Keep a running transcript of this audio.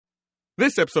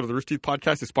This episode of the Rooster Teeth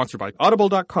Podcast is sponsored by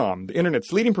Audible.com, the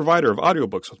internet's leading provider of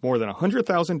audiobooks with more than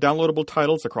 100,000 downloadable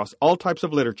titles across all types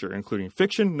of literature, including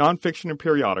fiction, nonfiction, and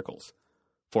periodicals.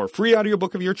 For a free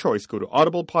audiobook of your choice, go to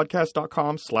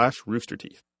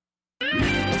audiblepodcast.com/roosterteeth.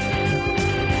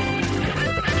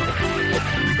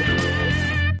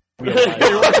 We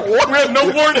have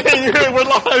no warning. We're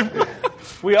live.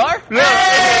 We are?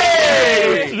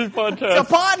 Hey! It's a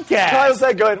podcast. Kyle's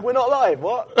there going, we're not live.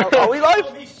 What? Are we live?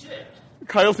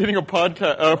 Kyle's eating a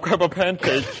pancake. A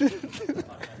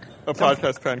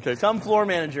podcast pancake. Some floor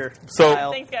manager. So,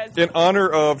 Kyle. Thanks, guys. in honor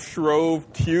of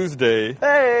Shrove Tuesday,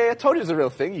 Hey, I told you it was a real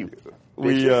thing, you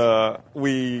we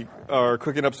bitches. are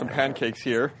cooking up some pancakes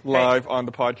here live on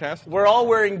the podcast. We're all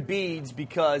wearing beads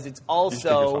because it's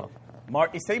also...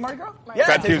 Is today Mardi Gras? Yeah,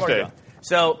 Fat today's Mardi Tuesday. Gras.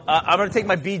 So I'm going to take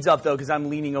my beads off, though, because I'm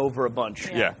leaning over a bunch.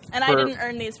 Yeah. And I didn't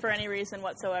earn these for any reason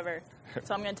whatsoever.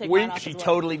 So I'm going to take mine off She as well.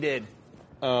 totally did.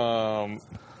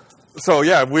 So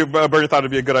yeah, Bernie thought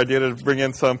it'd be a good idea to bring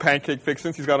in some pancake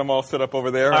fixins. He's got them all set up over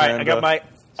there. All right, and, I got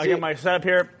my setup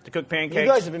here to cook pancakes. You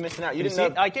guys have been missing out. You Didn't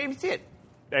didn't know. I can't even see it.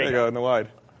 There you go in the wide.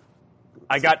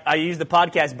 I used the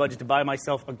podcast budget to buy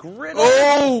myself a griddle.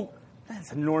 Oh.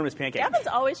 That's an enormous pancake. Gavin's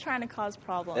always trying to cause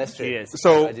problems. That's true. He is.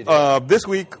 So this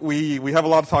week we have a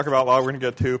lot to talk about. A lot we're going to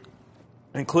get to,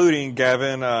 including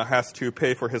Gavin has to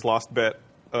pay for his lost bet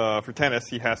for tennis.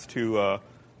 He has to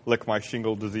lick my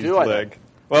shingle diseased Do I, leg. though?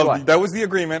 Well, Do I? that was the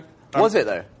agreement. Was it,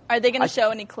 though? Are they going to show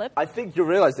any clip? I think you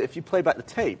realize that if you play back the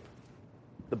tape,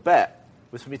 the bet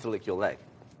was for me to lick your leg.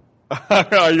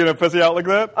 Are you going to pussy out like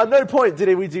that? At no point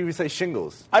did we say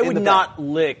shingles. I in would the not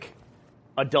lick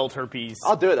adult herpes.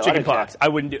 I'll do it, though. I Chicken don't pox. care. I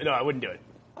wouldn't do it. No, I wouldn't do it.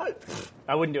 bet.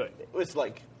 I wouldn't do it. It was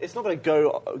like, it's not going to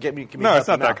go get me. No, it's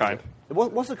not that mouth, kind. is it?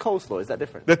 What's a coleslaw? Is that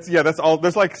different? That's all.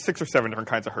 There's like 6 or 7 different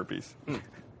kinds of herpes.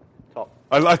 Top.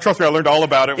 Trust me, I learned all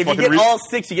about it. If you Fucking get all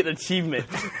 6, you get an achievement.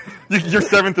 your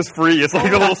 7th is free. It's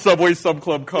like a little Subway Sub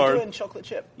Club You're card. doing chocolate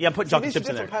chip. Yeah, put So chocolate these chips are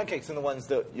in there. different pancakes than the ones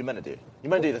that you're meant to do. You're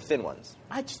meant to do the thin ones.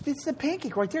 It's a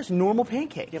pancake right there. It's a normal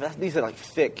pancake. Yeah, but these are like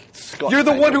thick Scotch You're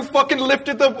the one who pancakes. fucking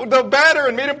lifted the batter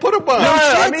and made it put a bun.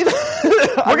 I mean,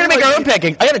 We're going to make our own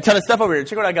pancake. I got a ton of stuff over here.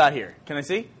 Check what I got here. Can I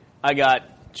see? I got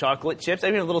chocolate chips. I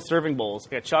even have little serving bowls.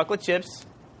 I got chocolate chips.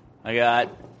 I got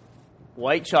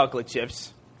white chocolate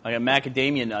chips. I got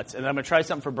macadamia nuts. And I'm going to try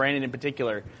something for Brandon in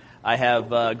particular. I have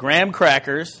graham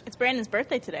crackers. It's Brandon's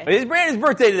birthday today. It is Brandon's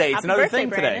birthday today. It's Happy another birthday, thing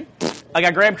Brandon. today. I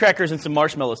got graham crackers and some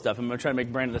marshmallow stuff. I'm going to try to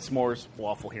make Brandon a s'mores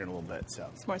waffle here in a little bit. So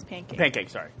S'mores pancake. Pancake,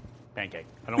 sorry. Pancake.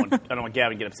 I don't want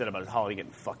Gavin to get upset about his holiday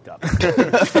getting fucked up.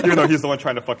 Even though he's the one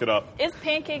trying to fuck it up. Is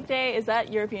Pancake Day, is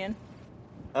that European?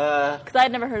 Because I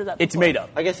had never heard of that before. It's made up.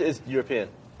 I guess it is European.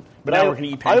 But now we're going to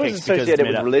eat I pancakes always because associate it's it made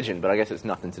with up. religion, but I guess it's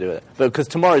nothing to do with it. But because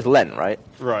tomorrow's Lent, right?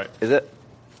 Right. Is it?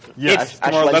 Yes. Ash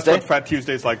Tomorrow, that's Wednesday? what Fat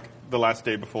Tuesday's like the last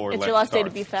day before It's Lent your last day to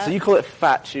starts. be fat. So you call it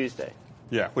Fat Tuesday?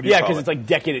 Yeah. What do you Yeah, call because it? it's like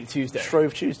Decadent Tuesday.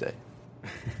 Shrove Tuesday?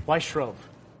 Why Shrove?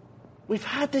 We've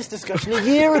had this discussion a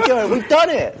year ago. We've done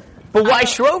it. But why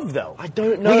Shrove, though? I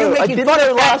don't know. When you're I making didn't fun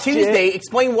know of Fat last year. Tuesday,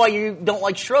 explain why you don't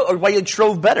like Shrove, or why you like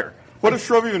Shrove better. What does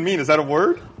shrove even mean? Is that a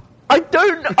word? I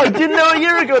didn't know a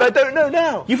year ago, and I don't know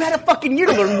now. You've had a fucking year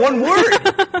to learn one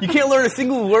word. You can't learn a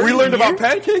single word. We in learned a year? about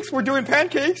pancakes. We're doing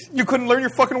pancakes. You couldn't learn your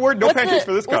fucking word. No pancakes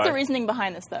for this guy. What's the reasoning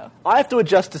behind this, though? I have to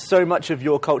adjust to so much of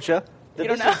your culture. that You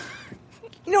don't this know? is-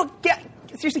 You know,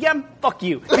 seriously, Gavin, fuck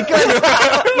you.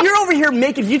 Because you're over here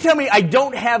making, you tell me I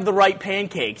don't have the right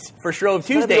pancakes for Shrove It's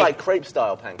gonna Tuesday. be like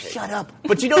crepe-style pancakes. Shut up.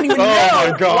 But you don't even Oh,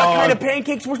 know my God. what kind of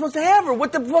pancakes we're supposed to have or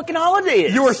what the fucking holiday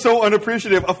is. You are so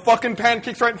unappreciative of fucking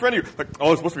pancakes right in front of you. Like,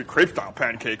 oh, it's supposed to be crepe-style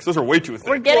pancakes. Those are way too thick.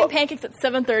 We're getting Well, pancakes at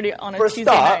 7:30 on a For a Tuesday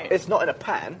start, night. it's not in a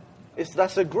pan.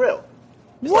 That's a grill.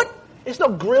 What? It's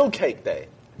not grill cake day.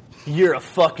 You're a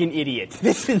fucking idiot.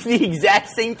 This is the exact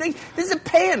same thing. This is a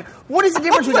pan. What is the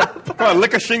difference between that? Come on,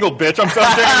 lick a shingle, bitch. I'm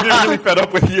getting really fed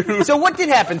up with you. So what did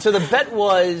happen? So the bet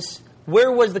was,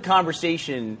 where was the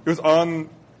conversation? It was on.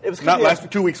 It was not 'cause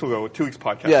last 2 weeks ago. 2 weeks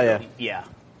podcast. Yeah, ago. Yeah. I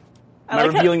Am I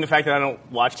like how- revealing the fact that I don't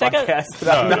watch Check out- podcasts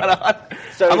that I'm No, not on?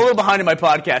 So- I'm a little behind in my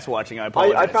podcast watching. I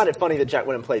apologize. I found it funny that Jack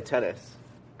went and played tennis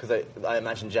because I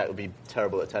imagine Jack would be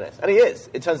terrible at tennis, and he is.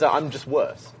 It turns out I'm just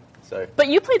worse. So But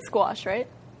you played squash, right?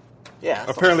 yeah.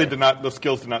 that's Apparently, not those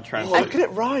skills did not the same. translate. Look at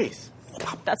it rise.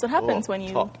 That's what happens when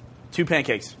you... Top. 2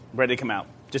 pancakes ready to come out.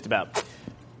 Just about.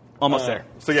 Almost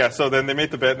there. So then they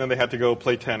made the bet, and then they had to go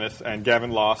play tennis, and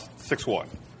Gavin lost 6-1.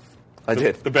 I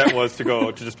did. The bet was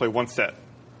to just play one set.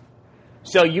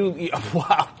 So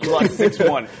wow, you lost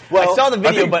 6-1. Well, I saw the I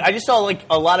video, think- but I just saw like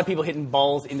a lot of people hitting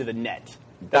balls into the net.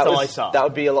 That's all I saw. That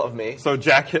would be a lot of me. So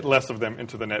Jack hit less of them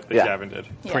into the net than Yeah. Gavin did.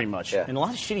 Yeah. Pretty much. Yeah. And a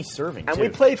lot of shitty serving, And too. we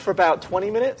played for about 20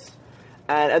 minutes.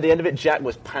 And at the end of it, Jack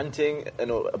was panting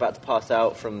and about to pass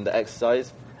out from the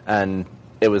exercise, and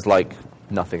it was like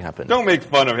nothing happened. Don't make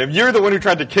fun of him. You're the one who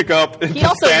tried to kick up and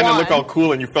also stand and won. look all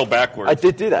cool, and you fell backwards. I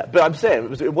did do that, but I'm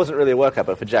saying it wasn't really a workout,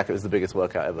 but for Jack, it was the biggest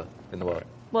workout ever in the world.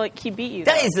 Well, he beat you.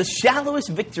 That though. is the shallowest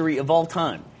victory of all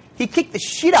time. He kicked the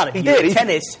shit out of you did. at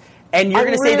tennis, and you're I'm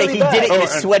going to say that really he bad. did it in a and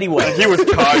sweaty way. He was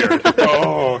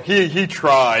tired. He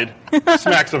tried.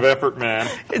 Smacks of effort, man.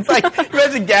 It's like,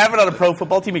 imagine Gavin on a pro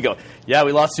football team. You go, yeah,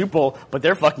 we lost Super Bowl, but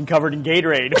they're fucking covered in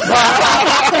Gatorade.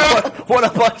 What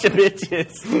a bunch of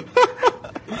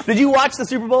bitches. Did you watch the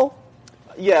Super Bowl?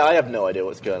 Yeah, I have no idea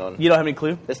what's going on. You don't have any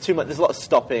clue? There's too much. There's a lot of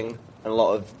stopping and a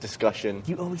lot of discussion.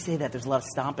 You always say that. There's a lot of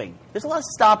stomping. There's a lot of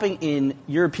stopping in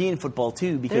European football,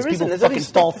 too, because There isn't. people There's fucking only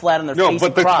fall flat on their No, face but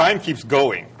and the cry. time keeps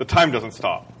going. The time doesn't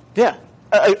stop. Yeah.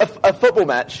 A football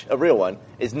match, a real one,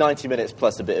 is 90 minutes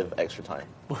plus a bit of extra time,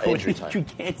 injury time. You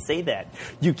can't say that.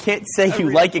 You can't say you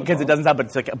real like it because it football. doesn't stop, but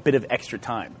it's like a bit of extra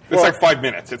time. It's like 5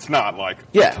 minutes. It's not like a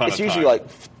Yeah, ton it's of usually time. like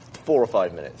 4 or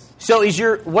 5 minutes. So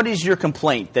what is your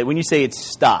complaint that when you say it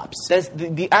stops? There's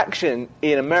the action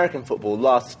in American football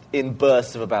lasts in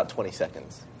bursts of about 20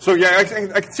 seconds. So, yeah, I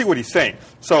can see what he's saying.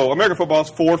 So, American football is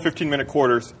 4 15-minute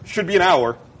quarters. Should be an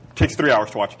hour. Takes 3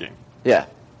 hours to watch a game. Yeah.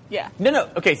 Yeah. No.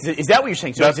 Okay, so is that what you're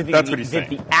saying? So That's- is it that's what he's that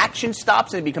saying. the action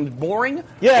stops and it becomes boring?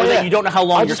 Yeah, Or yeah. that you don't know how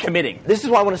long I you're just- committing? This is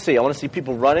what I want to see. I want to see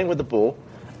people running with the ball.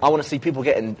 I want to see people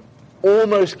getting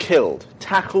almost killed,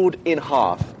 tackled in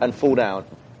half, and fall down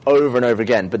over and over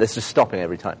again. But there's just stopping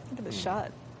every time. Look at the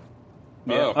shot.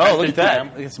 Oh, Oh, look at that.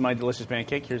 jam. This is my delicious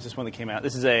pancake. Here's this one that came out.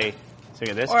 This is a... So you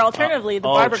got this. Or alternatively, the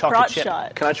Oh, barber chocolate crotch chip.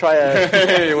 shot. Can I try a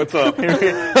Hey, what's up?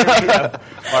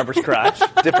 Barber's crotch.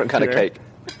 different kind of Sure. cake?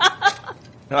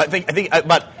 No, I think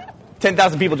about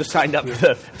 10,000 people just signed up for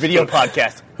the video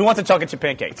podcast. Who wants a chocolate chip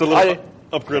pancake? It's a little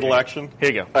upgradal action. Here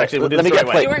you go. right, Actually, we'll do let this me the get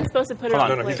right a way. You weren't supposed to put it Hold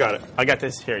on. on. No, the he's plate. got it. I got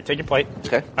this. Here, take your plate.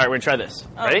 Okay. All right, we're going to try this.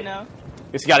 Oh, Ready? no.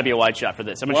 This has got to be a wide shot for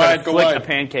this. I'm going to try Wide, to go flick wide. a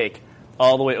pancake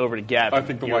all the way over to Gavin. I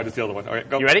think the white is the other one. All right,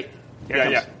 go. You ready? Here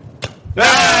it Yeah, comes. yeah.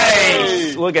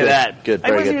 Nice! Look at Good, that. good, I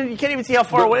very wasn't good. even- you can't even see how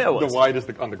far away I was. The white is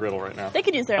on the griddle right now. They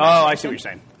could use their Oh, I see what imagination. you're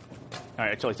saying. All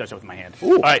right, I totally touched it with my hand.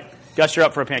 All right, Gus, you're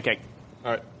up for a pancake.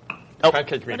 All right. Oh.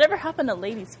 Pancake me. Whatever happened to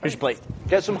ladies Here's first? your plate.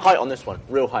 Get some height on this one,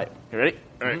 real height. You ready?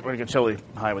 All right, we're going to go totally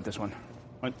high with this one.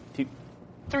 1, 2,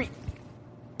 3.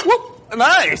 Whoop!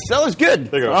 Nice! That was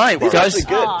good. There you go. All right, This is guys.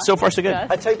 actually good. Aw, So far, so good.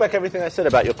 Gus. I take back everything I said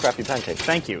about your crappy pancake.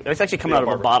 Thank you. It's actually coming Yeah, out of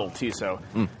a Barbara. bottle, too, so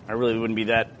I really wouldn't be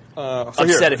that So upset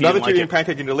here, if you now didn't that like you're eating it.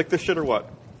 pancake, you need to lick this shit or what?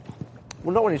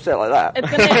 Well, not when you say it like that.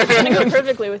 It's gonna go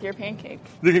perfectly with your pancake.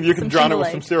 You can Some drown it with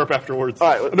Single some Age. syrup afterwards. All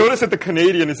right. Notice that the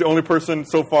Canadian is the only person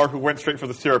so far who went straight for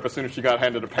the syrup as soon as she got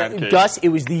handed a pancake. Gus, it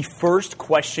was the first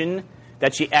question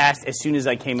that she asked as soon as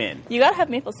I came in. You gotta have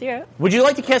maple syrup. Would you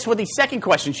like to guess what the second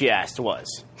question she asked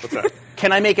was? What's that?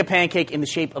 Can I make a pancake in the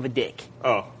shape of a dick?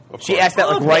 Oh, of She course. asked that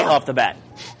like right off the bat.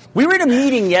 We were in a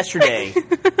meeting yesterday,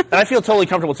 and I feel totally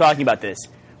comfortable talking about this.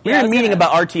 We Yeah, were I in a was meeting gonna-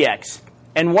 about RTX,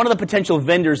 and one of the potential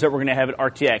vendors that we're going to have at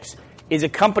RTX is a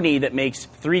company that makes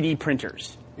 3D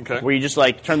printers. Okay. Where you just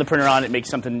like turn the printer on, it makes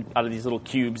something out of these little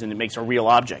cubes, and it makes a real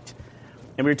object.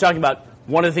 And we were talking about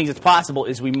one of the things that's possible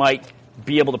is we might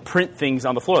be able to print things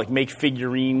on the floor, like make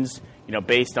figurines,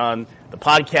 based on the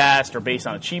podcast or based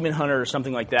on Achievement Hunter or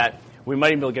something like that. We might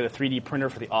even be able to get a 3D printer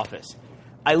for the office.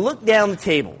 I looked down the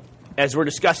table as we're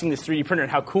discussing this 3D printer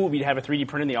and how cool it would be to have a 3D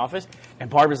printer in the office, and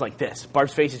Barb is like this.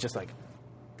 Barb's face is just like...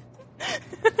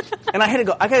 And I had to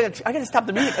go, I gotta stop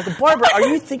the meeting. I said, Barbara, are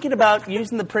you thinking about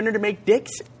using the printer to make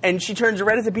dicks? And she turns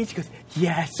red as a beet. She goes,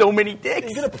 yeah, so many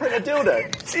dicks. You're going to print a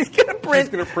dildo. She's gonna print He's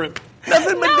going to print.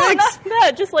 nothing but No, dicks. not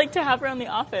that. Just like to have around the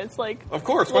office, like Of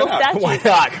course, why little not? statues. Why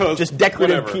not? 'Cause Just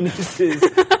decorative whatever.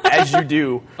 penises, as you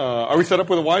do. Are we set up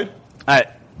with a wide? All right.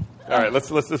 All right, let's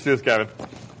do this, Gavin.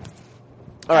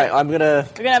 All right, I'm going to...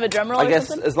 We're gonna have a drum roll I or guess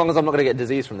something. as long as I'm not going to get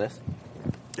disease from this.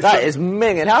 That is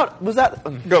minging. How was that?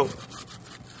 Go.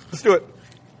 Let's do it.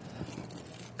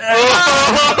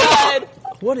 God.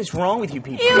 What is wrong with you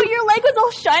people? Ew, your leg was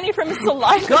all shiny from his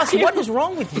saliva. Gus, too. what is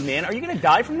wrong with you, man? Are you going to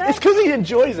die from that? It's because he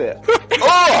enjoys it.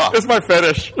 Oh, it's my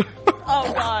fetish.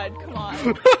 Oh God, come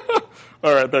on.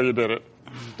 All right, there you did it.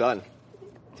 Done.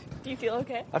 Do you feel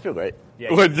okay? I feel great.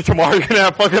 Yeah. Wait, tomorrow you're gonna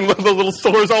have fucking little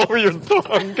sores all over your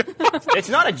tongue. It's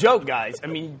not a joke, guys. I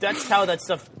mean, that's how that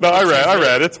stuff... No, I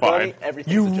read. It's Ronnie, fine.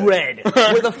 everything's a You joke. read.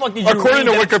 Where the fuck did you According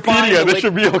to read that it's fine Wikipedia, to this lick-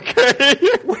 should be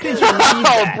okay. Where did you read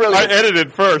that? I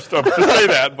edited first to say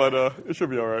that, but it should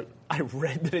be all right. I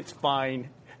read that it's fine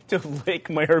to lick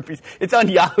my herpes. It's on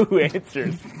Yahoo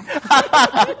Answers.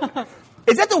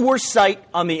 Is that the worst site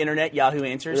on the internet, Yahoo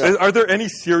Answers? Are there any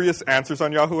serious answers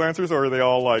on Yahoo Answers, or are they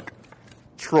all like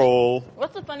troll.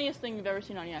 What's the funniest thing you've ever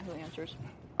seen on Yahoo Answers?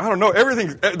 I don't know.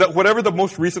 Everything, whatever the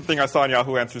most recent thing I saw on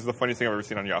Yahoo Answers is the funniest thing I've ever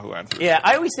seen on Yahoo Answers. Yeah,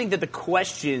 I always think that the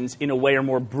questions, in a way, are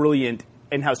more brilliant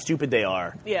in how stupid they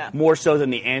are. Yeah. More so than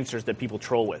the answers that people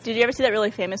troll with. Did you ever see that really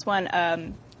famous one,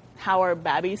 how are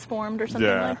babbies formed or something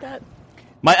like that?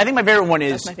 I think my favorite one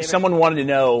is my favorite. Someone wanted to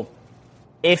know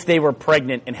if they were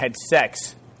pregnant and had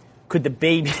sex, could the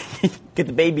baby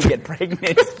get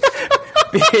pregnant?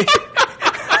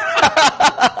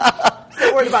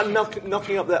 They're worried about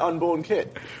knocking up their unborn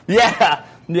kid. Yeah,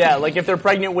 like if they're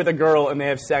pregnant with a girl and they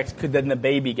have sex, could then the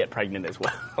baby get pregnant as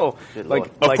well?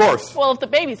 Of course. Well, if the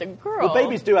baby's a girl. Well,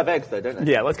 babies do have eggs, though, don't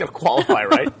they? Yeah, let's go qualify,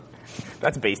 right?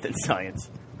 That's based in science.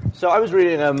 So I was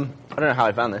reading, I don't know how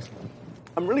I found this.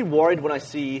 I'm really worried when I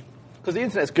see, because the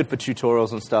internet's good for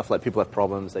tutorials and stuff, like people have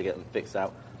problems, they get them fixed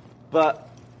out. But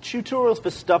tutorials for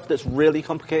stuff that's really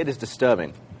complicated is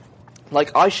disturbing.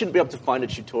 Like, I shouldn't be able to find a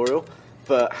tutorial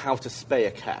for how to spay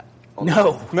a cat.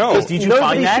 No. Did you Nobody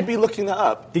find that? should be looking that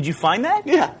up. Did you find that?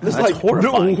 Yeah. That's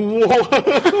horrifying.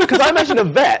 Because I imagine a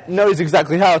vet knows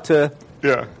exactly how to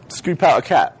scoop out a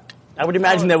cat. I would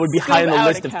imagine that would be high on the out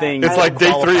list a of cat. things. It's like day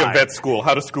 3 of qualify. vet school,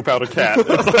 how to scoop out a cat.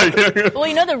 It's like, Well,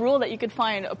 you know the rule that you could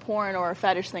find a porn or a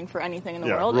fetish thing for anything in the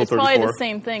world? Rule It's probably 34. the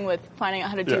same thing with finding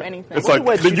out how to do anything. It's like,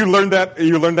 did you learn that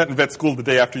in vet school the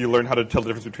day after you learned how to tell the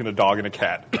difference between a dog and a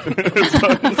cat? It's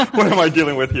like, what am I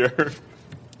dealing with here?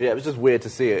 Yeah, it was just weird to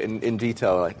see it in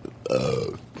detail, like,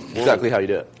 exactly how you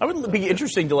do it. I would be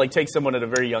interesting to take someone at a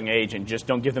very young age and just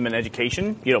don't give them an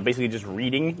education, basically just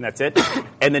reading, and that's it.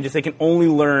 And then they can only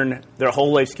learn their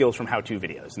whole life skills from how-to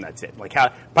videos, and that's it. Like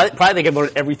probably they can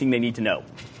learn everything they need to know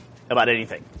about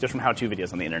anything just from how-to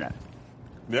videos on the internet.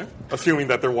 Yeah, assuming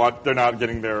that they're not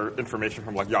getting their information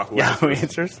from Yahoo. Yahoo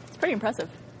Answers. It's pretty impressive.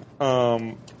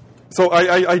 So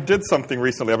I did something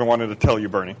recently I've been wanting to tell you,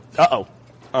 Bernie.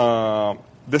 Uh-oh.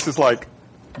 This is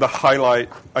the highlight,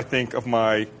 I think, of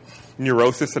my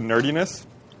neurosis and nerdiness.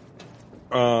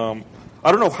 I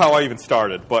don't know how I even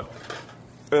started, but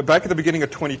back at the beginning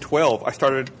of 2012, I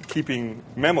started keeping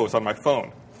memos on my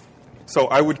phone. So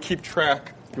I would keep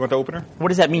track. You want the opener? What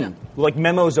does that mean? Like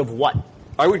memos of what?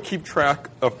 I would keep track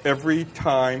of every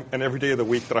time and every day of the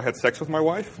week that I had sex with my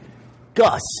wife.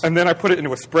 Gus. And then I put it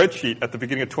into a spreadsheet at the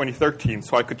beginning of 2013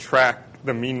 so I could track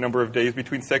the mean number of days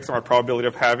between sex and my probability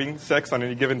of having sex on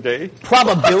any given day.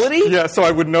 Probability? Yeah, so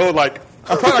I would know, I'm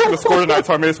probably not going to score tonight,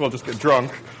 so I may as well just get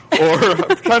drunk.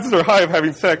 Or chances are high of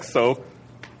having sex, so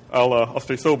I'll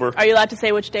stay sober. Are you allowed to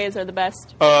say which days are the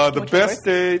best?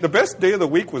 The best day of the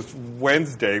week was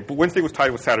Wednesday, but Wednesday was tied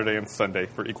with Saturday and Sunday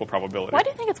for equal probability. Why do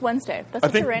you think it's Wednesday? That's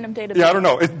such a random day to be. Yeah, I don't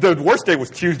know. The worst day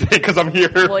was Tuesday because I'm here.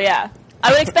 Well, yeah.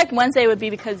 I would expect Wednesday would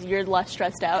be because you're less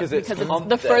stressed out because it's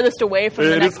the furthest away from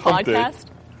the next podcast.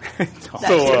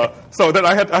 So then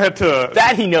I had to.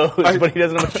 That he knows, but he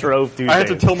doesn't know what Shrove Tuesday. I had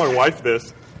to tell my wife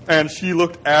this, and she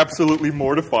looked absolutely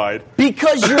mortified.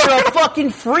 Because you're a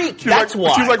fucking freak. That's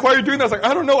why. She was like, "Why are you doing that?" I was like,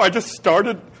 "I don't know. I just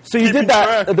started." So you did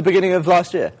that at the beginning of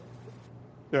last year?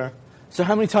 Yeah. So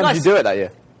how many times did you do it that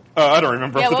year? I don't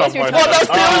remember off the top of my head. That's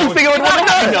the only thing I would want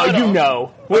to know. You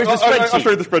know. Where's the spreadsheet? I'll show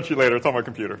you the spreadsheet later. It's on my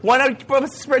computer. Why not put the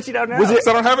spreadsheet out now? Because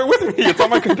I don't have it with me. It's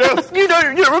on my desk. You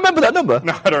don't remember that number?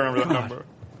 No, I don't remember that number.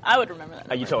 I would remember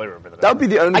that. You totally remember that. That would be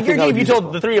the only I thing guarantee I if would you use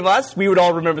told the three of us, we would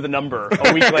all remember the number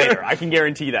a week later. I can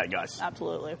guarantee that, Gus.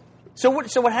 Absolutely. So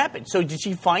what happened? So did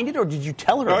she find it, or did you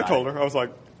tell her? No, I about told it? her. I was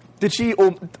like, Did she?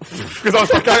 because I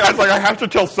was like, I have to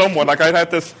tell someone. Like, I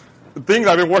had this thing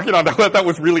I've been working on that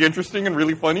was really interesting and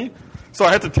really funny. So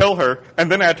I had to tell her,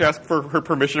 and then I had to ask for her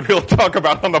permission to be able to talk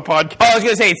about it on the podcast. Oh, I was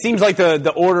going to say, it seems like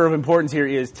the order of importance here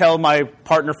is tell my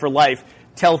partner for life,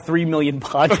 tell 3 million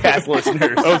podcast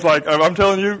listeners. I was like, I'm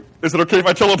telling you, is it okay if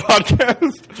I tell a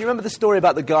podcast? Do you remember the story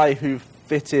about the guy who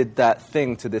fitted that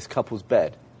thing to this couple's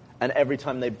bed, and every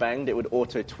time they banged, it would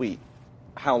auto-tweet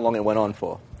how long it went on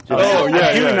for? Oh, yeah,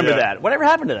 I do yeah, remember yeah. that. Whatever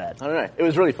happened to that? I don't know. It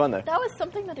was really fun, though. That was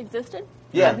something that existed?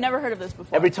 Yeah. I've never heard of this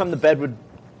before. Every time the bed would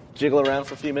jiggle around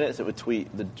for a few minutes, it would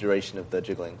tweet the duration of the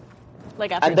jiggling.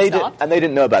 Like after And it they stopped?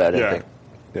 didn't know about it, I don't Yeah. think.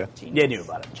 Yeah. Yeah, knew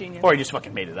about it. Genius. Or he just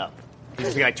fucking made it up.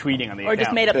 This guy tweeting on the Or account.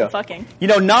 just made up Yeah. the fucking. You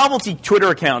know, novelty Twitter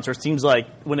accounts, or it seems like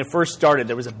when it first started,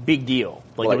 there was a big deal.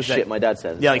 Like there was shit my dad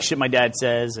says. Yeah, like shit my dad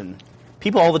says. And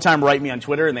people all the time write me on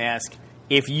Twitter and they ask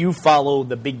if you follow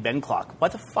the Big Ben clock. Why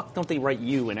the fuck don't they write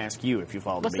you and ask you if you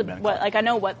follow What's the Big Ben what? clock? Like I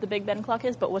know what the Big Ben clock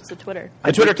is, but what's the Twitter?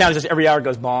 The Twitter account is just every hour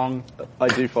goes bong. I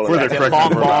do follow For the that. correct Bong,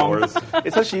 number of bong. hours.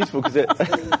 It's actually useful because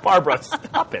it... Barbara,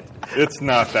 stop it. It's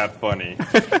not that funny.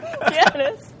 Yeah,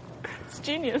 it is. It's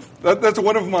genius. That's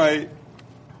one of my...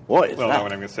 What is Well, that? no, I'm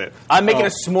going to say it. I'm making a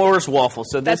s'mores waffle,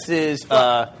 so this is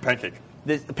Pancake.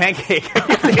 the pancake,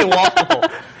 a waffle.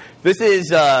 This is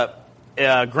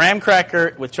graham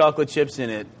cracker with chocolate chips in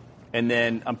it, and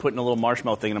then I'm putting a little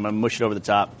marshmallow thing, and I'm going to mush it over the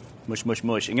top. Mush, mush,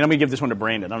 mush. And I'm going to give this one to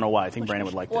Brandon. I don't know why. I think Brandon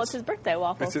would like this. Well, it's his birthday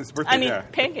waffle. It's his birthday, yeah.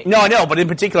 pancake. No, I know, but in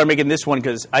particular, I'm making this one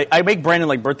because I make Brandon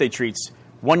like birthday treats.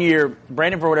 One year,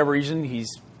 Brandon, for whatever reason,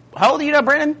 how old are you now,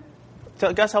 Brandon?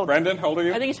 Guess how old? Brandon, how old are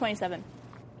you? I think he's 27.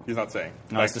 He's not saying.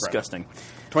 No, Thanks, it's disgusting.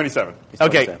 27.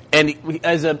 Okay, and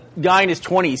as a guy in his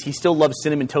 20s, he still loves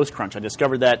Cinnamon Toast Crunch. I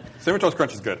discovered that Cinnamon Toast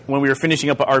Crunch is good. when we were finishing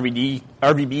up a RVB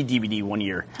DVD one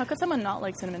year. How could someone not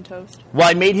like cinnamon toast? Well,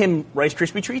 I made him Rice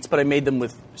Krispie treats, but I made them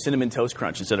with Cinnamon Toast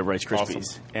Crunch instead of Rice Krispies.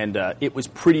 Awesome. And it was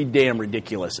pretty damn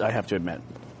ridiculous, I have to admit.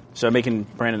 So I'm making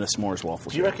Brandon a s'mores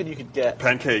waffle. Do you reckon you could get...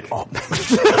 Pancake. So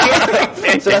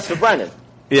that's for Brandon?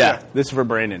 Yeah, this is for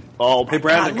Brandon. Oh, Hey,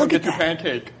 Brandon, God, come look get at your that.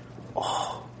 pancake.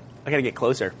 I got to get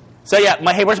closer. So, yeah,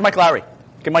 hey, where's Mike Lowry?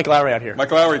 Get Mike Lowry out here.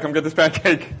 Mike Lowry, come get this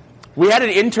pancake. We had an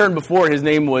intern before. His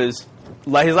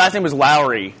last name was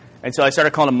Lowry, and so I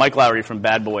started calling him Mike Lowry from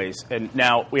Bad Boys. And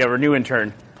now we have our new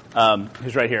intern,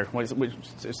 who's right here.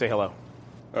 Say hello.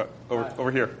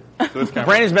 Over here. To this camera.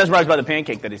 Brandon's mesmerized by the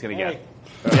pancake that he's going to get.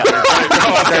 Yeah.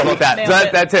 Sorry about that. So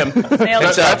that's him. Nailed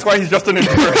it. That's why he's just an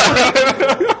intern.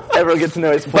 Everyone gets to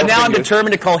know his But now I'm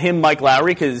determined to call him Mike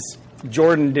Lowry because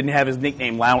Jordan didn't have his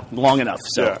nickname long enough.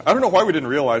 So Yeah, I don't know why we didn't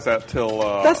realize that till.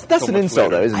 That's till an much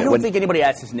insult, later. though, isn't it? I don't think anybody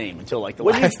asked his name until like the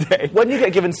last day. When you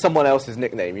get given someone else's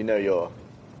nickname, you know you're,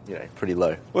 pretty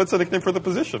low. What's the nickname for the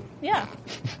position? Yeah.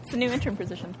 It's a new intern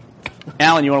position.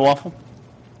 Alan, you want a waffle?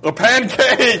 A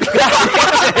pancake.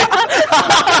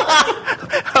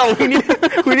 Oh,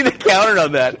 we need a counter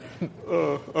on that.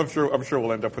 I'm sure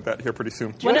we'll end up with that here pretty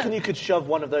soon. Do you reckon you could shove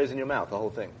one of those in your mouth, the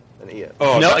whole thing, and eat it?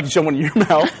 Oh, No, I can shove one in your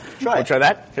mouth. Try Wanna it. try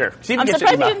that? Here. See if I'm you can surprised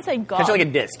get it in your you mouth. didn't say Catch it God. like a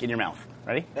disc in your mouth.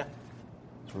 Ready? Yeah.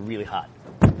 It's really hot.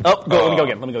 Oh, let me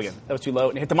go again. That was too low.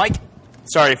 And hit the mic.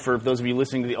 Sorry for those of you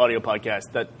listening to the audio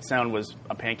podcast. That sound was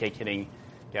a pancake hitting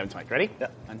Gavin's mic. Ready? Yeah.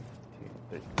 1,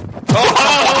 2, 3.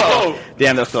 Oh!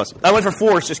 Damn, that was close. I went for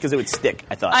 4 just because it would stick,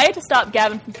 I thought. I had to stop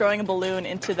Gavin from throwing a balloon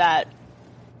into that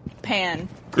pan.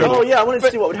 Oh, yeah, I wanted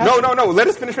to see what would happen. No. Let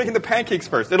us finish making the pancakes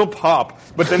first. It'll pop,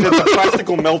 but then the plastic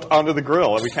will melt onto the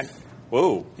grill, and we can't.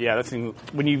 Whoa! Yeah, that's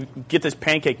when you get this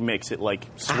pancake mix, it like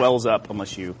swells up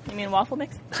unless you. You mean waffle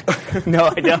mix? No,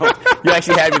 I don't. You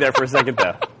actually had me there for a second,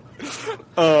 though.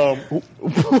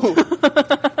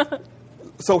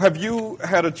 So, have you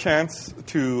had a chance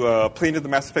to play into the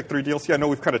Mass Effect 3 DLC? I know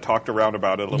we've kind of talked around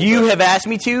about it a little bit. You have asked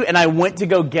me to, and I went to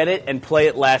go get it and play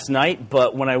it last night.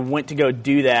 But when I went to go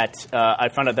do that, I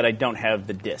found out that I don't have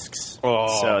the discs.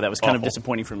 Oh, so that was kind of awful.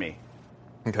 disappointing for me.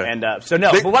 Okay. And but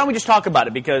why don't we just talk about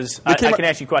it because I came can out-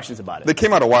 ask you questions about it. They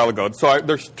came out a while ago, so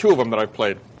there's 2 of them that I've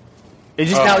played.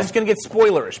 Now it's going to get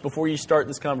spoilerish before you start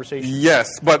this conversation.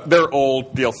 Yes, but they're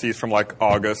old DLCs from like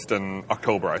August and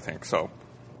October, I think. So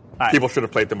right. people should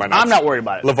have played them by now. I'm not worried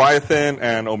about it. Leviathan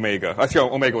and Omega.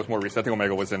 Actually, Omega was more recent. I think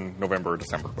Omega was in November or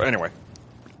December. But anyway.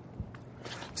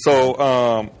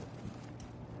 So,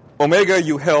 Omega,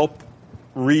 you help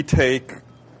retake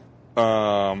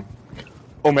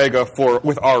Omega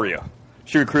with Arya.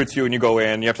 She recruits you, and you go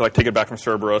in. You have to like take it back from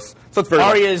Cerberus. So it's very.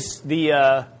 Arya's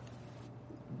the.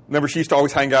 Remember, she used to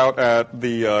always hang out at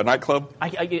the nightclub.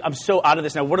 I'm so out of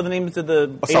this now. What are the names of the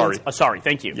Asari. aliens? Asari,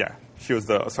 thank you. Yeah, she was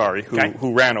the Asari Okay.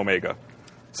 who ran Omega.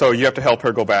 So you have to help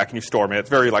her go back and you storm it. It's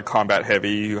very like combat heavy.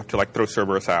 You have to like throw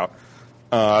Cerberus out.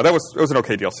 It was an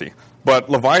okay DLC, but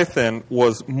Leviathan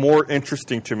was more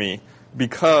interesting to me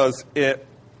because it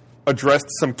addressed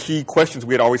some key questions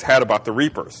we had always had about the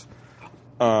Reapers.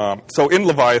 So in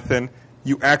Leviathan,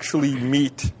 you actually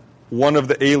meet one of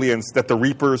the aliens that the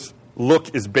Reapers'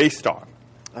 look is based on.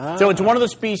 So it's one of the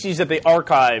species that they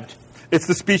archived. It's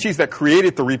the species that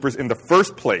created the Reapers in the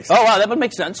first place. Oh, wow, that would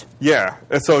make sense. Yeah,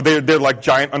 and so they're like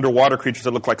giant underwater creatures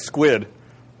that look like squid,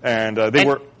 and they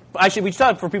were. Actually, we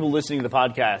thought for people listening to the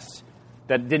podcast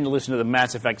that didn't listen to the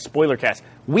Mass Effect spoiler cast,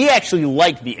 we actually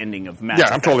like the ending of Mass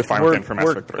Effect. I'm totally fine with it for Mass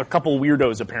we're Effect 3. a couple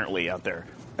weirdos apparently out there.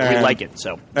 We like it,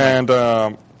 so. And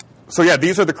so yeah,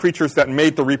 these are the creatures that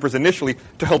made the Reapers initially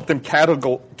to help them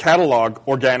catalog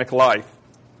organic life,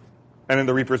 and then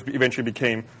the Reapers eventually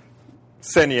became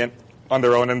sentient on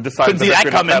their own and decided Couldn't see that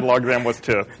that the best way to coming. catalog them was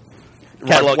to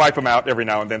wipe them out every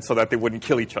now and then so that they wouldn't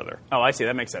kill each other. Oh, I see.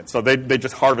 That makes sense. So they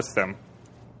just harvest them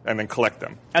and then collect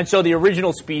them. And so the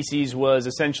original species was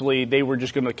essentially they were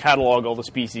just going to catalog all the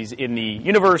species in the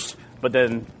universe, but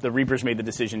then the Reapers made the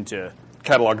decision to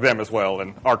Catalog them as well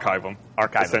and archive them,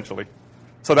 Archive them. essentially.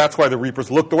 So that's why the Reapers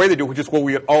look the way they do, which is what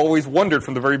we had always wondered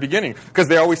from the very beginning. Because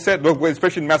they always said,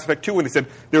 especially in Mass Effect 2, when they said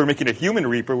they were making a human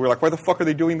Reaper, we were like, why the fuck are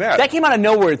they doing that? That came out of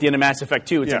nowhere at the end of Mass Effect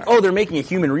 2. It's like, oh, they're making a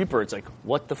human Reaper. It's like,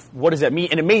 what does that mean?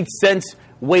 And it made sense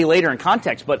way later in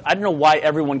context, but I don't know why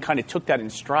everyone kind of took that in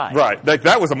stride. Right. Like,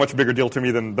 that was a much bigger deal to me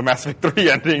than the Mass Effect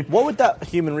 3 ending. What would that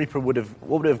human Reaper what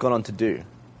would it have gone on to do?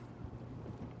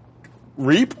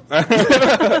 Reap?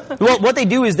 Well, what they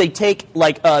do is they take,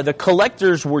 the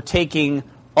collectors were taking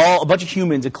a bunch of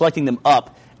humans and collecting them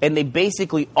up, and they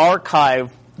basically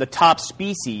archive the top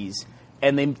species,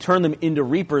 and they turn them into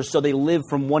Reapers, so they live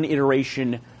from one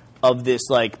iteration of this,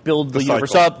 build the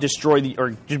universe up,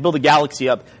 or just build the galaxy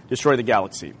up, destroy the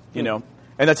galaxy, you know?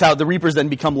 And that's how the Reapers then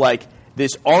become,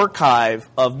 this archive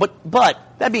of... But,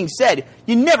 that being said,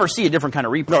 you never see a different kind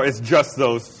of Reaper. No, it's just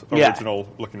those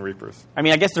original-looking Reapers. I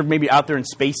mean, I guess they're maybe out there in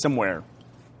space somewhere.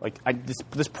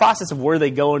 This process of where they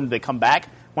go and they come back,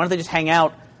 why don't they just hang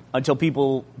out until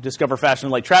people discover faster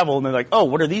than light travel, and they're like, "Oh,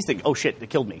 what are these things? Oh shit, they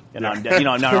killed me." And I'm dead.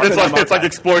 It's like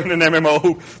exploring an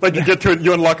MMO. Like you get to it,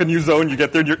 you unlock a new zone, you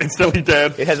get there, and you're instantly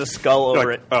dead. It has a skull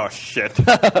over it. Oh shit!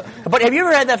 But have you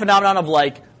ever had that phenomenon of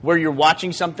where you're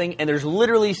watching something and there's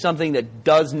literally something that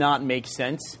does not make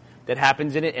sense that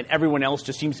happens in it, and everyone else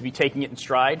just seems to be taking it in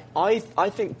stride? I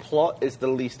think plot is the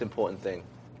least important thing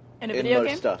in a video most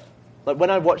game. Stuff. Like when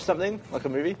I watch something, like a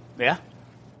movie. Yeah.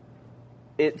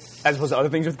 It's as opposed to other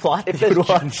things with plot.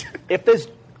 If there's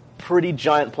pretty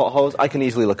giant plot holes, I can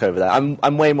easily look over that.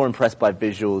 I'm way more impressed by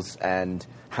visuals and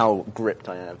how gripped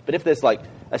I am. But if there's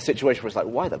a situation where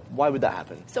it's why would that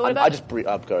happen? So what about I just go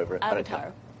over it. Avatar? I don't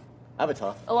care.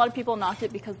 Avatar. A lot of people knocked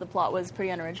it because the plot was pretty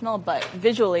unoriginal, but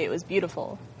visually it was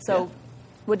beautiful. So,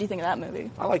 what do you think of that movie?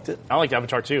 I liked it. I liked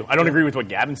Avatar too. I don't agree with what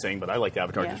Gavin's saying, but I liked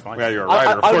Avatar just fine. Yeah, you're a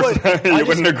writer. Of course, you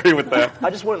wouldn't agree with that. I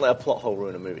just wouldn't let a plot hole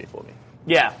ruin a movie for me.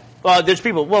 Yeah. There's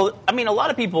people. Well, I mean, a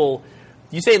lot of people.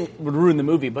 You say it would ruin the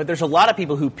movie, but there's a lot of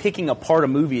people who picking apart a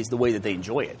movie is the way that they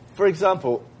enjoy it. For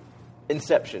example,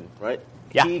 Inception, right?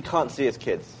 Yeah. He can't see his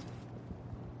kids.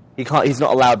 He's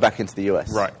not allowed back into the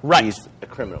US. Right. He's a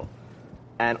criminal.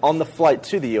 And on the flight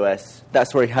to the US,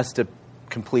 that's where he has to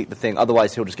complete the thing.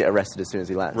 Otherwise, he'll just get arrested as soon as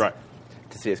he lands. Right.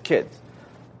 To see his kids.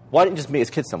 Why didn't you just meet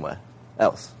his kids somewhere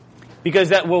else? Because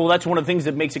that's one of the things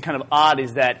that makes it kind of odd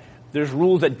is that there's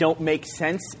rules that don't make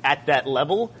sense at that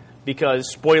level.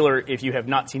 Because, spoiler, if you have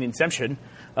not seen Inception,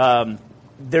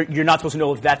 you're not supposed to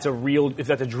know if that's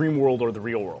a dream world or the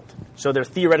real world. So there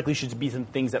theoretically should be some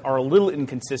things that are a little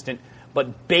inconsistent,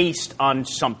 but based on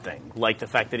something, like the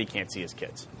fact that he can't see his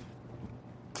kids.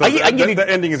 So the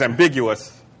ending is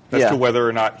ambiguous as to whether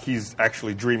or not he's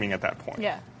actually dreaming at that point.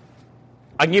 Yeah.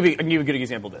 I can give you a good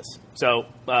example of this. So,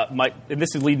 and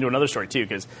this is leading to another story too,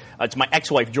 because it's my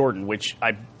ex-wife Jordan, which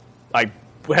I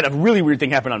had a really weird thing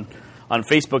happen on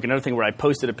Facebook. Another thing where I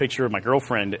posted a picture of my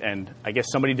girlfriend, and I guess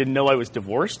somebody didn't know I was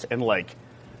divorced, and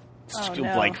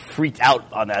freaked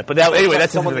out on that. But anyway,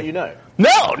 that's someone that you know.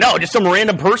 No, just some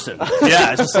random person.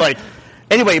 Yeah, it's just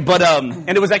anyway. But and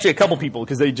it was actually a couple people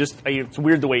because it's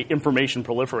weird the way information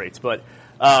proliferates, but.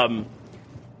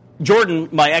 Jordan,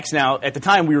 my ex now, at the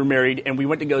time we were married, and we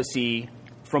went to go see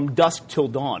From Dusk Till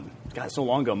Dawn. God, so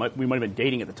long ago. We might have been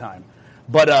dating at the time.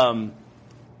 But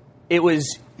it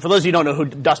was, for those of you who don't know who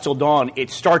Dusk Till Dawn,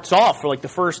 it starts off for the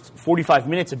first 45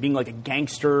 minutes of being a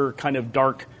gangster, kind of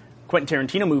dark Quentin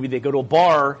Tarantino movie. They go to a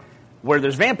bar where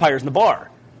there's vampires in the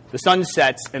bar. The sun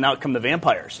sets, and out come the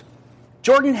vampires.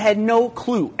 Jordan had no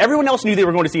clue. Everyone else knew they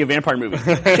were going to see a vampire movie.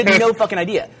 She had no fucking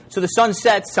idea. So the sun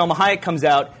sets, Selma Hayek comes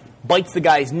out, bites the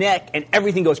guy's neck, and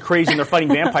everything goes crazy, and they're fighting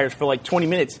vampires for 20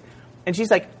 minutes. And she's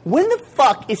like, when the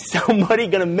fuck is somebody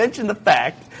going to mention the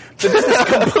fact that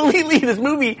this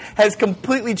movie has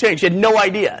completely changed? She had no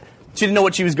idea. She didn't know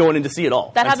what she was going in to see at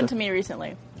all. That happened to me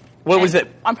recently. What was it?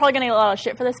 I'm probably going to get a lot of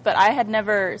shit for this, but I had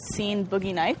never seen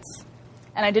Boogie Nights,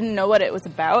 and I didn't know what it was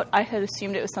about. I had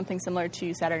assumed it was something similar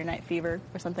to Saturday Night Fever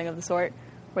or something of the sort,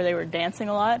 where they were dancing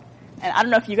a lot. And I don't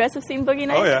know if you guys have seen Boogie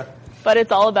Nights. Oh, yeah. But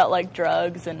it's all about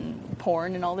drugs and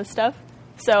porn and all this stuff.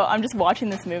 So I'm just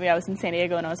watching this movie. I was in San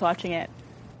Diego and I was watching it.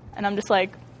 And I'm just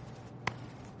like,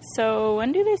 so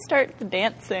when do they start the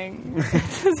dancing?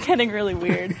 This is getting really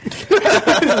weird. This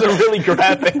is a really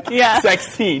graphic sex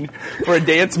scene for a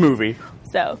dance movie.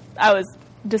 So I was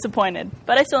disappointed.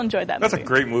 But I still enjoyed that movie. That's a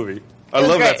great movie. I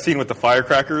love that scene with the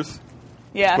firecrackers.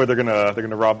 Yeah. Where they're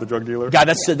gonna rob the drug dealer. God,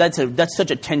 that's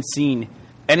such a tense scene.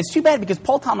 And it's too bad because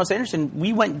Paul Thomas Anderson,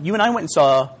 you and I went and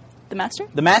saw The Master?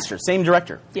 The Master, same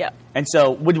director. Yeah. And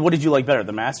so, what did you like better,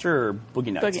 The Master or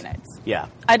Boogie Nights? Boogie Nights. Yeah.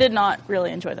 I did not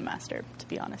really enjoy The Master, to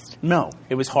be honest. No,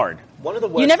 it was hard. One of the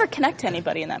worst. You never connect to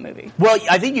anybody in that movie. Well,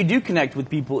 I think you do connect with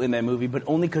people in that movie, but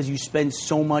only because you spend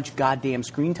so much goddamn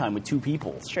screen time with two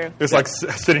people. It's true. It's like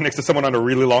sitting next to someone on a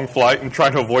really long flight and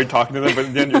trying to avoid talking to them,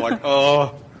 but then you're like,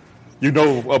 oh, you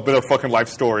know a bit of fucking life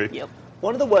story. Yep.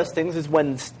 One of the worst things is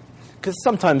when, because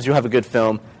sometimes you have a good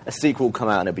film, a sequel will come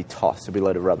out and it'll be tossed, it'll be a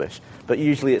load of rubbish. But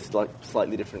usually it's like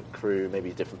slightly different crew, maybe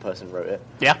a different person wrote it.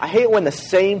 Yeah. I hate it when the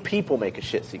same people make a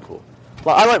shit sequel.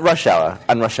 Like, I like Rush Hour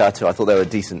and Rush Hour 2. I thought they were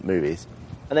decent movies.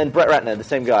 And then Brett Ratner, the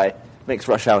same guy, makes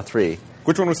Rush Hour 3.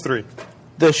 Which one was 3?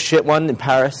 The shit one in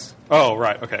Paris. Oh,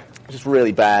 right, okay. Just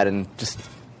really bad and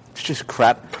just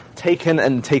crap. Taken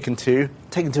and Taken 2.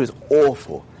 Taken 2 is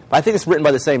awful. But I think it's written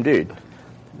by the same dude.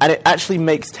 And it actually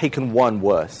makes Taken 1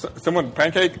 worse. Someone,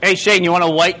 pancake? Hey, Shane, you want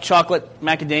a white chocolate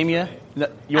macadamia?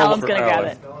 You Alan's want going to grab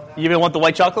it. You even want the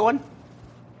white chocolate one?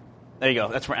 There you go.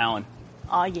 That's for Alan.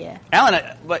 Oh, yeah. Alan,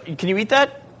 but can you eat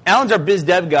that? Alan's our biz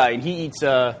dev guy, and he eats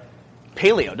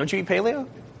paleo. Don't you eat paleo?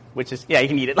 Which is, yeah, you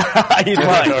can eat it. He's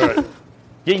fine. All right.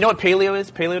 Yeah, you know what paleo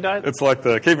is? Paleo diet? It's like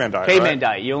the caveman diet, Caveman right?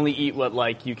 diet. You only eat what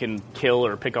like you can kill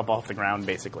or pick up off the ground,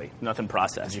 basically. Nothing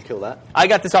processed. Did you kill that? I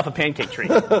got this off a pancake tree.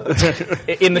 In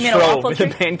the You mean a shrove. waffle In the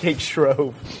tree? pancake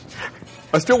shrove.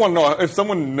 I still want to know, if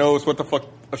someone knows what the fuck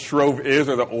a shrove is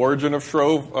or the origin of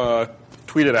shrove,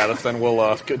 tweet it at us and we'll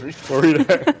read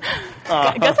it.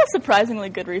 Gus has surprisingly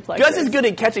good reflexes. Gus is good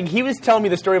at catching. He was telling me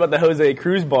the story about the Jose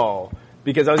Cruz ball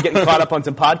because I was getting caught up on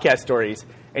some podcast stories,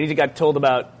 and he got told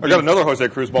about. I got another Jose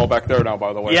Cruz ball back there now,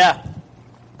 by the way. Yeah.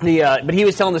 But he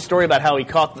was telling the story about how he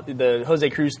caught the Jose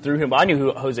Cruz threw him. I knew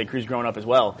who Jose Cruz growing up as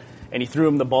well, and he threw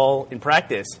him the ball in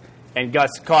practice. And Gus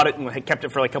caught it and had kept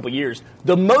it for like a couple of years.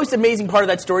 The most amazing part of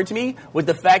that story to me was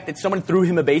the fact that someone threw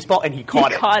him a baseball and he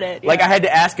caught it. Caught it, Like yeah. I had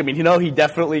to ask him, and he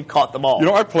definitely caught the ball. You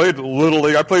know, I played Little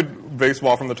League. I played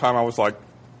baseball from the time I was like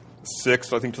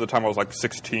 6, I think, to the time I was like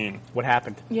 16. What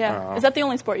happened? Yeah. Is that the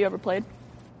only sport you ever played?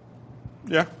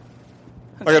 Yeah.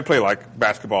 I got to play like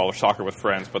basketball or soccer with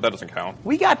friends, but that doesn't count.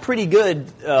 We got pretty good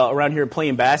around here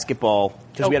playing basketball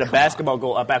because we had a come basketball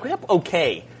goal out back. We got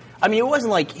okay. I mean, it wasn't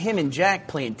like him and Jack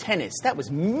playing tennis. That was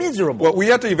miserable. Well, we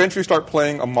had to eventually start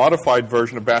playing a modified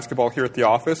version of basketball here at the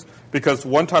office because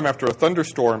one time after a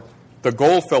thunderstorm, the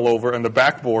goal fell over and the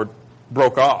backboard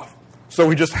broke off. So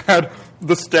we just had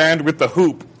the stand with the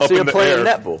hoop up So you're in the playing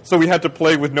air. netball? So we had to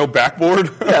play with no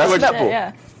backboard. Yeah, that's Like, netball.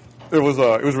 Yeah. it was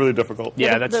really difficult.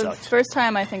 Yeah, the, that the sucked. first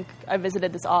time I think I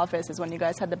visited this office is when you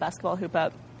guys had the basketball hoop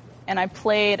up, and I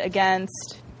played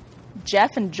against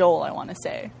Jeff and Joel. I want to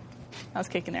say I was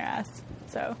kicking their ass.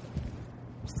 So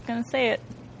just gonna say it.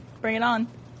 Bring it on.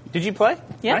 Did you play?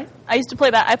 Yeah. Right? I used to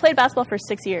play I played basketball for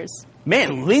 6 years.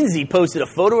 Man, Lindsay posted a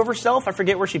photo of herself. I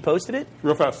forget where she posted it.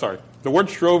 Real fast, sorry. The word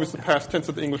shrove is the past tense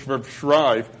of the English verb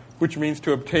shrive, which means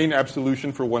to obtain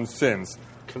absolution for one's sins.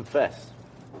 Confess.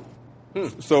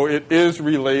 So it is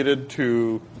related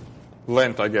to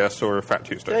Lent, I guess, or Fat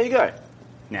Tuesday. There you go.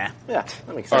 Nah. Yeah,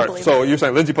 that makes All sense. right, so you're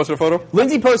saying Lindsay posted a photo?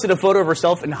 Lindsay posted a photo of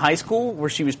herself in high school where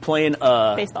she was playing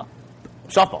Baseball.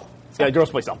 softball. Yeah,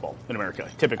 girls play softball in America,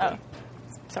 typically. Oh.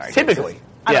 Sorry. Typically.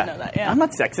 I yeah. don't know that, yeah. I'm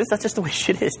not sexist. That's just the way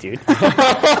shit is, dude. Don't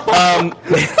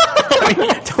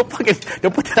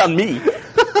put that on me.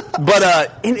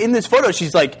 But in this photo,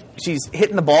 she's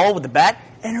hitting the ball with the bat,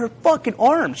 and her fucking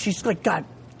arm, she's like got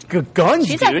guns,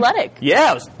 She's dude. athletic.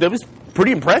 Yeah, that was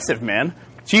pretty impressive, man.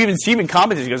 She even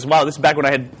commented. She goes, "Wow, this is back when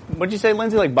I had what did you say,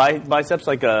 Lindsay? Like biceps,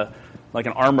 like an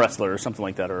arm wrestler or something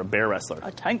like that, or a bear wrestler."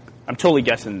 A tank. I'm totally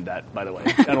guessing that, by the way.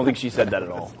 I don't think she said that at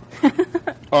all.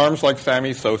 Arms like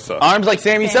Sammy Sosa. Arms like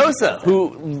Sammy Sammy Sosa,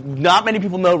 who not many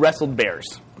people know wrestled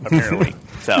bears, apparently.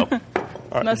 So,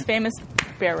 The most famous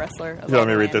bear wrestler of Yeah, all let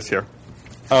me read time. this here.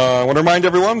 I want to remind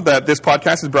everyone that this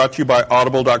podcast is brought to you by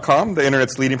Audible.com, the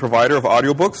internet's leading provider of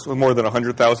audiobooks with more than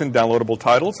 100,000 downloadable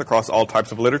titles across all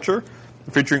types of literature,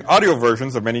 featuring audio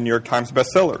versions of many New York Times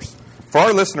bestsellers. For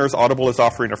our listeners, Audible is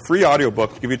offering a free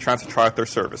audiobook to give you a chance to try out their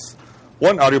service.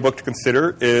 One audiobook to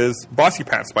consider is Bossy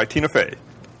Pants by Tina Fey.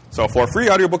 So for a free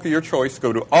audiobook of your choice,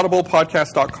 go to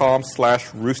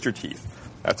audiblepodcast.com/roosterteeth.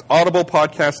 That's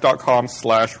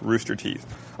audiblepodcast.com/roosterteeth.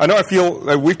 I know I feel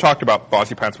like we've talked about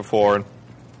Bossy Pants before, and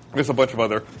there's a bunch of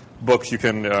other books you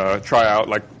can try out.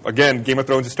 Like, again, Game of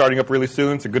Thrones is starting up really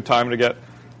soon. It's a good time to get.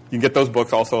 You can get those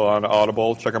books also on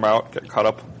Audible. Check them out. Get caught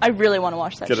up. I really want to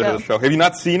watch that Get show. into the show. Have you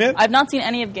not seen it? I've not seen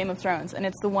any of Game of Thrones, and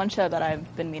it's the one show that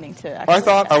I've been meaning to actually I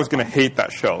thought check I was out. going to hate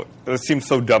that show. It seemed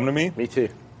so dumb to me. Me too.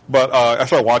 But I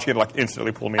started watching it, like,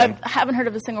 instantly pulled me in. I haven't heard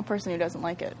of a single person who doesn't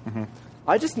like it.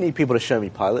 I just need people to show me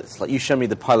pilots. Like, you show me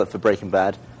the pilot for Breaking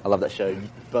Bad. I love that show.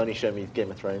 Bernie showed me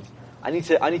Game of Thrones. I need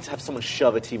to have someone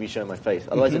shove a TV show in my face.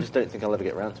 Otherwise, I just don't think I'll ever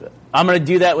get around to it. I'm going to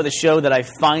do that with a show that I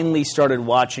finally started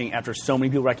watching after so many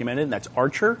people recommended, and that's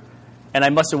Archer. And I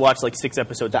must have watched like 6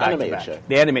 episodes back to back. The animated show.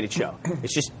 The animated show.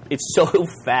 It's so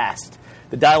fast.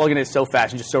 The dialogue in it is so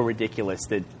fast and just so ridiculous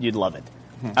that you'd love it.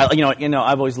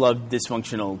 I've always loved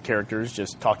dysfunctional characters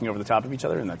just talking over the top of each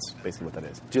other, and that's basically what that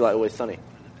is. Do you like Always Sunny?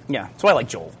 Yeah, that's why I like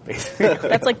Joel. Basically.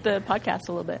 That's like the podcast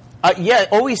a little bit. Yeah,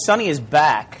 Always Sunny is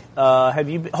back. Have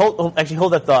you hold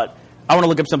that thought? I want to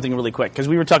look up something really quick because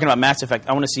we were talking about Mass Effect.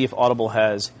 I want to see if Audible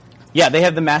has. Yeah, they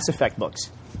have the Mass Effect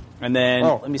books, and then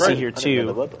let me see here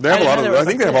too. They have a lot of. I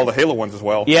think they have all the Halo ones as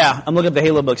well. Yeah, I'm looking at the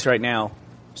Halo books right now.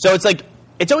 So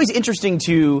it's always interesting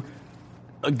to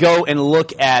go and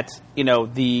look at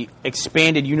the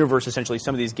expanded universe, essentially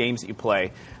some of these games that you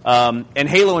play, and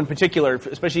Halo in particular,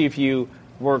 especially if you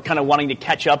were kind of wanting to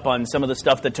catch up on some of the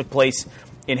stuff that took place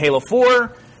in Halo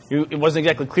 4. It wasn't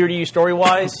exactly clear to you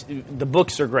story-wise. The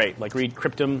books are great, like read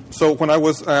Cryptum. So when I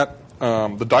was at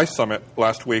the DICE Summit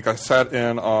last week, I sat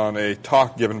in on a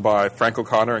talk given by Frank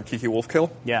O'Connor and Kiki Wolfkill.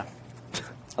 Yeah.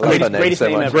 I love that name greatest so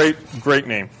name much. ever. Great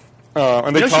name.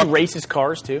 And they she races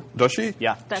cars, too? Does she?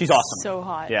 Yeah, That's she's awesome. so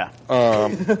hot. Yeah.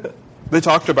 They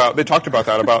talked about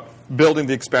that, about building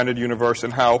the expanded universe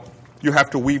and how you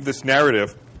have to weave this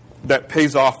narrative that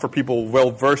pays off for people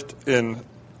well-versed in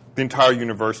the entire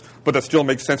universe, but that still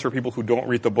makes sense for people who don't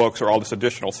read the books or all this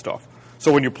additional stuff.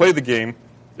 So when you play the game,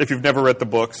 if you've never read the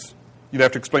books, you'd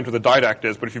have to explain who the didact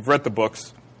is, but if you've read the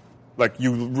books, like,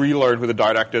 you relearn who the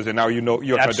didact is, and now you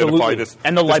have Absolutely. to identify this.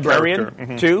 And the this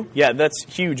librarian, too? Yeah, that's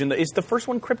huge. And is the first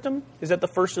one Cryptum? Is that the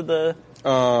first of the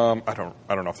I don't know off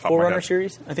the top of my Forerunner head.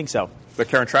 series? I think so. The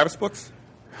Karen Travis books?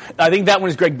 I think that one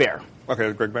is Greg Bear.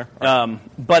 Okay, Greg Bear.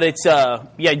 But it's,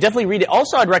 definitely read it.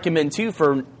 Also, I'd recommend, too,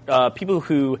 for people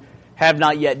who have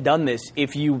not yet done this,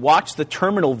 if you watch the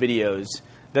terminal videos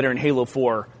that are in Halo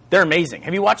 4, they're amazing.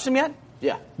 Have you watched them yet?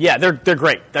 Yeah. Yeah, they're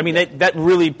great. I mean, that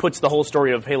really puts the whole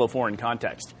story of Halo 4 in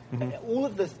context. All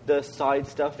of the side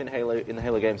stuff in the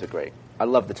Halo games are great. I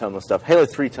love the terminal stuff. Halo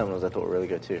 3 terminals I thought were really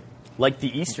good, too. Like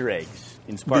the Easter eggs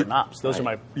in Spartan Ops. Those are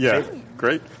my Yeah, favorite.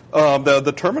 great.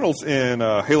 The terminals in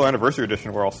Halo Anniversary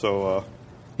Edition were also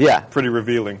pretty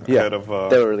revealing ahead of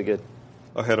they were really good.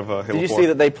 Halo 4. Did you see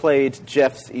that they played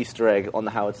Jeff's Easter egg on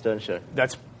the Howard Stern show?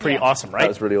 That's pretty Yeah. awesome, right? That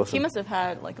was really awesome. He must have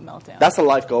had like a meltdown. That's a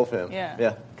life goal for him. yeah.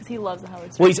 Yeah. Because he loves the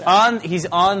Howard Stern Well, show. he's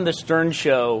on the Stern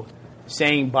show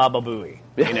saying Baba Booey,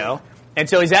 And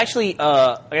so he's actually, like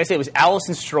I said, it was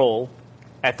Allison Stroll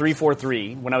at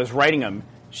 343 when I was writing him.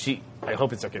 I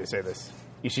hope it's okay to say this.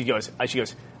 She goes,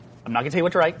 I'm not going to tell you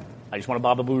what to write. I just want a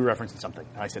Baba Booey reference to something.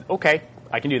 And I said, okay,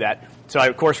 I can do that. So I,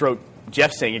 of course, wrote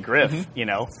Jeff saying it Griff,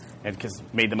 and because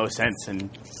it made the most sense. And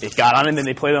it got on, and then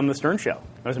they played it on the Stern show.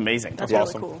 That was amazing. That's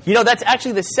awesome. really cool. That's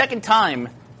actually the second time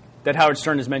that Howard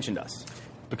Stern has mentioned us.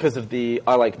 Because of the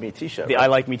I Like Me t-shirt. The right? I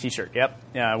Like Me t-shirt, yep.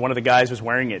 Yeah, one of the guys was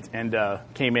wearing it and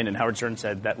came in, and Howard Stern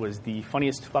said that was the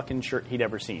funniest fucking shirt he'd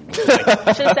ever seen. Should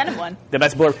have sent him one. The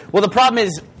best blurb. Well, the problem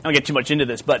is, I don't get too much into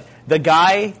this, but the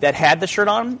guy that had the shirt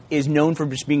on is known for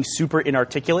just being super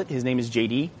inarticulate. His name is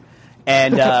JD.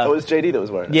 And it was JD that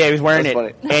was wearing it. yeah, he was wearing That's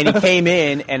it. funny. And he came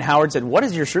in, and Howard said, what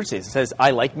does your shirt say? It says,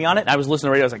 I Like Me on it. And I was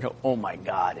listening to the radio. I was like, oh, my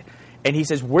God. And he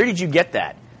says, where did you get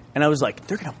that? And I was like,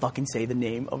 they're going to fucking say the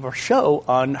name of our show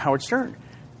on Howard Stern.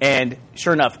 And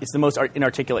sure enough, it's the most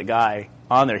inarticulate guy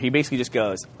on there. He basically just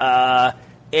goes,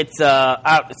 it's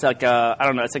like I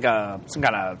don't know, it's like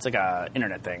a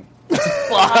internet thing.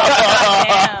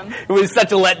 Damn. It was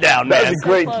such a letdown, That man. was a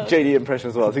great close. JD impression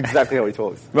as well. It's exactly how he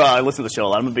talks. Well, I listen to the show a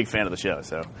lot. I'm a big fan of the show,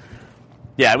 so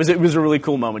yeah, it was a really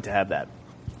cool moment to have that.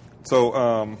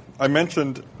 So I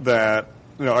mentioned that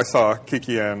I saw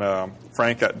Kiki and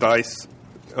Frank at DICE,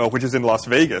 which is in Las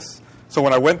Vegas. So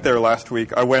when I went there last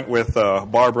week, I went with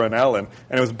Barbara and Alan,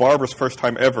 and it was Barbara's first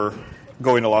time ever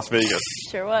going to Las Vegas.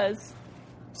 Sure was.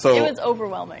 So It was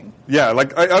overwhelming. yeah,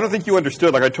 like I don't think you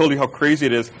understood. Like I told you how crazy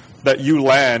it is that you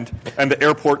land and the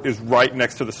airport is right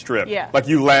next to the strip. Yeah. Like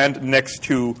you land next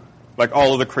to like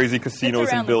all of the crazy casinos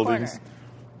around and the buildings. corner.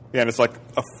 Yeah, and it's like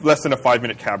less than a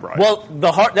 5-minute cab ride. Well,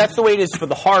 that's the way it is for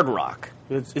the Hard Rock.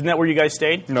 Isn't that where you guys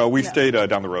stayed? no, we stayed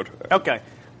down the road. Okay.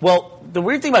 Well, the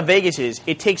weird thing about Vegas is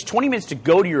it takes 20 minutes to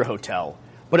go to your hotel,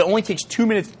 but it only takes 2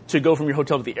 minutes to go from your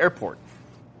hotel to the airport.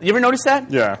 You ever notice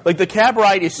that? Yeah. Like the cab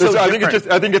ride is so I different.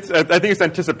 think it's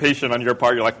anticipation on your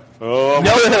part. You're like, oh.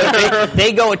 No,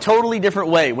 they go a totally different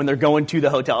way when they're going to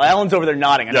the hotel. Alan's over there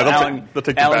nodding. I know Yeah, Alan, they'll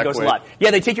take the Alan back goes way. a lot. Yeah,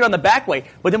 they take you on the back way,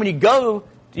 but then when you go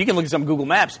You can look at some Google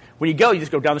Maps. When you go, you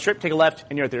just go down the strip, take a left,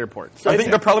 and you're at the airport. I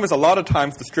think the problem is a lot of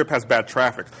times the strip has bad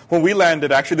traffic. When we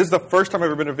landed, actually, this is the first time I've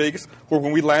ever been to Vegas, where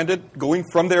when we landed, going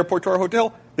from the airport to our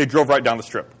hotel, they drove right down the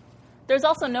strip. There's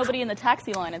also nobody in the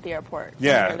taxi line at the airport.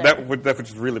 Yeah, that which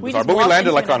is really bizarre. just But we walked landed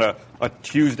into like on a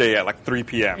Tuesday at like 3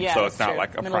 p.m., Yeah, so it's not true.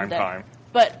 like a Middle of prime the day. time.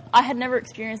 But I had never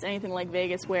experienced anything like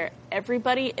Vegas where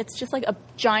it's just like a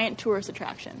giant tourist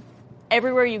attraction.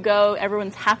 Everywhere you go,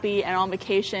 everyone's happy and on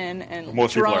vacation and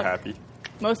Most people drunk. are happy.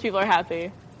 Most people are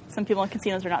happy. Some people in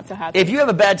casinos are not so happy. If you have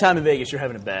a bad time in Vegas, you're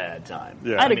having a bad time.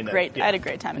 Yeah. I had I a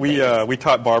great time in We Vegas. we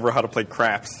taught Barbara how to play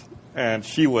craps, and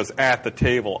she was at the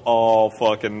table all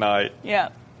fucking night. Yeah.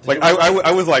 Like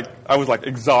I was like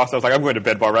exhausted. I was like, I'm going to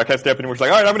bed, Barbara. I can't stay up anymore. She's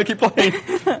like, all right, I'm going to keep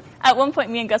playing. At one point,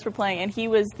 me and Gus were playing, and he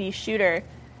was the shooter,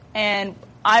 and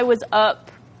I was up,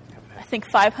 I think,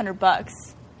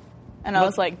 $500, and I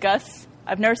was like, Gus,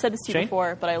 I've never said this to you Shane?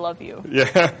 before, but I love you.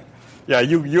 Yeah, yeah.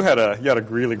 You had a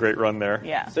really great run there.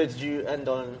 Yeah. So did you end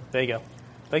on? There you go.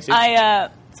 Thanks, dude.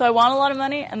 So I won a lot of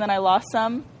money, and then I lost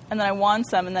some, and then I won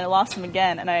some, and then I lost some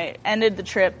again, and I ended the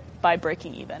trip by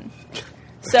breaking even.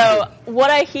 So what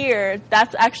I hear,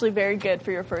 that's actually very good for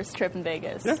your first trip in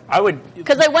Vegas. Yeah. I would...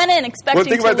 Because I went in expecting Well,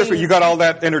 think about it to this way: lose. you got all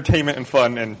that entertainment and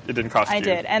fun, and it didn't cost you. I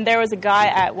did, and there was a guy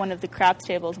at one of the craps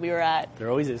tables we were at There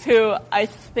always is. who I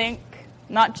think,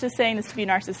 not just saying this to be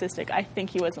narcissistic, I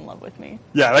think he was in love with me.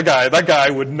 Yeah, that guy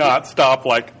would not stop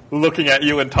like looking at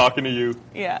you and talking to you.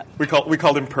 Yeah. We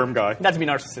called him Perm Guy. Not to be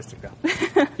narcissistic,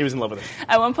 though. He was in love with her.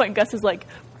 At one point, Gus was like,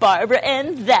 Barbara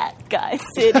and that guy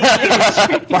sitting in the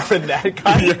tree. Barbara, that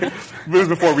guy. Yeah. It was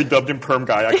before we dubbed him Perm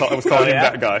Guy. I was calling him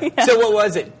yeah? that guy. So what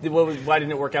was it? Why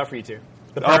didn't it work out for you two?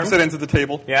 The perm? Opposite ends of the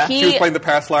table. Yeah? She was playing the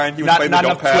pass line. He was playing the not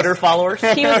don't enough pass. Twitter followers?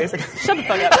 He was, shut the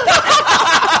fuck up.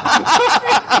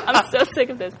 I'm so sick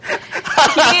of this.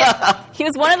 He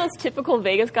was one of those typical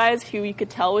Vegas guys who you could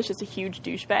tell was just a huge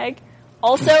douchebag.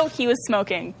 Also, he was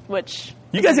smoking, which...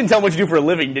 You guys didn't tell him what you do for a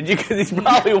living, did you? Because he's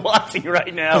probably watching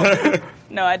right now.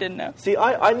 No, I didn't know. See,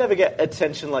 I never get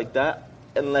attention like that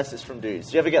unless it's from dudes.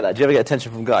 Do you ever get that? Do you ever get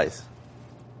attention from guys?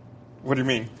 What do you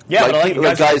mean? Yeah, Like but I people-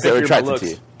 like like guys that are think you're attracted to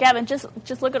looks. you. Gavin,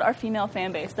 just look at our female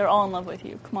fan base. They're all in love with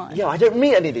you. Come on. Yeah, I don't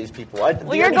meet any of these people.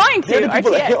 The you're only- going The to, only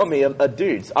people that RTX. hit on me are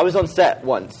dudes. I was on set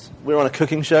once. We were on a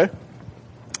cooking show,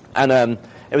 and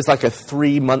it was like a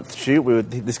 3-month shoot.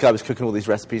 This guy was cooking all these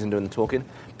recipes and doing the talking,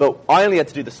 but I only had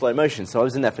to do the slow motion, so I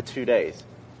was in there for 2 days,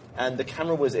 and the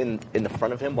camera was in the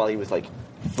front of him while he was like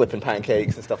flipping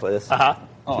pancakes and stuff like this. Uh-huh.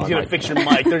 He's going to fix your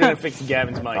mic. They're going to fix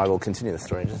Gavin's mic. I will continue the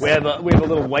story. We have a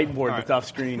little whiteboard that's off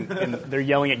screen, and they're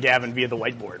yelling at Gavin via the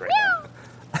whiteboard right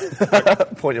now.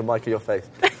 Point your mic at your face.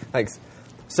 Thanks.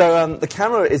 So the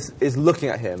camera is looking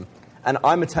at him, and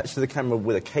I'm attached to the camera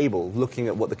with a cable, looking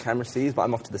at what the camera sees, but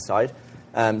I'm off to the side.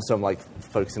 So I'm like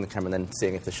focusing the camera and then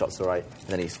seeing if the shot's all right, and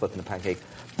then he's flipping the pancake.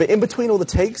 But in between all the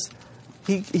takes,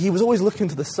 he was always looking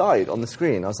to the side on the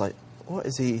screen. I was like, what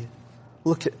is he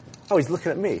looking? Oh, he's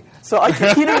looking at me. So he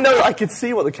didn't know I could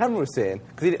see what the camera was seeing,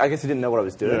 because I guess he didn't know what I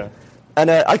was doing. Yeah. And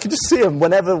I could just see him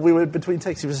whenever we were between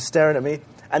takes. He was just staring at me.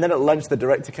 And then at lunch, the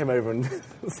director came over and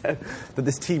said that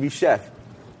this TV chef,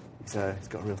 he's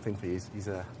got a real thing for you. He's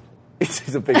a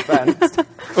big fan.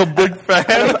 A big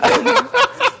fan.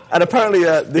 And apparently,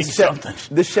 this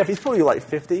something. chef, he's probably like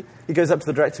 50. He goes up to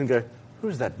the director and goes,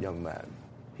 "Who's that young man?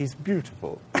 He's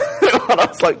beautiful." And I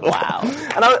was like, "Wow!"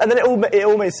 And then it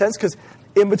all made sense, because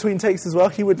in between takes as well,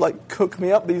 he would like cook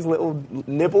me up these little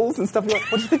nibbles and stuff. He'd be like,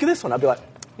 "What do you think of this one?" I'd be like,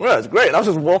 "Well, it's great." And I was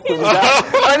just waffling it down.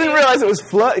 And I didn't realize it was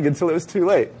flirting until it was too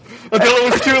late. Until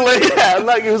it was too late. Yeah, and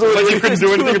like it was already. Like you couldn't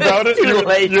do anything about it. too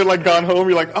late. You're like gone home.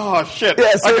 You're like, oh shit.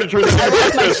 Yeah, so- I could have turned this into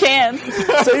That's my this.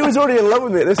 chance. So he was already in love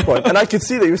with me at this point, and I could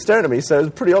see that he was staring at me, so it was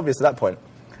pretty obvious at that point.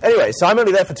 Anyway, so I'm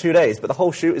only there for 2 days, but the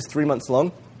whole shoot is 3 months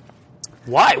long.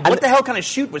 Why? What the hell kind of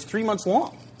shoot was 3 months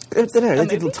long? I don't know,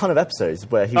 they did a ton of episodes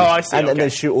where he was, I see, and okay. then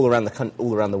shoot all around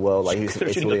the world, like he was in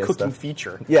They're shooting Italy a and cooking stuff.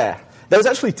 feature. Yeah. There was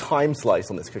actually time slice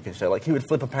on this cooking show. Like, he would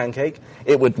flip a pancake,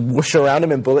 it would whoosh around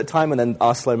him in bullet time, and then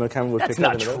our slow-mo camera would That's pick it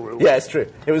up. not in the middle. true. Yeah, it's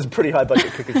true. It was a pretty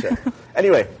high-budget cooking show.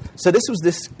 Anyway, so this was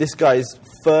this guy's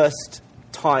first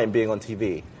time being on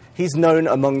TV. He's known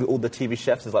among all the TV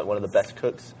chefs as, like, one of the best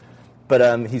cooks, but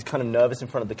he's kind of nervous in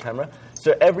front of the camera.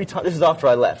 So every time... This is after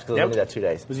I left, because I was only there 2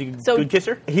 days. Was he a So- good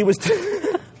kisser? He was...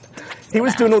 He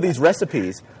was doing all these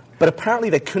recipes, but apparently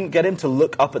they couldn't get him to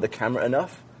look up at the camera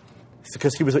enough,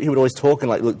 because he would always talk and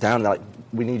like look down and like,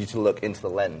 we need you to look into the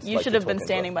lens. You like should you're have been talking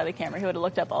standing about. by the camera. He would have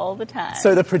looked up all the time.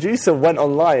 So the producer went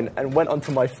online and went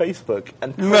onto my Facebook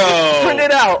and No.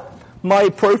 printed out my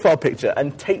profile picture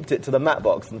and taped it to the matte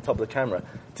box on the top of the camera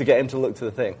to get him to look to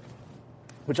the thing.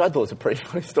 which I thought was a pretty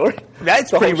funny story. That's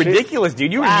The pretty whole shoot. ridiculous,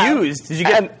 dude. You were used. Did you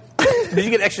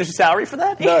get extra salary for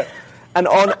that? No. And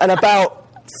about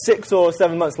 6 or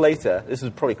 7 months later, this was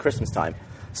probably Christmas time,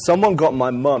 someone got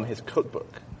my mum his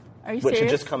cookbook, Are you which serious?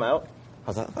 had just come out. I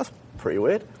was like, that's pretty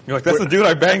weird. You're like, that's the dude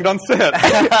I banged on set.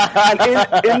 And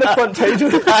in the front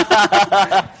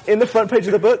page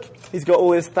of the book, he's got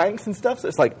all his thanks and stuff. So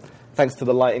it's like, thanks to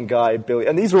the lighting guy, Billy.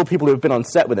 And these are all people who have been on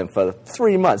set with him for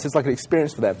 3 months. It's like an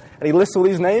experience for them. And he lists all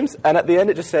these names, and at the end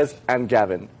it just says, and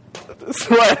Gavin.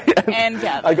 And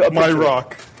Gavin. I got a My picture of it.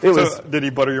 rock. It So, was. did he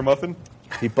butter your muffin?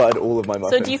 He buttered all of my So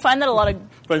muffins. do you find that a lot of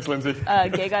Thanks, Lindsay.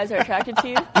 gay guys are attracted to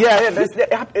you?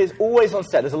 Yeah, it's always on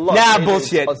set. There's a lot Nah, of gay dudes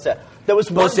bullshit. on set. There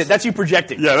was once- Bullshit. That's you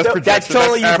projecting. Yeah, that's That's projection.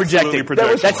 totally you absolutely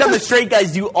projecting. was- That's something that straight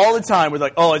guys do all the time. We're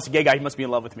like, oh, it's a gay guy. He must be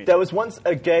in love with me. There was once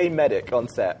a gay medic on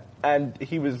set, and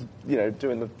he was,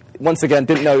 doing the... Once again,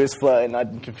 didn't know he was flirting,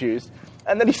 I'd been confused.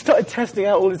 And then he started testing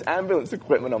out all his ambulance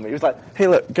equipment on me. He was like, hey,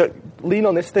 look, lean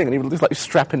on this thing. And he was like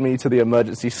strapping me to the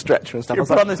emergency stretcher and stuff. I You was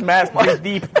put like, on this mask, breathe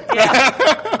deep.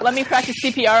 Yeah. Let me practice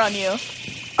CPR on you.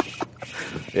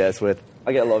 yeah, it's weird.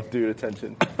 I get a lot of dude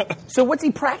attention. So what's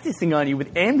he practicing on you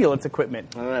with ambulance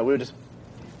equipment? I don't know, we were just...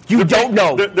 You don't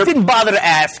know. they're- Didn't bother to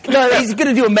ask. No. He's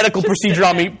going to do a medical procedure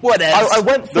on me. Whatever. I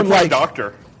went The from, poor like...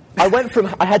 doctor. I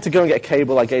had to go and get a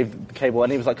cable. I gave the cable,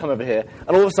 and he was like, come over here. And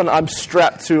all of a sudden, I'm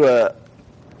strapped to a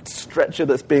stretcher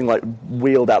that's being, like,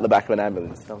 wheeled out the back of an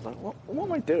ambulance. And I was like, what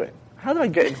am I doing? How did I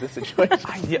get into this situation?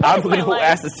 I'm my going to life.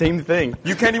 ask the same thing.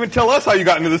 You can't even tell us how you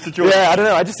got into this situation. Yeah, I don't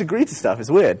know. I just agreed to stuff. It's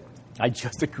weird. I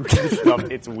just agree with stuff.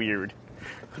 It's weird.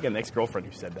 I think I had an ex-girlfriend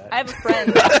who said that. I have a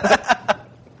friend.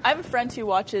 I have a friend who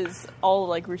watches all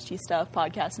like Rooster Teeth stuff,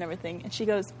 podcasts, and everything, and she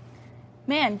goes,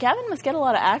 "Man, Gavin must get a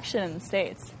lot of action in the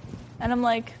States." And I'm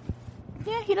like,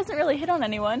 "Yeah, he doesn't really hit on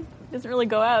anyone. He doesn't really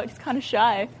go out. He's kind of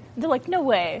shy." And they're like, "No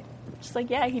way." She's like,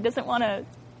 "Yeah, he doesn't want to,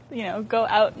 go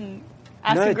out and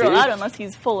ask No, a girl dude. out unless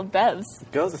he's full of bevs."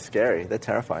 Girls are scary. They're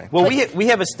terrifying. Well, we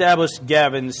have established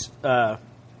Gavin's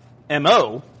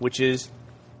MO, which is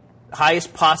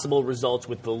highest possible results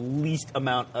with the least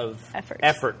amount of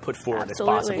Effort. put forward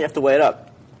Absolutely. as possible. You have to weigh it up.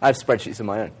 I have spreadsheets of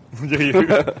my own.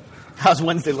 How's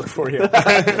Wednesday look for you? How's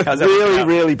that working Really, out?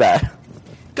 really bad.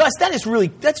 Gus, that's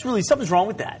really something's wrong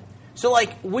with that. So,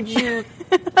 like, would you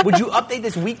update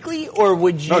this weekly or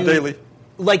would you No, daily.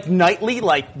 Like nightly?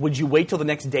 Like, would you wait till the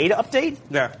next day to update?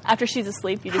 Yeah. After she's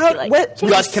asleep, you just be like, what-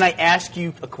 Gus, can I ask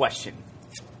you a question?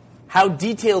 How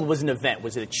detailed was an event?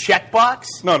 Was it a checkbox?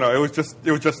 No, it was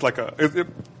just like a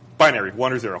binary,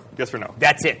 1 or 0, yes or no.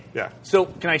 That's it. Yeah. So,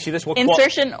 can I see this? What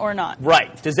insertion or not?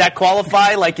 Right. Does that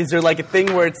qualify? Like, is there like a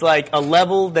thing where it's like a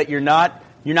level that you're not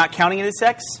counting it as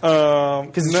sex?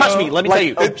 Because trust me, let me tell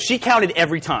you, she counted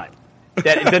every time.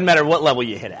 That it doesn't matter what level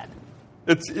you hit at.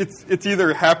 It's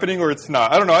either happening or it's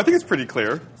not. I don't know. I think it's pretty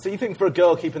clear. So you think for a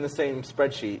girl keeping the same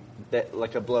spreadsheet, that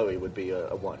like a blowy would be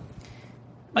a 1?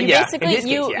 You yeah, in basically his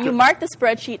case, yeah. you mark the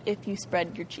spreadsheet if you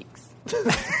spread your cheeks.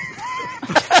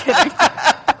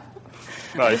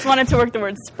 Nice. Just wanted to work the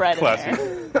word spread Classy.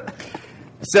 in there.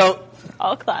 So,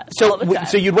 All class. all the time.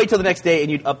 so you'd wait till the next day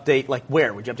and you'd update. Like,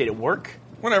 where would you update at work?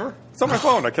 Whenever. It's on my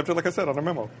phone. I kept it, like I said, on a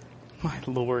memo. My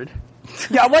lord.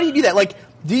 Yeah. Why do you do that? Like,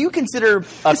 do you consider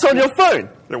It's on your phone.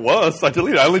 It was. I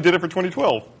deleted it. I only did it for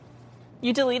 2012.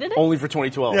 You deleted it? only for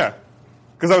 2012? Yeah.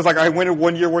 Because I was like, I went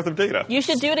 1 year worth of data. You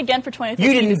should do it again for 2013.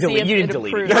 You didn't to see delete. if You didn't it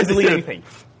delete. improves. You didn't delete did. anything.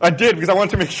 I did because I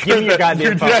wanted to make sure Give me your that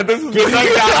goddamn phone. yeah, this is Give me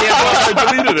your goddamn phone.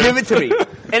 I deleted it. Give it to me.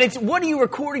 And it's what are you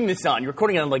recording this on? You're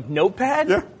recording it on like Notepad?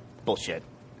 Yeah. Bullshit.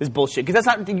 This is bullshit because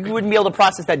that's not. You wouldn't be able to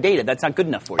process that data. That's not good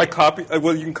enough for you. I copy.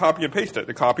 Well, you can copy and paste it.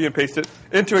 I copy and paste it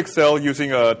into Excel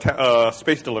using a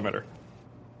space delimiter.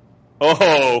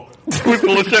 Oh, who's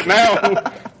full of shit now?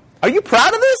 Are you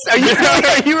proud of this? Are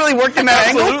you really working that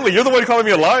angle? Absolutely. You're the one calling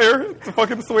me a liar. It's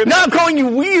fucking the way it No, is. I'm calling you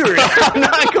weird. I'm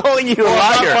not calling you a I'm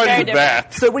not liar. finding Very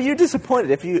that. So were you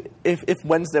disappointed if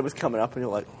Wednesday was coming up and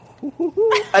you're like,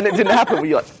 and it didn't happen? Were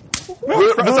you like, No,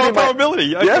 it's all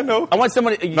probability. I don't know. I want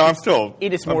someone to No, I'm still.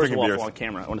 eat a I'm s'mores drinking waffle beers. on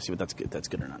camera. I want to see what that's good. That's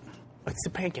good or not. It's a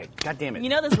pancake. God damn it. You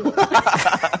know this.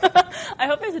 I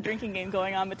hope there's a drinking game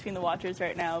going on between the watchers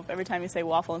right now. Every time you say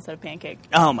waffle instead of pancake.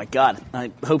 Oh my god.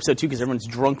 I hope so too because everyone's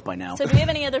drunk by now. So, do we have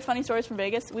any other funny stories from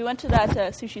Vegas? We went to that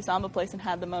sushi samba place and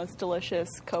had the most delicious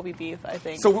Kobe beef. I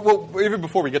think. So, well, even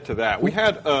before we get to that, we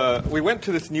had we went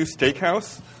to this new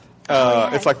steakhouse.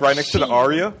 yeah, It's like right next to the She.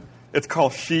 Aria. It's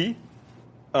called She.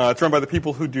 It's run by the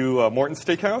people who do Morton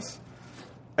Steakhouse,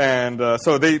 and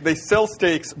so they sell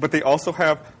steaks, but they also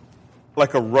have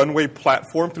like a runway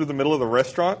platform through the middle of the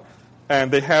restaurant,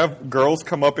 and they have girls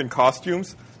come up in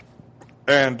costumes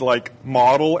and like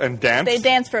model and dance. They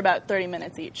dance for about 30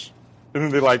 minutes each. And then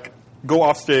they like go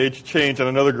off stage, change, and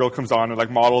another girl comes on and like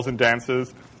models and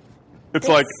dances. It's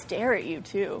They like, stare at you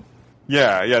too.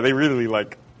 yeah, they really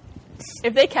like,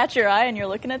 If they catch your eye and you're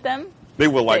looking at them, they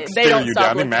will like They stare don't you stop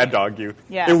down. They looking mad at you. dog you.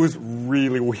 Yeah. It was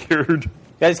really weird.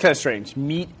 That is kind of strange.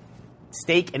 Meat,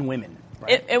 steak, and women.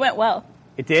 Right? it went well.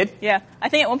 It did? Yeah, I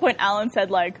think at one point Alan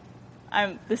said like,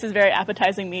 this is very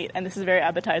appetizing meat, and this is very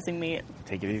appetizing meat.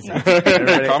 Take it easy.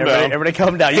 Everybody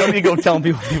calm down. You don't need to go telling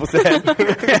people what people said.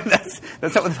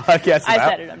 That's not what the podcast is I about.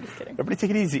 said it. I'm just kidding. Everybody take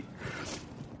it easy.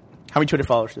 How many Twitter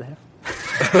followers do they have?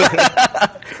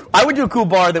 I went to a cool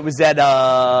bar that was at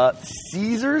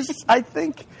Caesars, I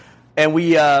think. And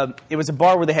it was a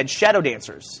bar where they had shadow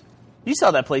dancers. You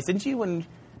saw that place, didn't you?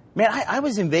 I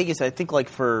was in Vegas, I think,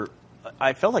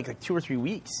 I felt like 2 or 3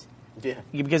 weeks. Yeah.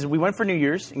 Because we went for New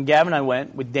Year's, and Gavin and I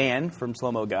went with Dan from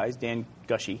Slow Mo Guys, Dan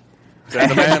Gushy.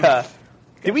 Man.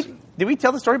 Did we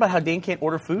tell the story about how Dan can't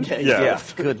order food? Yeah.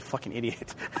 Good fucking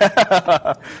idiot.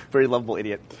 Very lovable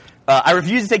idiot. I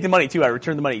refused to take the money, too. I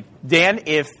returned the money. Dan,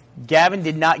 if Gavin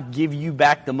did not give you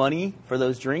back the money for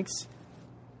those drinks,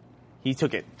 he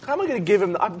took it. How am I going to give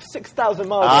him? I'm 6,000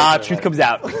 miles. Truth comes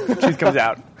out. Truth comes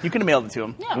out. You could have mailed it to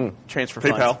him. Yeah. Transfer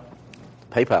PayPal. funds.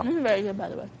 PayPal. This is very good, by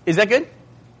the way. Is that good?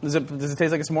 Does it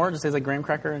taste like a s'more? Does it taste like graham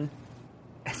cracker? And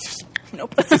it's just,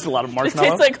 Nope. it's just a lot of It marshmallow.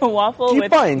 tastes like a waffle Do you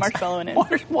with find- marshmallow in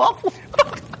it. waffle.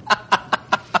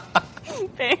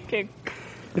 Pancake.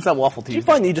 It's not waffle Do you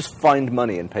Tuesday. find that you just find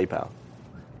money in PayPal?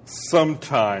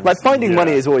 Sometimes. Like, finding yeah.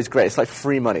 money is always great. It's like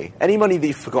free money. Any money that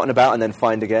you've forgotten about and then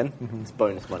find again, it's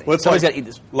bonus money. Well, it's Somebody's like, gotta eat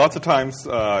this. lots of times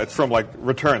it's from like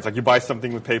returns. Like you buy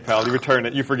something with PayPal, you return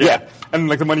it, you forget, Yeah. and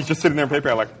like the money's just sitting there in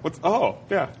PayPal. Like, what's? Oh,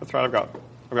 yeah, that's right. I've got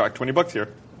like $20 here.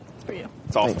 It's for you.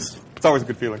 It's awesome. Thanks. It's always a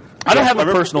good feeling. I don't have a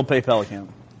remember personal PayPal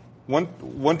account.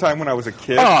 One time when I was a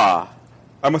kid, Ah,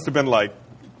 I must have been like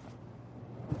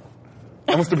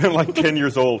 10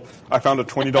 years old. I found a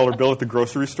 $20 bill at the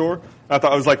grocery store. And I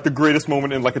thought it was like the greatest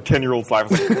moment in like a 10-year-old's life. I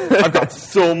was like, I've got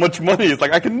so much money. It's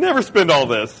like I can never spend all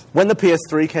this. when the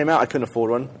PS3 came out, I couldn't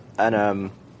afford one, and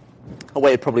I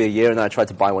waited probably a year, and then I tried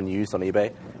to buy one used on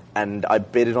eBay, and I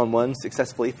bidded on one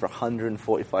successfully for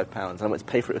 £145, and I went to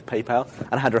pay for it with PayPal,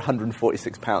 and I had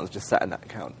 £146 just sat in that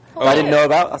account. That I didn't know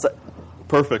about. I was like,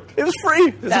 Perfect. it was free.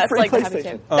 It was a That's free like the happy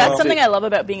PlayStation. too. That's something I love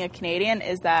about being a Canadian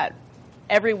is that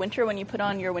every winter when you put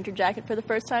on your winter jacket for the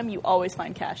first time, you always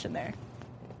find cash in there.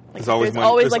 Like, There's always money-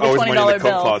 always there's like always a money in the $20 coat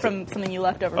bill closet. from something you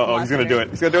left over. from Oh, last he's gonna winter. do it.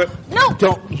 He's gonna do it. No,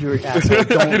 Don't. You're an asshole. I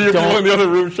can hear people in the other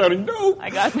room shouting, "No!" I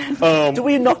got that. Do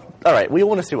we not? All right, we all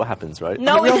want to see what happens, right?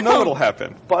 No, we all know don't. what'll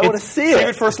happen. But I want to see Save it.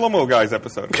 it for a slow-mo guys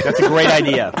episode. That's a great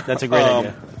idea. That's a great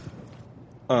idea.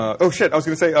 Oh shit! I was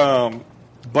gonna say,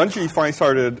 Bungie finally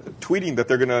started tweeting that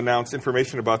they're gonna announce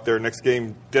information about their next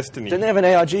game, Destiny. Didn't they have an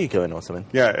ARG going or something?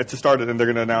 Yeah, it just started, and they're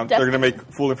gonna announce. They're gonna Destiny.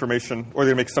 make full information, or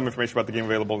they're gonna make some information about the game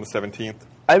available on the 17th.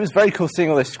 It was very cool seeing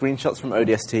all those screenshots from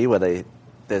ODST where there's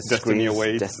Destiny screens,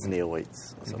 awaits. Destiny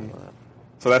awaits or something like that.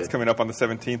 So that's coming up on the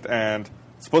 17th, and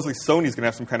supposedly Sony's gonna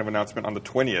have some kind of announcement on the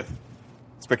 20th.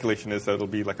 Speculation is that it'll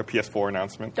be like a PS4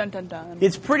 announcement, Dun dun dun.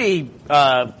 It's pretty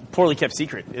poorly kept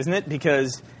secret, isn't it?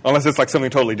 Because unless it's like something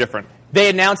totally different. they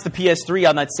announced the PS3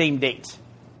 on that same date,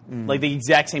 like the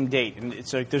exact same date, and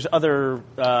it's like there's other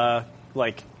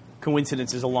like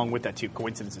coincidences along with that too.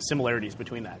 Coincidences, similarities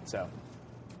between that. So,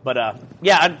 but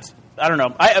yeah, I don't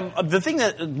know. The thing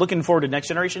that looking forward to next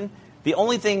generation, the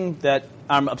only thing that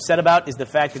I'm upset about is the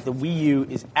fact that the Wii U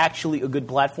is actually a good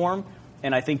platform,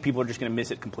 and I think people are just going to miss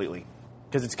it completely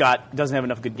because doesn't have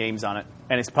enough good games on it,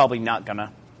 and it's probably not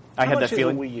gonna. I How had much that is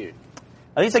feeling. a Wii U?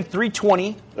 I think it's like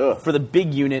 $320 Ugh. for the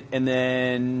big unit, and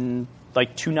then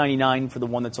like $299 for the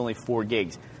one that's only 4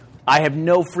 gigs. I have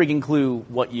no freaking clue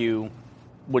what you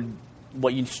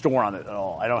store on it at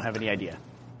all. I don't have any idea.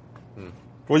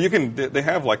 Well, you can. They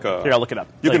have like a. Here, I'll look it up.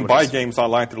 You Tell can what buy it is. games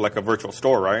online through like a virtual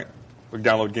store, right? Like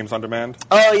download games on demand.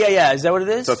 Oh yeah. Is that what it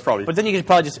is? That's probably- But then you can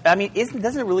probably just. I mean,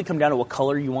 doesn't it really come down to what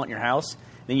color you want in your house?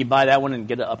 Then you buy that one and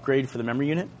get an upgrade for the memory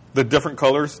unit. The different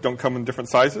colors don't come in different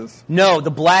sizes. No, the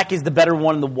black is the better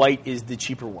one, and the white is the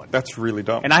cheaper one. That's really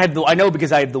dumb. And I know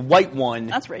because I have the white one.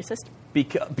 That's racist.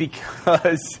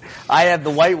 Because I have the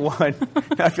white one.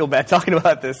 I feel bad talking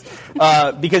about this.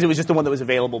 Because it was just the one that was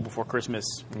available before Christmas.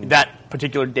 That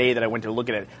particular day that I went to look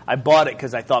at it. I bought it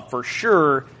because I thought for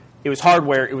sure it was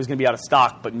hardware. It was going to be out of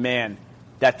stock. But man,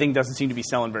 that thing doesn't seem to be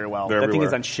selling very well. They're That thing is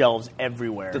everywhere. on shelves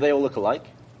everywhere. Do they all look alike?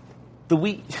 The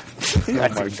Wii. Oh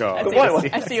my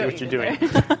god. I see what you're you doing. did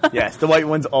there. Yes, the white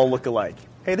ones all look alike.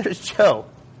 Hey, there's Joe.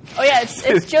 Oh yeah,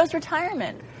 it's Joe's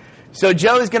retirement. So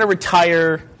Joe is going to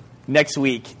retire next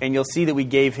week, and you'll see that we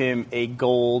gave him a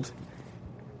gold.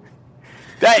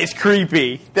 That is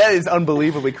creepy. That is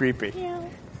unbelievably creepy.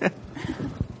 Yeah.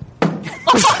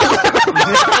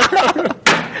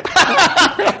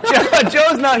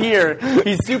 Joe's not here.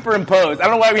 He's superimposed. I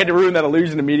don't know why we had to ruin that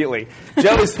illusion immediately.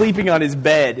 Joe is sleeping on his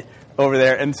bed over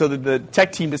there, and so the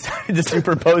tech team decided to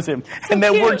superimpose him, and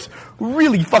that works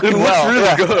really fucking well.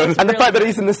 Really good. And the fact that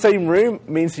he's in the same room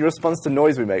means he responds to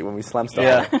noise we make when we slam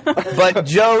stuff. Yeah. But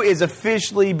Joe is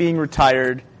officially being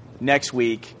retired next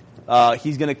week.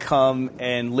 He's going to come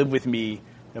and live with me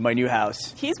in my new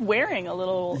house. He's wearing a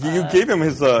little... You gave him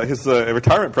his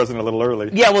retirement present a little early.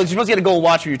 Yeah, well, you're supposed to get a gold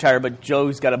watch when you retire, but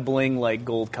Joe's got a bling, like,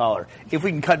 gold collar. If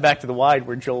we can cut back to the wide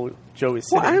where Joe is sitting.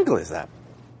 What angle is that?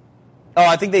 Oh,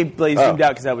 I think they zoomed out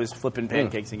because I was flipping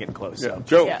pancakes and getting close. Yeah. So.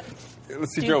 Joe. Yeah.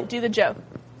 Let's see Joe. Do the Joe.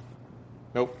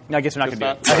 Nope. No, I guess we're not going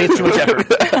Guess to do it. I think it's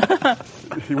too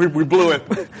much effort. we blew it.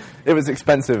 It was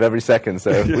expensive every second,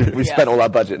 so we've spent all our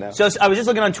budget now. So I was just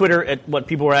looking on Twitter at what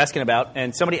people were asking about,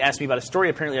 and somebody asked me about a story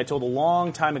apparently I told a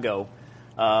long time ago,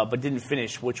 but didn't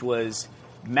finish, which was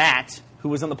Matt, who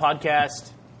was on the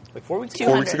podcast like 4 weeks ago?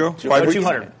 4 weeks ago? 5 weeks?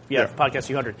 200. Yeah, podcast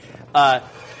 200.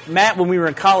 Matt, when we were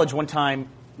in college one time,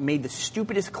 made the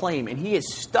stupidest claim, and he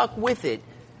has stuck with it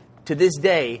to this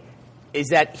day, is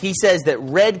that he says that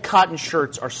red cotton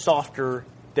shirts are softer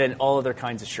than all other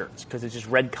kinds of shirts because it's just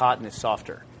red cotton is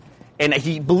softer. And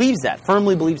he believes that,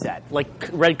 firmly believes that. Like,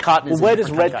 red cotton is Well, where does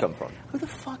red come from? Who the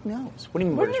fuck knows? What do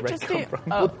you mean, where Wouldn't does it red just come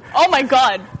be... from? Oh my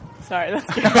God. Sorry,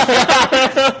 that's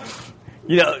good.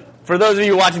 You know, for those of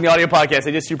you watching the audio podcast,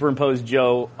 I just superimposed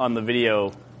Joe on the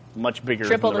video much bigger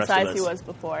Triple than the the rest of size us. he was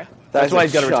before. That's why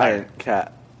he's got to retire. giant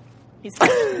cat. He's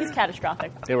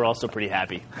catastrophic. They were also pretty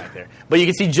happy back there. But you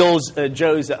can see Joe's,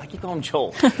 I keep calling him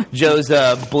Joel, Joe's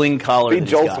bling collar. Feed that he's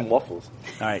Joel got. some waffles.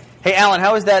 All right. Hey, Alan,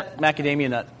 how is that macadamia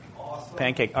nut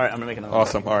pancake? All right, I'm going to make another one.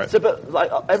 Awesome. All right. So, but like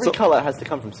every color has to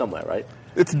come from somewhere, right?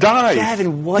 It's dyed.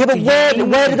 Gavin, what Yeah, but do where- you mean?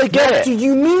 where do they get What it? do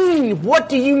you mean? What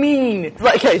do you mean?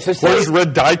 Right. Okay. So Where does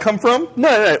red dye come from?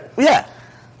 no. Yeah.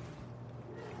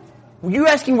 You're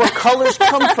asking where colors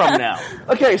come from now.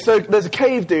 Okay. So there's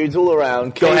cave dudes all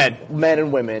around. Go cave ahead. Men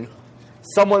and women.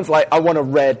 Someone's like, I want a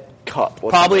red cup.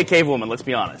 Or Probably a something. cave woman, let's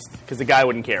be honest. Because the guy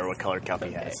wouldn't care what color cup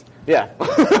he has. Yeah.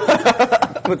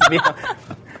 Let's be honest.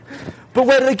 But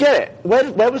where do they get it?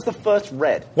 Where was the first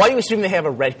red? Why do you assume they have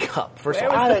a red cup? First of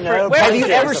Where all, was I don't know. where have was you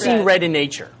the ever first seen red? red in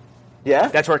nature? Yeah.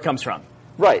 That's where it comes from.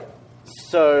 right.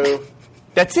 So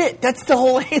That's it. That's the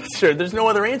whole answer. There's no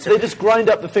other answer. they just grind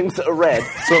up the things that are red.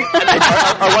 So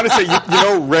I want to say, you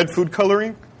know red food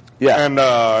coloring? Yeah. And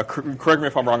correct me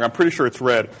if I'm wrong, I'm pretty sure it's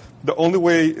red. The only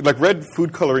way, like red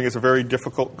food coloring is a very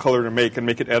difficult color to make and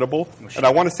make it edible. And I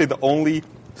want to say the only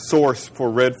source for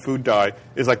red food dye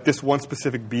is like this one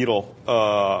specific beetle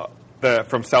that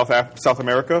from South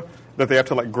America that they have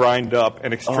to like grind up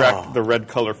and extract the red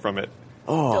color from it.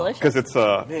 Delicious. Because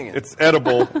it's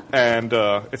edible and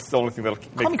it's the only thing that'll Call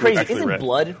me make food crazy. actually Isn't red.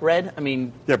 blood red? I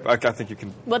mean, Yeah, but I think you can.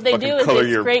 What they fucking do is color they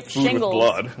your scrape food with shingles.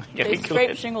 blood. They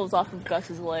scrape shingles off of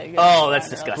Gus's leg. Oh, that's I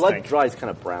don't know. disgusting. Blood dries kind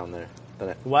of brown there,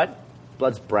 doesn't it? what?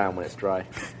 Blood's brown when it's dry.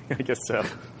 I guess so.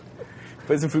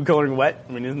 But isn't food coloring wet?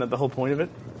 I mean, isn't that the whole point of it?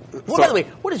 Well, by the way,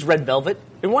 what is red velvet?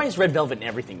 And why is red velvet in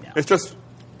everything now? It's just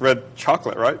red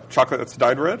chocolate, right? Chocolate that's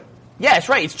dyed red. Yeah, it's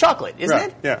right. It's chocolate, isn't Right,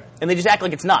 it? yeah. And they just act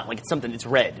like it's not. Like it's something that's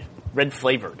red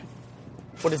flavored.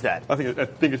 What is that? I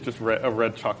think it's just a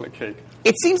red chocolate cake.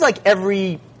 It seems like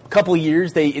every couple of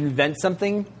years they invent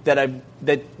something that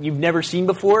you've never seen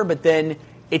before, but then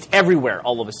it's everywhere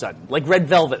all of a sudden. Like red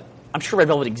velvet. I'm sure red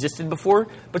velvet existed before,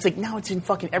 but it's like now it's in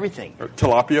fucking everything. Or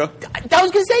tilapia. I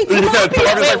was gonna say Yeah, tilapia.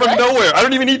 tilapia's like from what? nowhere. I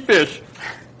don't even eat fish.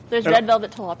 There's red velvet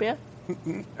tilapia.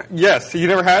 Yes, you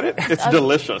never had it? It's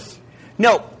delicious.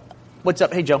 No. What's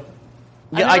up? Hey, Joe.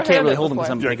 Yeah, I've I never can't heard really of it hold them because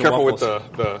before. I'm Yeah, making careful with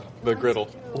waffles. the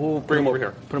griddle. Bring them over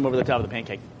here. Put them over the top of the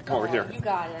pancake. Come over here. You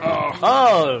got it.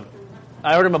 Oh,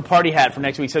 I ordered him a party hat for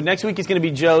next week. So next week is going to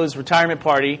be Joe's retirement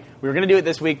party. We were going to do it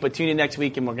this week, but tune in next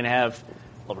week and we're going to have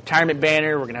a retirement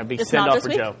banner. We're going to have a big It's not send-off this for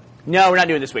week? Joe. No, we're not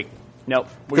doing it this week. No.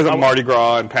 Because of Mardi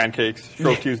Gras and pancakes,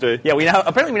 Stroke Tuesday. Yeah, we now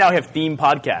have themed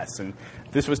podcasts, and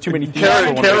this was too many themes. Kara,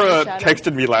 for one week. Kara Shadow.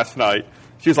 texted me last night.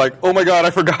 She was like, "Oh my god, I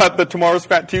forgot that tomorrow's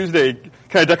Fat Tuesday.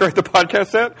 Can I decorate the podcast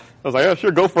set?" I was like, "Yeah, sure,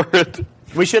 go for it."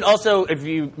 We should also, if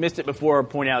you missed it before,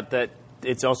 point out that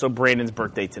it's also Brandon's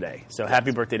birthday today. So happy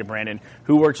birthday to Brandon,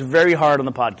 who works very hard on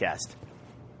the podcast,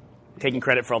 taking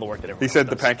credit for all the work that everyone He said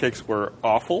the does. pancakes were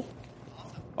awful.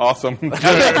 Awesome.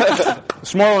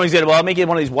 Smaller one's edible. I'll make it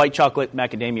one of these white chocolate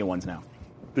macadamia ones now.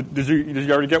 Did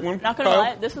you already get one? Not gonna Kyle?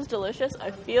 lie, this was delicious.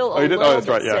 I feel a you did? little That's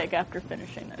right, bit yeah. sick after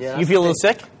finishing this. Yeah. You feel a little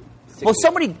sick? Well,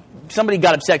 somebody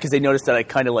got upset because they noticed that I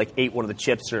kind of like ate one of the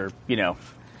chips, or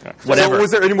whatever. So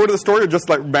was there any more to the story, or just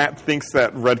like Matt thinks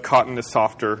that red cotton is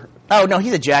softer? Oh, no,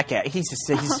 he's a jackass. He's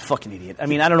a fucking idiot. I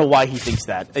mean, I don't know why he thinks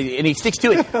that. And he sticks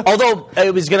to it. Although,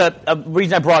 the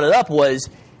reason I brought it up was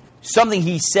something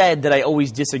he said that I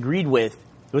always disagreed with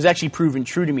was actually proven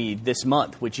true to me this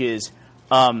month, which is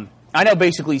I now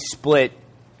basically split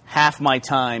half my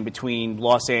time between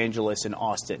Los Angeles and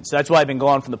Austin. So that's why I've been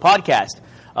gone from the podcast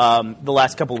the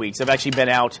last couple of weeks. I've actually been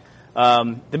out.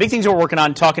 The big things we're working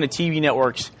on, talking to TV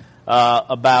networks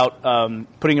about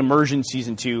putting Immersion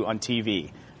Season 2 on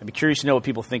TV. I'd be curious to know what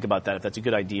people think about that, if that's a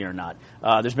good idea or not.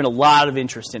 There's been a lot of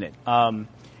interest in it.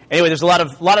 Anyway, there's a lot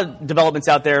of developments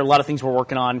out there, a lot of things we're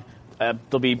working on.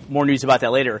 There'll be more news about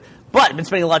that later. But I've been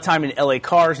spending a lot of time in L.A.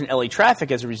 cars and L.A.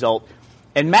 traffic as a result.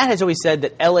 And Matt has always said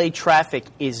that L.A. traffic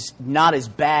is not as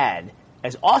bad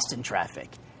as Austin traffic.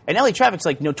 And L.A. traffic's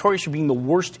like notorious for being the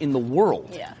worst in the world.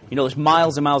 Yeah. You know, there's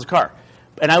miles and miles of car.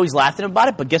 And I always laughed at him about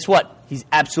it, but guess what? He's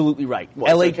absolutely right.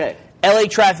 Well, it's okay. LA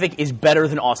traffic is better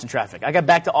than Austin traffic. I got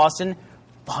back to Austin,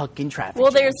 fucking traffic.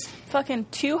 Well, jams. there's fucking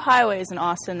 2 highways in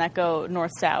Austin that go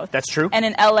north-south. That's true. And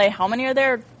in LA, how many are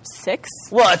there? 6?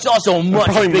 Well, it's also a much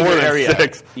Probably bigger more than area.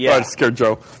 6. Yeah. Oh, I scared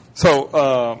Joe.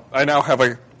 So I now have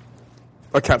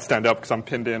I can't stand up because I'm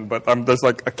pinned in, but there's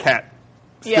like a cat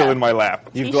still in my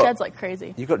lap. He sheds like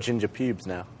crazy. You've got ginger pubes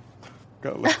now.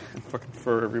 Got like fucking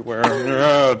fur everywhere. He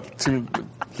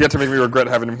had to make me regret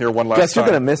having him here one last Guess time.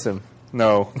 you're going to miss him.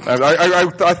 No.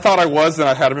 I thought I was, and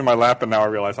I had him in my lap, and now I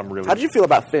realize I'm really How did you feel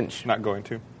about Finch? not going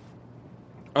to.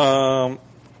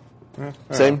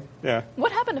 Same? Yeah.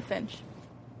 What happened to Finch?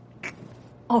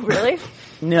 Oh, really?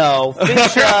 No.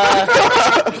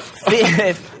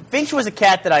 Finch was a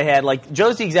cat that I had. Like,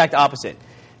 Joe's the exact opposite.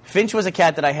 Finch was a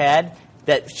cat that I had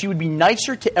that she would be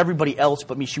nicer to everybody else,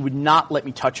 but she would not let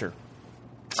me touch her.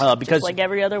 Because Just like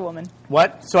every other woman.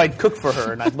 What? So I'd cook for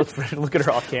her, and I'd look at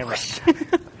her off camera.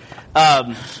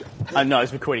 No, I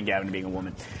was equating Gavin to being a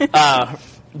woman.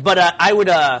 But I would...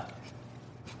 I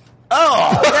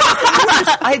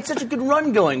had such a good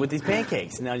run going with these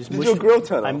pancakes, and I just Did your grill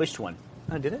turn on? I mushed one.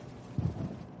 Oh, did it?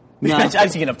 No, I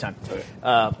didn't take enough time.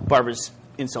 Barbara's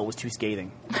insult was too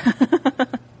scathing.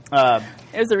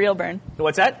 It was the real burn.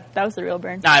 What's that? That was the real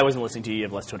burn. Nah, I wasn't listening to you. You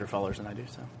have less Twitter followers than I do,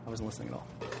 so I wasn't listening at all.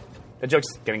 The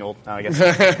joke's getting old now, I guess.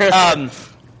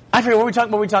 I forget, what were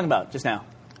we talking about just now?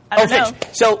 I don't know.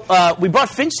 Finch. So we brought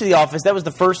Finch to the office. That was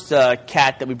the first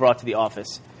cat that we brought to the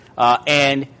office.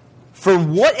 And for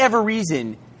whatever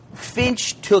reason,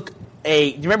 Finch took do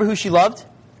you remember who she loved?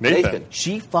 Nathan.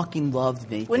 She fucking loved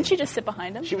Nathan. Wouldn't she just sit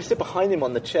behind him? She would sit behind him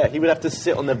on the chair. He would have to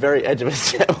sit on the very edge of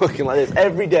his chair looking like this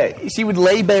every day. She would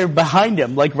lay there behind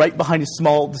him, like right behind the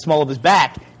small of his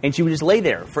back, and she would just lay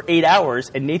there for 8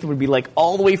 hours, and Nathan would be like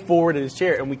all the way forward in his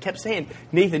chair, and we kept saying,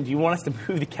 Nathan, do you want us to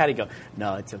move the cat? He'd go,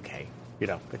 no, it's okay. You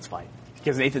know, it's fine.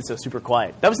 Because Nathan's so super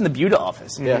quiet. That was in the Buda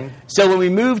office. Yeah. So when we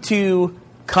moved to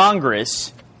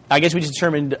Congress, I guess we just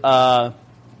determined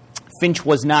Finch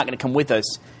was not going to come with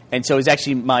us. And so it was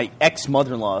actually my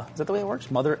ex-mother-in-law. Is that the way it works?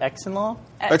 Mother-ex-in-law?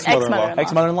 Ex-mother-in-law.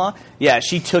 Ex-mother-in-law? Yeah,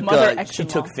 she took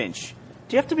Mother-ex-in-law. Finch.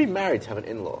 Do you have to be married to have an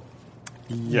in-law?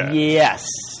 Yeah. Yes.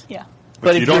 Yeah.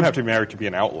 But if you don't you're- have to be married to be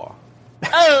an outlaw.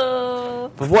 Oh.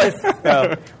 But what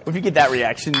if you get that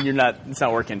reaction? It's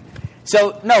not working.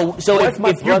 So no. So What if if my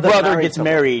your brother brother married gets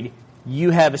someone? married, you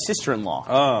have a sister-in-law.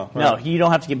 Oh, no, right. you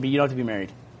don't have to be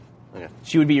married. Okay.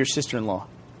 She would be your sister-in-law,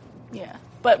 Yeah.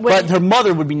 But but her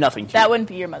mother would be nothing to that you. wouldn't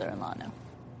be your mother-in-law, no.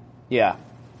 Yeah,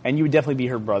 and you would definitely be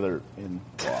her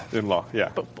brother-in-law. In-law, yeah.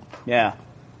 Yeah.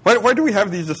 Why do we have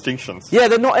these distinctions? Yeah,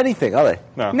 they're not anything, are they?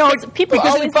 No. No, People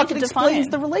because always it fucking need to define. explains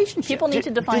the relationship. People need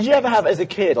to define. Did you ever have as a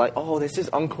kid, like, oh, this is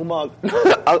Uncle Mug?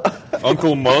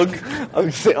 Uncle Mug? I was going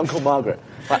to say Uncle Margaret.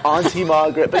 Like Auntie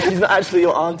Margaret, but she's not actually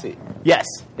your auntie. Yes.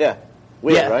 Yeah.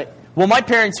 Weird, Yeah. right? Well, my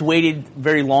parents waited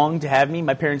very long to have me.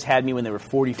 My parents had me when they were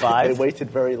 45. They waited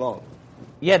very long.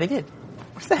 Yeah, they did.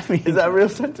 What's that mean? Is that a real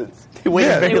sentence? They waited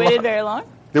Yeah. very They waited long. very long?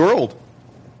 They were old.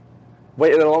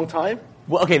 Waited a long time?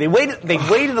 Well, okay, they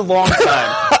waited a long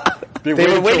time. They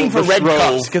were waiting for red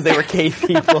cups because they were cave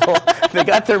people. They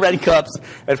got their red cups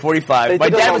at 45. They My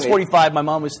did dad it was on me. 45. My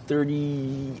mom was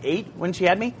 38 when she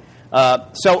had me.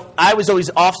 So I was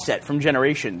always offset from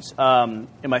generations in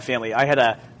my family. I had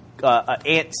a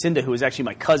Aunt Cinda who was actually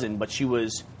my cousin, but she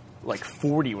was like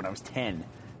 40 when I was 10.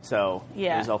 So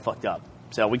Yeah. it was all fucked up.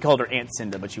 So we called her Aunt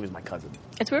Cinda, but she was my cousin.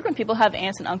 It's weird when people have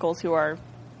aunts and uncles who are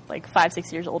like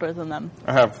 5-6 years older than them.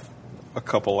 I have a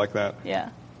couple like that. Yeah.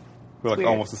 We're like weird.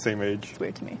 almost the same age. It's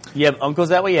weird to me. You have uncles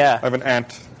that way? Yeah. I have an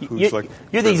aunt who's You- like...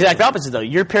 you're the exact opposite, though.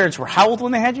 Your parents were how old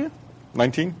when they had you?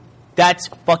 19? That's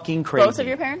fucking crazy. Both of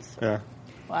your parents? Yeah.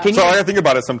 Wow. Can So you- I think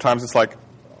about it sometimes. It's like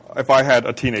if I had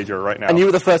a teenager right now. And you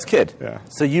were the first kid. Yeah.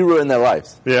 So you ruined their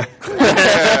lives. Yeah.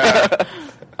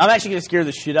 I'm actually going to scare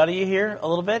the shit out of you here a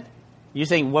little bit. You're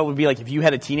saying what would be like if you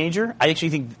had a teenager? I actually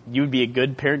think you would be a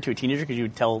good parent to a teenager because you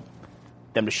would tell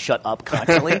them to shut up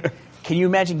constantly. Can you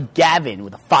imagine Gavin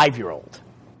with a 5-year-old?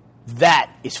 That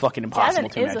is fucking impossible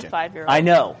to imagine. Gavin is a 5-year-old. I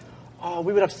know. Oh,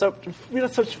 we'd have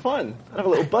such fun. I'd have a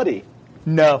little buddy.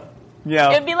 No.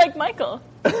 Yeah. It'd be like Michael.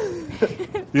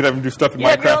 You'd have him do stuff in You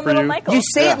have your Minecraft own for little you. Michael. You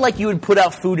say it like you would put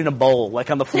out food in a bowl,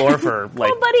 like on the floor for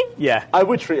like. Oh, buddy. Yeah. I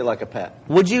would treat it like a pet.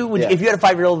 Would you? Yeah. If you had a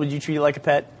 5-year-old, would you treat it like a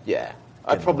pet? Yeah.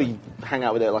 I'd probably hang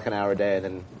out with it like an hour a day and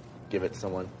then give it to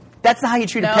someone. That's not how you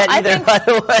treat No, a pet I either, think- by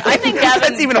the way. I think Gavin-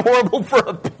 That's even horrible for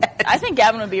a pet. I think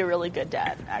Gavin would be a really good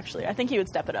dad, actually. I think he would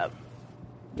step it up.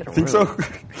 Think so?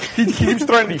 He keeps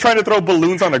trying to throw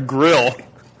balloons on a grill.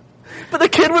 But the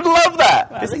kid would love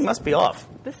that. Wow, This thing must be off.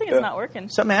 This thing is not working.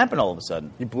 Something happened all of a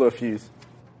sudden. You blew a fuse.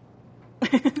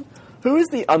 Who is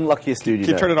the unluckiest dude you Can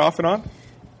you know? turn it off and on?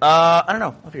 I don't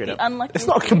know. I'll figure it The out. unlucky. It's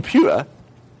not a computer.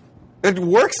 It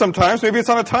works sometimes. Maybe it's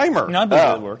on a timer. No, I believe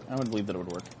that would work. I would believe that it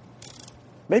would work.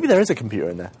 Maybe there is a computer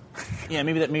in there. Yeah,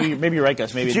 maybe you're right,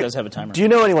 Gus. Maybe it does have a timer. Do you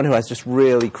know anyone who has just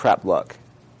really crap luck?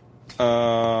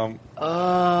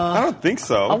 I don't think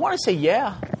so. I want to say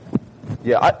yeah.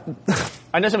 Yeah,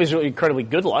 I know somebody's really incredibly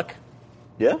good luck.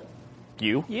 yeah?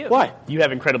 You? You. Why? You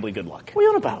have incredibly good luck. What are you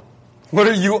on about? What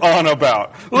are you on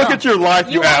about? Look No. at your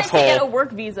life, you wanted to get a asshole.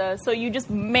 work visa, so you just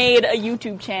made a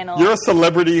YouTube channel You're a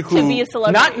celebrity who... to be a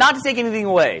celebrity. Not to take anything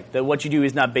away, that what you do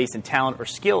is not based in talent or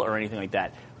skill or anything like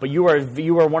that. But you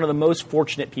are one of the most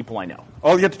fortunate people I know.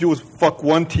 All you have to do is fuck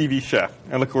one TV chef,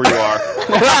 and look where you are.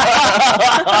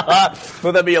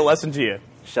 Will that be a lesson to you?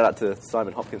 Shout out to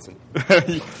Simon Hopkinson.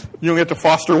 You only have to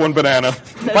foster one banana.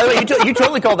 By the way, you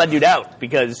totally called that dude out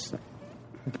because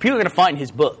people are going to find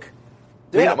his book.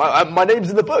 Yeah, my name's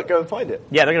in the book. Go and find it.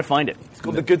 Yeah, they're going to find it. It's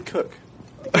called The Good Cook.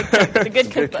 the good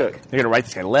Good cookbook. Cook. They're going to write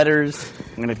this guy letters.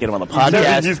 I'm going to get him on the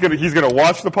podcast. He's gonna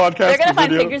watch the podcast. They're gonna the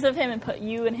find video. pictures of him and put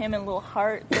you and him in little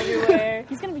hearts everywhere.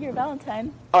 He's gonna be your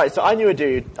Valentine. All right, so I knew a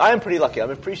dude. I am pretty lucky.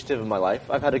 I'm appreciative of my life.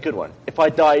 I've had a good one. If I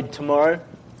died tomorrow,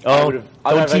 I Oh, would've-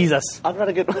 don't tease us. I've had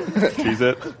a good one. Tease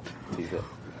it. Tease it.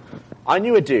 I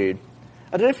knew a dude.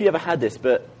 I don't know if you ever had this,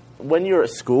 but when you're at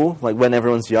school, like when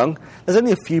everyone's young, there's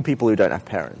only a few people who don't have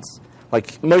parents.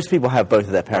 Like most people have both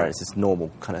of their parents. It's a normal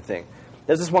kind of thing.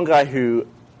 There's this one guy who,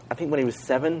 I think when he was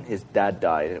 7, his dad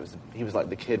died. And he was like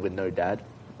the kid with no dad,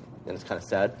 and it's kind of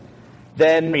sad.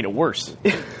 Then Made it worse.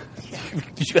 Did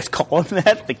you guys call him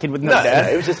that? The kid with no No,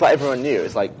 dad? it was just like everyone knew. It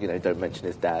was like, don't mention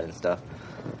his dad and stuff.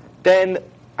 Then,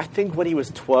 I think when he was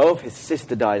 12, his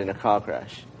sister died in a car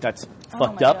crash. That's Oh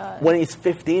fucked my up. God. When he's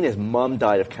 15, his mum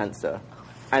died of cancer.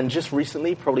 And just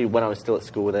recently, probably when I was still at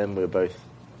school with him,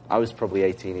 I was probably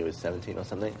 18, he was 17 or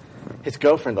something. His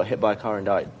girlfriend got hit by a car and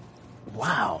died.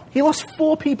 Wow. He lost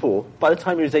 4 people by the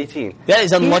time he was 18. That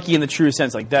is unlucky in the true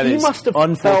sense. Like that He is must have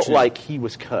unfortunate. felt like he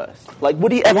was cursed. Like,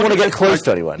 would he ever want to get close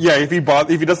to anyone? Yeah, if he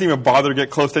doesn't even bother to get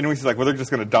close to anyone, he's like, well, they're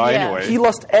just going to die Yeah. anyway. He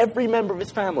lost every member of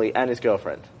his family and his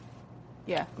girlfriend.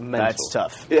 Yeah. Mental. That's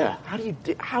tough. Yeah.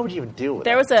 How would you even deal with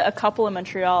There that? was a couple in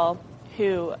Montreal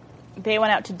who they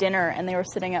went out to dinner and they were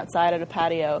sitting outside at a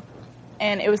patio,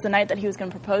 and it was the night that he was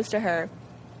going to propose to her,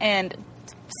 and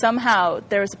somehow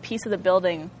there was a piece of the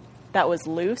building that was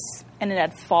loose and it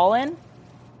had fallen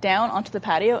down onto the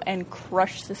patio and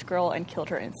crushed this girl and killed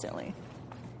her instantly.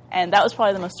 And that was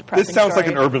probably the most depressing This sounds story.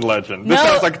 like an urban legend. This No.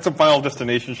 sounds like some Final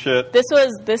Destination shit. This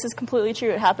is completely true.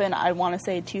 It happened, I want to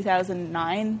say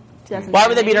 2009, 2010. Why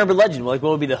would that be an urban legend? Like,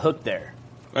 what would be the hook there?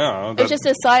 I don't know. It's just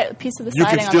a piece of the You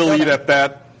siding can on the still eat building. at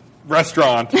that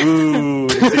restaurant. Ooh,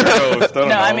 it's gross. I don't No,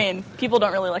 know. I mean, people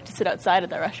don't really like to sit outside at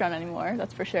the restaurant anymore,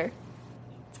 that's for sure.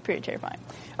 It's pretty terrifying.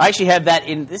 I actually have that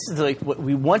in. This is like what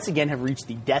we once again have reached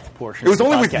the death portion. It was of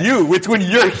the only with podcast. you. It's when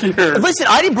you're here. Listen,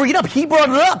 I didn't bring it up. He brought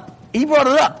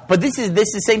it up. But this is the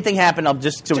same thing happened. I'll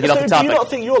just so we get off the Do you topic. not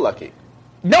think you're lucky?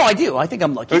 No, I do. I think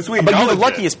I'm lucky. As we But you're the acknowledge it.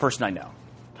 luckiest person I know.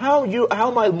 How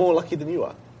am I more lucky than you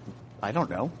are? I don't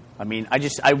know. I mean, I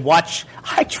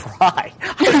try.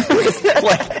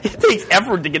 Like, it takes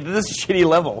effort to get to this shitty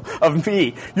level of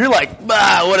me. You're like,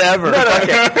 whatever. Fuck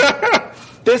it.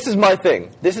 This is my thing.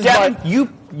 This is Gavin, my.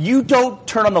 you don't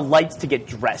turn on the lights to get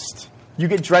dressed. You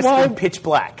get dressed Why? in pitch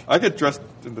black. I get dressed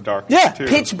in the dark. Yeah, too.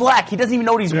 pitch black. He doesn't even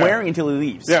know what he's Yeah. wearing until he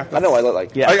leaves. Yeah. I know what I look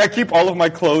like. Yeah. I keep all of my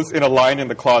clothes in a line in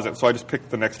the closet, so I just pick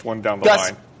the next one down the Gus,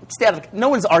 line. stay out of the, no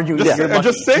one's arguing Just- that you're I'm lucky.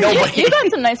 just saying. Nobody. You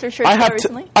got some nicer shirts I though have.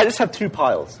 recently. I just have 2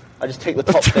 piles. I just take the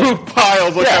top Two thing.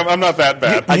 piles. Like, Yeah. I'm not that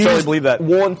bad. I totally Used, believe that.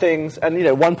 Worn things,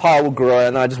 and one pile will grow,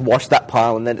 and I just wash that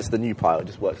pile, and then it's the new pile. It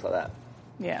just works like that.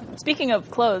 Yeah. Speaking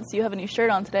of clothes, you have a new shirt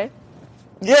on today.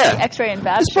 Yeah. X-ray and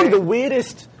Vav It's probably shirt. the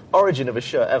weirdest origin of a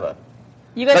shirt ever.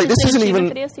 You guys Like, just this did isn't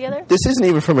achievement even videos together? This isn't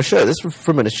even from a shirt. This was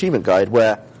from an achievement guide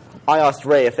where I asked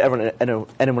Ray if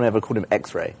anyone ever called him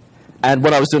X-Ray. And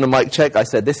when I was doing a mic check, I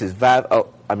said, this is Vav.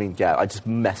 I just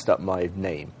messed up my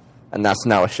name. And that's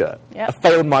now a shirt. Yep. A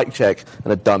failed mic check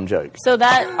and a dumb joke. So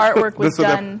that artwork was So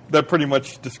done. that pretty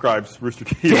much describes Rooster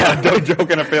Teeth. Yeah, no joke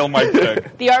and a failed mic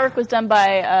check. The artwork was done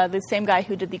by the same guy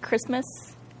who did the Christmas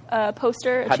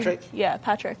poster. Patrick? Yeah,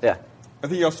 Patrick. Yeah. I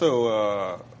think he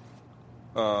also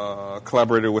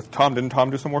collaborated with Tom. Didn't Tom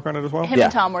do some work on it as well? Him Yeah.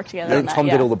 and Tom worked together And on that. Tom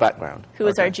yeah. did all the background. Who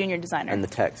was our junior designer. And the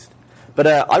text. But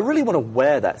I really want to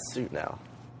wear that suit now.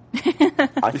 I think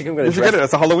I'm going You to should get it.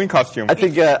 It's a Halloween costume. I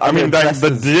think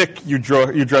the dick you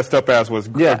dressed up as was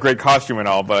Yeah. a great costume and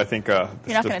all, but I think You're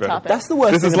not going to top it. That's the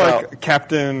worst This thing is about... like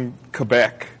Captain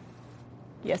Quebec.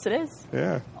 Yes, it is.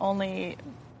 Yeah. Only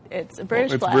it's a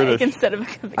British It's flag British. instead of a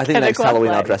I think next Quebecois Halloween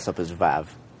I'll flag. dress up as Vav.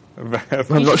 You I'm should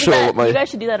not do sure that. what my... You guys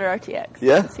should do that at RTX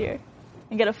Yeah? this year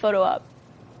and get a photo up.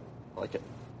 I like it.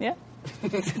 Yeah,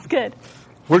 it's good.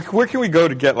 Where can we go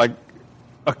to get like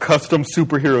a custom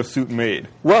superhero suit made?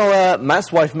 Well,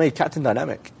 Matt's wife made Captain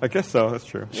Dynamic. I guess so. That's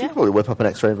true. She Yeah. could probably whip up an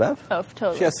X-ray and Vav. Oh,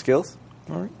 totally. She has skills.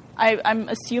 All right. I'm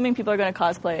assuming people are going to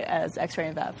cosplay as X-Ray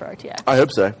and Vav for RTX. I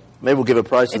hope so. Maybe we'll give a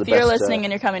prize to the If best... you're listening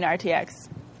and you're coming to RTX,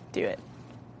 do it.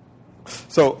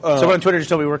 So, Someone on Twitter just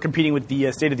told me we're competing with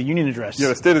the State of the Union address. yeah,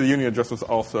 the State of the Union address was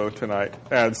also tonight.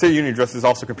 The State of the Union address is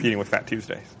also competing with Fat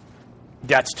Tuesdays.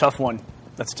 That's a tough one.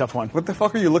 That's a tough one. What the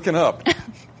fuck are you looking up?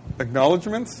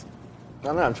 Acknowledgements? I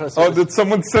don't know, I'm trying to say... Oh, did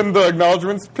someone send the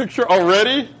acknowledgements picture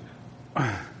already?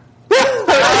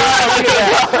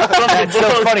 That's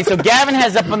so funny. So Gavin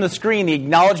has up on the screen the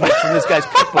acknowledgments from this guy's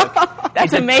cookbook.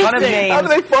 That's It's a ton of amazing. names. How do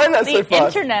they find that so The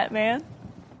fast? internet, man.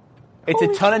 It's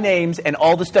a ton of names and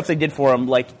all the stuff they did for him,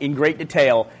 like in great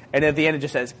detail. And at the end, it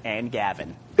just says "and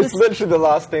Gavin." It's literally the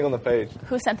last thing on the page.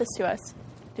 Who sent this to us?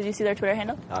 Did you see their Twitter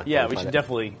handle? Yeah, we should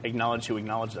definitely acknowledge who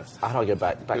acknowledged us. How do I get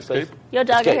backspace? Escape? Yo,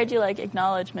 dog, I Escape. heard you like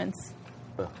acknowledgements.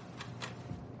 All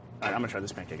right, I'm gonna try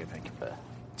this pancake. I think.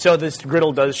 So this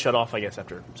griddle does shut off, I guess,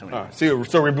 after so many. So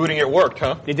rebooting it worked,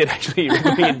 huh? It did actually.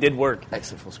 It did work.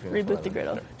 Excellent full screen. Reboot the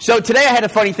griddle. So today I had a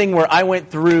funny thing where I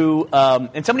went through,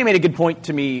 and somebody made a good point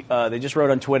to me. They just wrote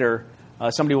on Twitter.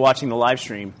 Somebody watching the live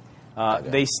stream.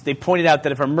 They pointed out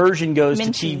that if immersion goes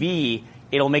Minty. to TV,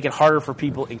 it'll make it harder for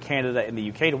people in Canada and the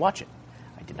UK to watch it.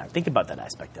 I did not think about that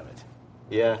aspect of it.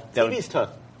 Yeah, That would- TV's tough.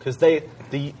 Because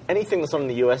anything that's on in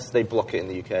the US, they block it in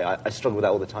the UK. I struggle with that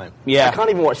all the time. Yeah. I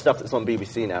can't even watch stuff that's on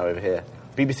BBC now over here.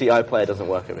 BBC iPlayer doesn't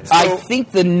work over here. I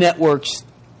think the networks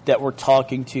that we're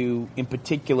talking to in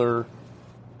particular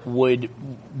would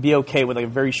be okay with like a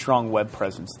very strong web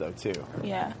presence, though, too.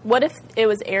 Yeah. What if it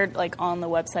was aired like on the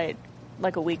website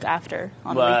like a week after,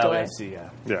 on a week Well, delay? let's see,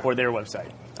 Yeah. or their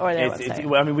website. Or their It's-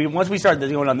 website. I mean, once we start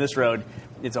going on this road,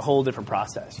 it's a whole different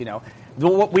process. You know,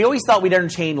 we always thought we'd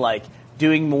entertain like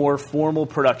doing more formal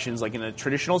productions, like in a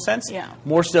traditional sense. Yeah.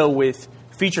 More so with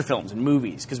feature films and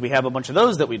movies, because we have a bunch of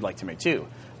those that we'd like to make too.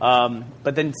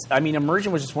 But then, I mean,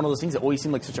 immersion was just one of those things that always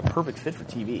seemed like such a perfect fit for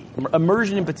TV.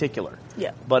 Immersion in particular.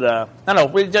 Yeah. But I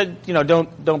don't know.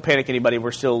 Don't panic, anybody.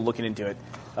 We're still looking into it.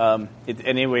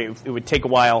 Anyway, it would take a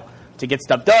while to get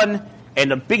stuff done.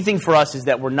 And a big thing for us is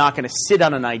that we're not going to sit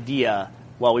on an idea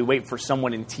while we wait for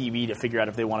someone in TV to figure out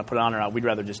if they want to put it on or not. We'd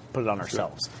rather just put it on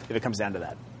ourselves if it comes down to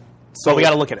that. So we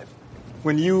got to look at it.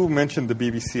 When you mentioned the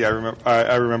BBC,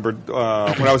 I remembered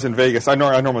when I was in Vegas. I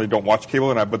normally don't watch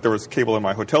cable, but there was cable in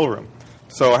my hotel room,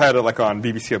 so I had it like on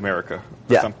BBC America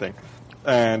or something.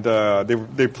 And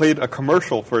they played a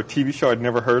commercial for a TV show I'd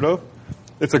never heard of.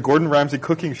 It's a Gordon Ramsay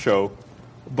cooking show,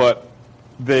 but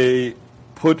they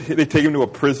take him to a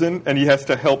prison, and he has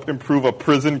to help improve a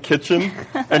prison kitchen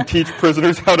and teach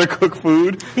prisoners how to cook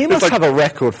food. He must have a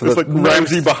record for It's the like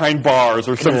Ramsay behind bars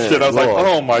or some Good shit. I was like, Lord.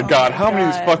 oh my god, how many of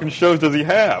these God. fucking shows does he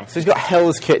have? So he's got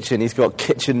Hell's Kitchen. He's got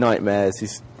Kitchen Nightmares.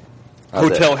 That's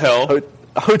Hotel it. Hell.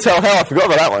 Hotel Hell. I forgot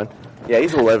about that one. Yeah,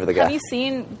 he's all over the guy. Have you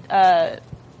seen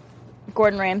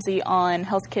Gordon Ramsay on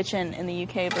Hell's Kitchen in the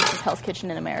UK versus Hell's Kitchen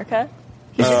in America?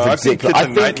 He's I've seen ridiculous.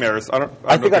 Kitchen Nightmares.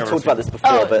 I think I've talked about this before,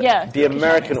 Oh, but yeah, the Kitchen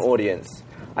American Nightmares. audience,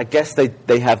 I guess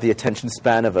they have the attention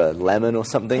span of a lemon or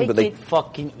something, but they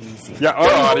fucking easy. Yeah, our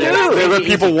audience. do. There are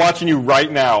people watching you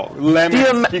right now.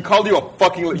 Lemon. The He called you a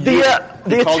fucking. the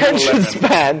he called you a attention lemon.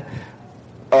 span.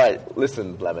 All right,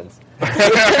 listen, lemons. The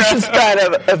attention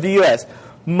span of the US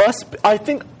must. I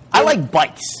think. I like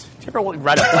bikes. Did you ever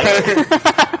ride a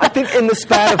bike? I think in the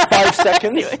span of 5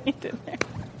 seconds. What you did there.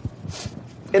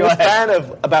 In Go the ahead. span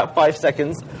of about 5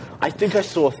 seconds, I think I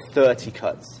saw 30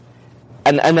 cuts.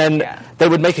 And then Yeah. they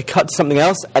would make a cut to something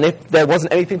else, and if there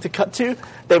wasn't anything to cut to,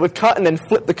 they would cut and then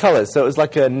flip the colors, so it was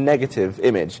like a negative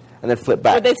image, and then flip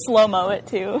back. Would they slow-mo it,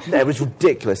 too? It was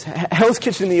ridiculous. Hell's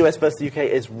Kitchen in the US versus the UK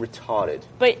is retarded.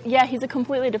 But, yeah, he's a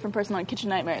completely different person on Kitchen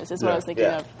Nightmares, is what I was thinking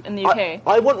of in the UK.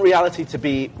 I want reality to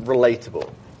be relatable.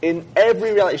 In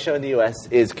every reality show in the US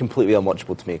is completely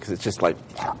unwatchable to me, because it's just like,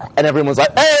 and everyone's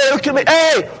like, hey, look at me,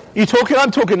 hey, you talking,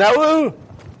 I'm talking now, woo.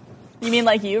 You mean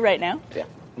like you right now? Yeah.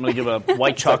 I'm going to give a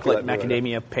white chocolate like me right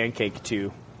macadamia pancake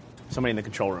to somebody in the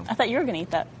control room. I thought you were going to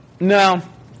eat that. No,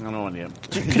 I don't want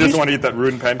to. You just want to eat that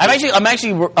ruined pancake?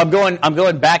 I'm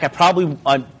going back. I probably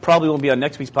won't be on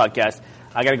next week's podcast.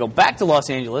 I got to go back to Los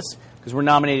Angeles because we're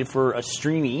nominated for a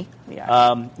Streamy. We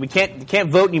are. We can't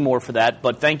vote anymore for that.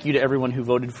 But thank you to everyone who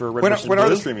voted for Red versus When are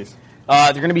Blue. the Streamies?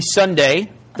 They're going to be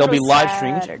Sunday. They'll be live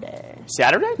streamed. Saturday.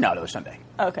 Saturday? No, they're Sunday.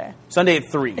 Okay. Sunday at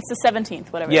 3. It's the 17th,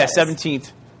 whatever Yeah, that is.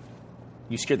 17th.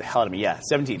 You scared the hell out of me. Yeah,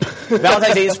 17th.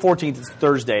 Valentine's Day is 14th. It's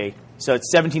Thursday. So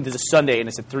it's 17th is a Sunday, and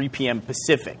it's at 3 p.m.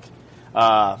 Pacific.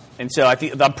 And so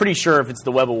I'm pretty sure if it's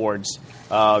the Web Awards,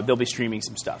 they'll be streaming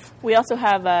some stuff. We also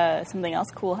have something else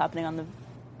cool happening on the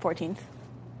 14th.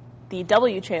 The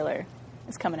W trailer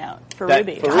is coming out for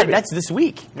Ruby. God, that's this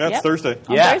week. Yeah, it's Yep. Thursday.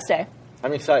 On Yeah. Thursday.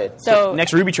 I'm excited. So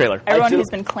Next Ruby trailer. everyone do- who's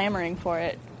been clamoring for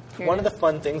it. here One it of the is.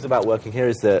 fun things about working here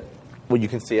is that, well, you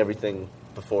can see everything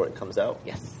before it comes out.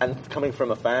 Yes. And coming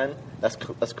from a fan, that's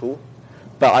cool.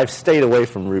 But I've stayed away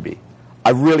from Ruby. I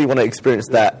really want to experience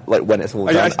that, like when it's all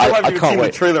I done. still haven't even can't seen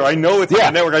wait. the trailer. I know it's on Yeah.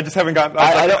 the network. I just haven't gotten...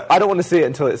 I don't want to see it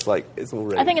until it's like it's all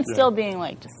ready. I think it's still being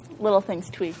like just little things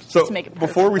tweaked just So to make it perfect.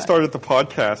 before we but- started the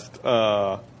podcast,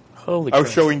 Holy I was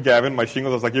Christ. showing Gavin my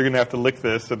shingles. I was like, "You're gonna have to lick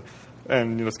this,"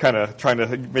 and it's kind of trying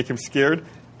to make him scared.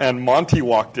 And Monty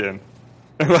walked in,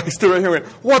 and I stood right here and went,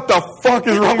 "What the fuck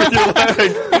is wrong with your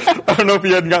leg?" I don't know if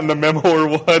he hadn't gotten the memo or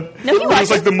what. No, he it was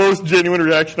watched like it. the most genuine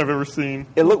reaction I've ever seen.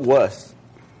 it looked worse.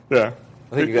 Yeah,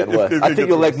 I think you're getting worse. I think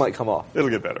your leg might come off.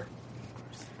 It'll get better.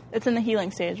 It's in the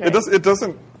healing stage, right? It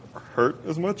doesn't hurt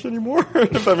as much anymore.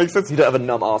 If that makes sense. You don't have a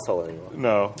numb arsehole anymore.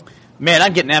 No. Man,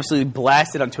 I'm getting absolutely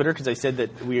blasted on Twitter because I said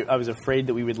that I was afraid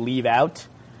that we would leave out.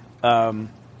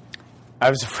 I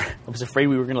was afraid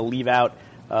we were going to leave out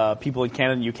people in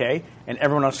Canada and UK, and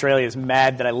everyone in Australia is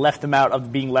mad that I left them out of the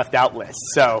being left out list.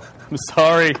 So I'm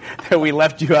sorry that we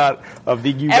left you out of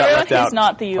the you got Everyone left out. who's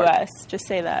not the part. U.S., just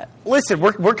say that. Listen,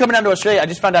 we're coming down to Australia. I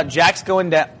just found out Jack's going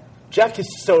down. Jack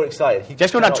is so excited.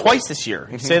 Jack's going down twice this year.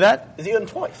 You say that? Is he going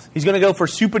twice? He's going to go for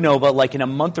Supernova like in a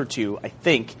month or two, I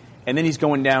think. And then he's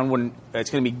going down when it's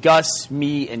going to be Gus,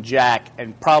 me, and Jack,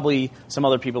 and probably some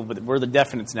other people, but we're the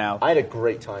definites now, I had a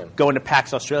great time. going to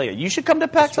PAX Australia. You should come to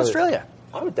PAX Australia.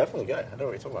 I would definitely go. I don't know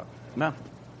what you're talking about. No.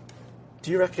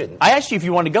 Do you reckon? I asked you if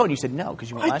you wanted to go, and you said no because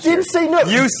you went I last year. didn't say no.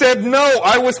 You said no.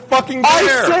 I was fucking there.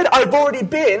 I said I've already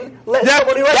been. Let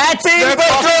someone who That's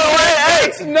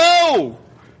hasn't been No!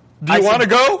 Do you want to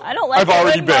go? I don't like I've it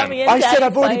already when been. Mommy and I said Daddy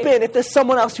I've already fight. been. If there's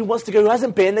someone else who wants to go who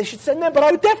hasn't been, they should send them. But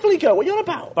I would definitely go. What are you on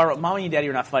about? Barbara, Mommy and Daddy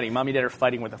are not fighting. Mommy and Daddy are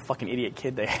fighting with a fucking idiot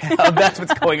kid they have. That's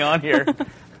what's going on here.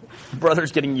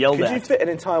 Brother's getting yelled Could you at. fit an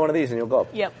entire one of these in your gob?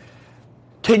 Yep.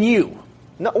 Can you?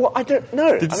 No, well, I don't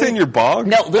know. Did you say in your bog?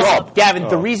 No, listen, Gavin,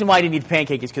 the Oh. reason why I didn't eat the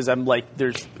pancake is because I'm going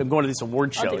to this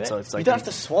award show. do it. So it's like You don't have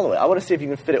to swallow it. I want to see if you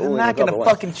can fit it all I'm in not your going gob to at once.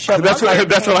 fucking shove That's it.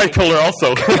 what I told her also.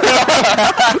 You don't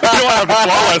have to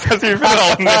swallow it because you fit it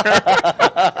all in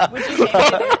there. Would you pay me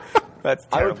to do it? That's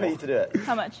I terrible. would pay you to do it.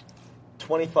 How much?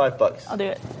 $25. I'll do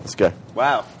it. Let's go.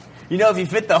 Wow. You know, if you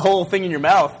fit the whole thing in your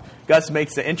mouth, Gus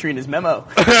makes the entry in his memo.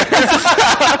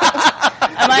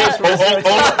 Am I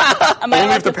Only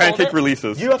allowed if the to fold pancake it?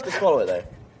 releases. You have to swallow it though.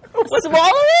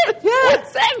 Swallow it?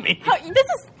 What's that mean? This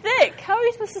is thick. How are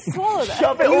you supposed to swallow that?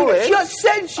 Shove it all You in. just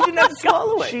said she didn't have to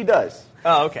swallow it. She does.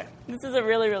 Oh, okay. This is a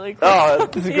really, really cool. Oh,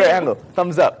 this is a great angle.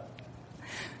 Thumbs up.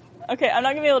 Okay, I'm not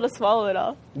gonna be able to swallow it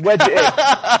all. Wedge it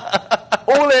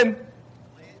in. All in.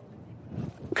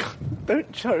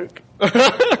 Don't choke.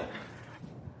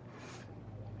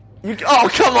 Oh,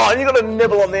 come on. You got to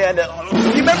nibble on the end.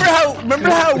 You remember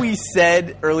how we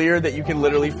said earlier that you can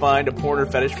literally find a porn or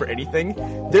fetish for anything?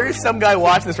 There is some guy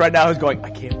watching this right now who's going,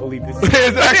 I can't believe this.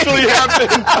 It's actually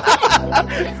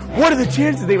happened. What are the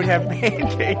chances they would have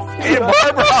pancakes and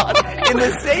Barbara in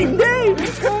the same day?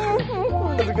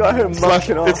 There's a guy here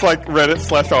munching off. It's like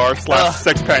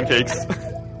Reddit/r/sex pancakes.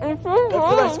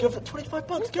 Go for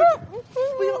 $25. Go.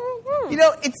 You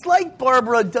know, it's like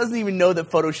Barbara doesn't even know that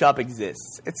Photoshop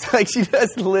exists. It's like she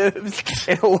just lives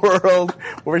in a world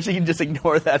where she can just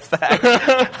ignore that fact.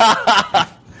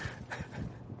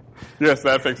 Yes,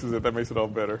 that fixes it. That makes it all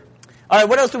better. All right,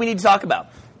 what else do we need to talk about?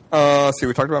 See,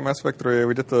 we talked about Mass Effect 3.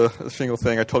 We did the shingle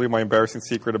thing. I told you my embarrassing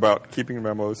secret about keeping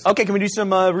memos. Okay, can we do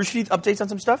some Rooster Teeth updates on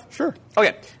some stuff? Sure.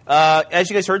 Okay. As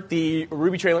you guys heard, the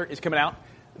Ruby trailer is coming out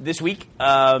this week.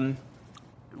 You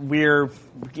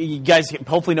guys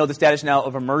hopefully know the status now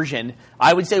of Immersion.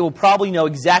 I would say we'll probably know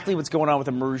exactly what's going on with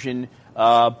Immersion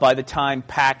by the time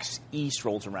PAX East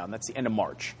rolls around. That's the end of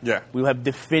March. Yeah. We'll have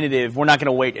definitive. We're not going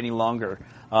to wait any longer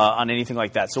on anything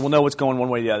like that. So we'll know what's going one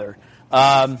way or the other.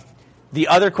 The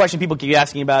other question people keep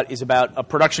asking about is about a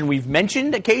production we've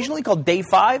mentioned occasionally called Day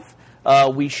 5.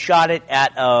 We shot it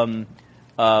at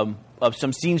of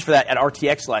some scenes for that at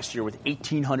RTX last year with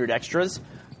 1,800 extras.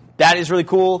 That is really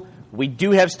cool. We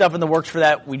do have stuff in the works for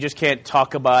that. We just can't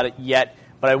talk about it yet.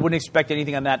 But I wouldn't expect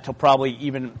anything on that till probably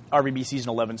even RBB Season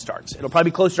 11 starts. It'll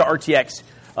probably be closer to RTX.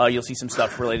 You'll see some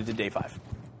stuff related to Day 5.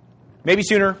 Maybe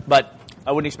sooner, but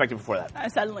I wouldn't expect it before that. I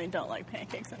suddenly don't like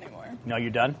pancakes anymore. No, you're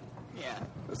done? Yeah.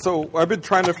 So I've been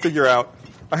trying to figure out.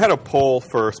 I had a poll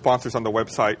for sponsors on the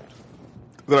website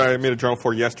that I made a journal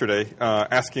for yesterday,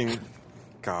 asking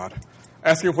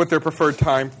what their preferred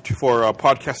time for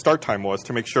podcast start time was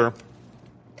to make sure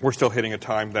we're still hitting a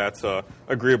time that's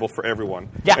agreeable for everyone.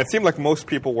 Yeah. It seemed like most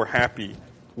people were happy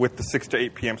with the 6 to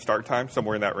 8 p.m. start time,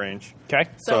 somewhere in that range. Okay.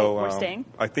 So we're staying?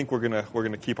 I think we're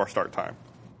gonna keep our start time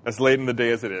as late in the day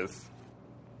as it is.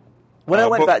 When I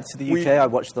went but back to the UK, I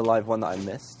watched the live one that I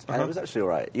missed, and it was actually all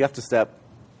right. You have to stay up,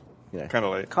 Kind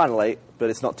of late. Kind of late, but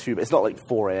it's not too. It's not like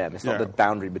 4 a.m. It's not Yeah. the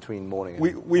boundary between morning.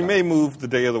 And We may move the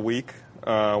day of the week.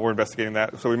 We're investigating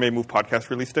that, so we may move podcast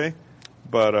release day.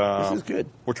 But This is good.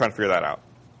 We're trying to figure that out.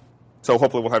 So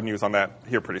hopefully we'll have news on that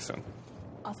here pretty soon.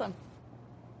 Awesome.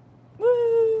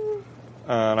 Woo!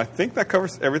 And I think that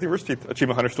covers everything. Rooster Teeth.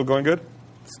 Achievement Hunter still going good?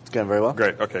 It's going very well.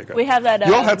 Great. Okay, good. We have that.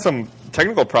 You all had some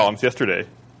technical problems yesterday.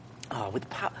 Oh, with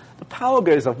the power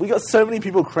goes off. We got so many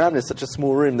people crammed in such a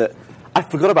small room that I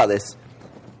forgot about this.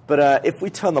 But if we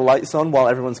turn the lights on while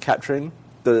everyone's capturing,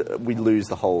 we lose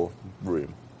the whole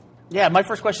room. Yeah, my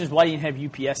first question is why do you have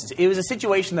UPSs? It was a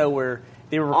situation, though, where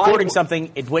they were recording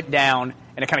something, it went down,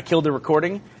 and it kind of killed the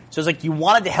recording. So it's like you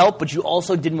wanted to help, but you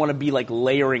also didn't want to be like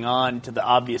layering on to the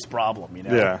obvious problem, you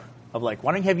know? Yeah. Of like,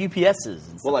 why don't you have UPSs and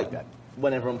stuff Well, like that?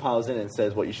 when everyone piles in and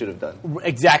says what you should have done.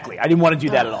 Exactly. I didn't want to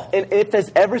do that at all. And if there's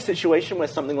ever a situation where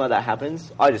something like that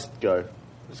happens, I just go out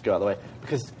of the way.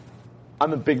 Because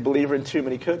I'm a big believer in too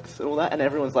many cooks and all that, and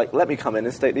everyone's like, let me come in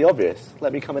and state the obvious.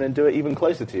 Let me come in and do it even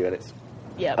closer to you. And it's,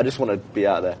 Yep. I just want to be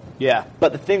out there. Yeah.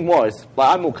 But the thing was,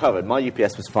 like, I'm all covered. My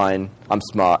UPS was fine. I'm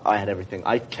smart. I had everything.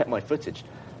 I kept my footage.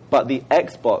 But the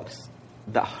Xbox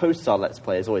that hosts our Let's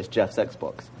Play is always Jeff's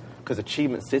Xbox. Because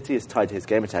Achievement City is tied to his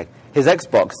gamer tag. His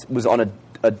Xbox was on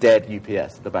a dead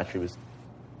UPS. The battery was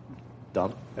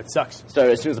done. That sucks. So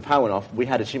as soon as the power went off, we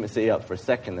had Achievement City up for a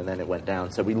second, and then it went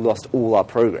down. So we lost all our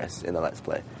progress in the Let's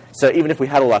Play. So even if we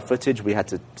had all our footage, we had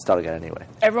to start again anyway.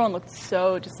 Everyone looked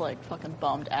so just like fucking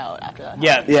bummed out after that.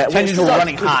 Yeah, Yeah, tensions well, were it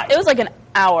running sucks, high. It was like an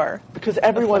hour. Because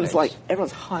everyone's footage.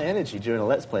 everyone's high energy during a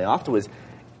Let's Play. Afterwards,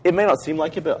 it may not seem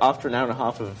like it, but after an hour and a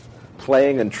half of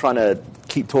playing and trying to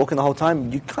keep talking the whole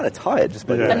time, you're kind of tired. Just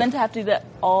by doing Yeah. And then to have to do that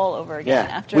all over again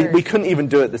Yeah, after. we couldn't even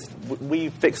do it. We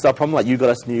fixed our problem. Like, you got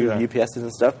us new Yeah. UPSs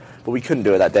and stuff, but we couldn't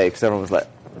do it that day because everyone was like,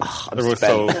 I'm Everyone was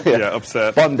so spent."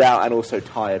 upset. bummed out and also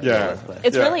tired. Yeah. From the Let's Play.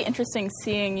 It's Yeah. really interesting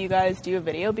seeing you guys do a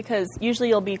video because usually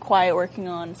you'll be quiet working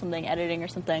on something, editing or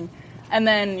something, and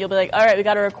then you'll be like, all right, we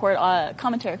got to record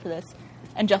commentary for this.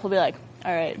 And Jeff will be like,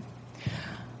 all right,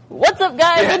 what's up,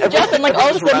 guys? Yeah, It's Jeff. And like all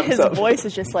of a everyone sudden just his ramps up. voice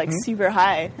is just like super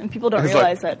high, and people don't It's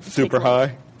realize like that. it super takes, like,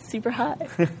 high. Super high.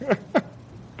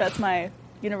 That's my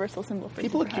universal symbol for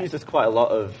People super accuse high. us quite a lot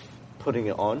of putting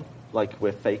it on, like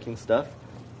we're faking stuff.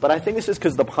 But I think it's just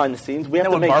because the behind the scenes, we have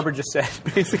That's to what make... Barbara just said,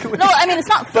 basically. No, I mean it's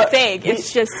not But fake. we-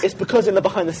 It's just It's because in the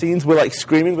behind the scenes we're like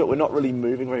screaming, but we're not really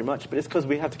moving very much. But it's because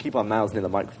we have to keep our mouths near the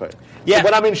microphone. Yeah. So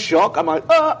when I'm in shock, I'm like,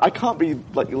 I can't be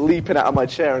like leaping out of my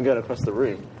chair and going across the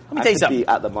room. Let me I tell you have to something. be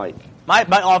at the mic.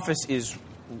 My office is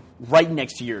right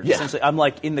next to yours. Yeah. Essentially, I'm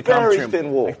like in the Very conference room.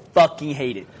 thin wall. I fucking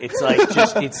hate it. It's like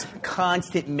just it's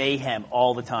constant mayhem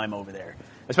all the time over there.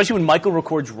 Especially when Michael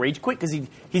records Rage Quit because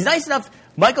he's nice enough.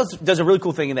 Michael does a really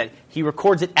cool thing in that he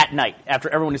records it at night after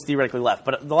everyone is theoretically left.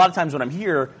 But a lot of times when I'm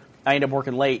here, I end up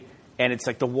working late. And it's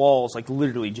like the walls like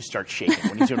literally just start shaking.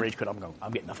 When he's doing Rage Quit,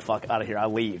 I'm getting the fuck out of here.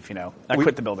 I'll leave, you know. I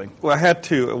quit the building. Well, I had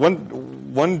to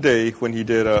one day when he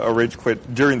did a rage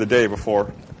quit during the day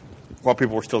before, while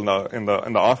people were still in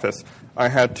the office. I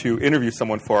had to interview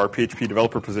someone for our PHP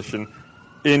developer position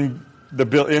in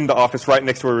the office right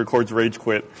next to where he records Rage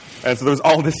Quit, and so there was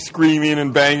all this screaming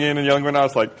and banging and yelling. And I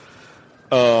was like,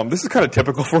 This is kind of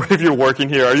typical for if you're working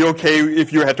here. Are you okay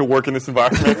if you had to work in this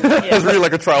environment? It's really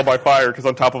like a trial by fire because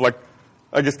on top of like,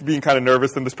 I guess being kind of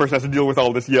nervous, and this person has to deal with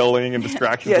all this yelling and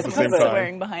distractions at the same time.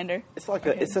 Swearing behind her. It's like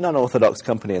it's an unorthodox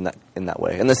company in that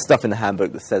way, and there's stuff in the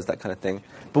handbook that says that kind of thing.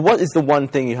 But what is the one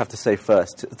thing you have to say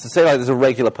first? To say like there's a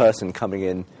regular person coming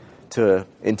in to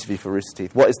interview for Rooster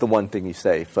Teeth, what is the one thing you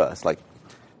say first? Like,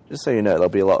 just so you know, there'll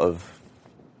be a lot of.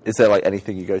 Is there like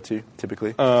anything you go to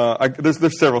typically?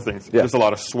 There's several things. Yeah. There's a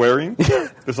lot of swearing.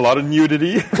 There's a lot of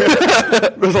nudity.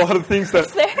 There's a lot of things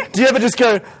that. Do you ever just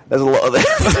go? There's a lot of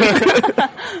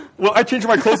this. Well, I change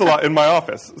my clothes a lot in my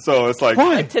office, so it's like.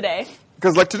 Why? Like today.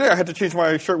 Because like today, I had to change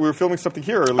my shirt. We were filming something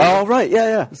here earlier. Oh right,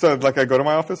 yeah. So like I go to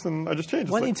my office and I just change.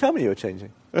 Why didn't you tell me you were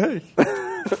changing? Hey,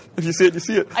 if you see it, you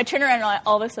see it. I turn around and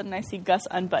all of a sudden I see Gus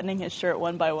unbuttoning his shirt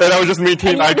one by one. And I was just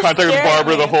maintaining And eye you're just contact with staring at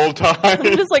Barbara the me. whole time.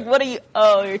 I'm just like, what are you?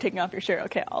 Oh, you're taking off your shirt.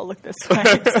 Okay, I'll look this way.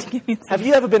 Just give me some- Have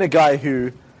you ever been a guy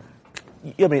who?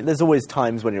 I mean, there's always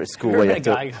times when you're at school where you have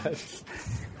to,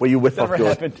 where you whip off Never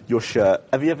happened. your shirt.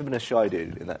 Have you ever been a shy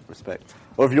dude in that respect,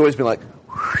 or have you always been like?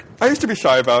 I used to be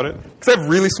shy about it because I have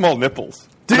really small nipples.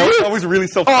 Do I was you? always really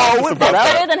self-conscious whip about that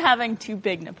that. Better than having two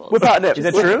big nipples. Without nips. Is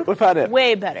that true? Without nips.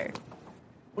 Way better.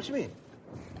 What do you mean?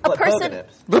 A Like person. poker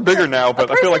nips? They're bigger now, but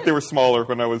I feel person- like they were smaller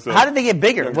when I was. How did they get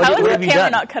bigger? What, How what is have the you camera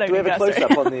done? not cutting Do we have a Gus close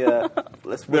right up on the?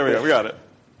 Let's. There we whip go. it. We got it.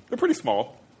 They're pretty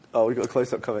small. Oh, we got a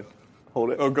close up coming.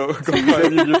 Hold it. Oh, go. You're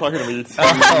talking to me.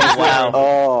 Oh, wow.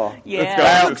 Oh, Yeah. got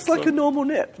that it. looks like a normal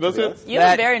nip. That's to be it. honest. You have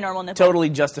That a very normal nipple. Totally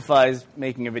justifies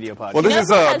making a video podcast. Well, this You is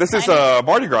know who has this is tiny-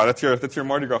 Mardi Gras. That's your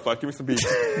Mardi Gras flag. Give me some beads.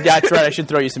 Yeah, that's right. I should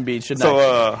throw you some beads, shouldn't So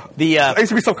I? I used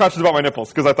to be self-conscious about my nipples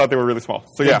because I thought they were really small.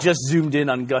 So yeah, just zoomed in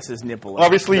on Gus's nipple.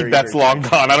 obviously Very, that's very long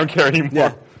gone. I don't care anymore.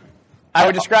 Yeah. I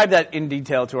would describe that in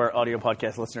detail to our audio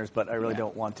podcast listeners, but I really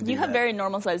don't want to do You have that. very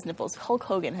normal sized nipples. Hulk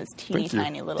Hogan has teeny Thank you.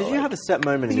 tiny little. Did you have a set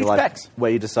moment in Huge your life pecs. where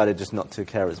you decided just not to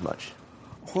care as much?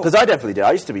 Because I definitely did.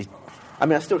 I used to be. I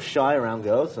mean, I'm still shy around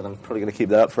girls, and I'm probably going to keep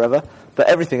that up forever. But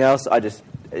everything else,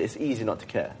 it's easy not to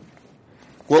care.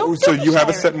 Well, so Don't be you have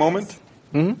a shy set around moment?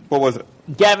 Mm-hmm. What was it?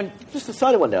 Gavin, Just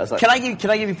decided one day, I was like, can I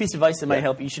give you a piece of advice that might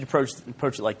help you? You should approach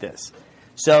it like this.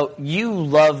 So you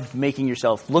love making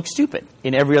yourself look stupid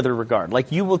in every other regard.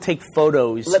 Like you will take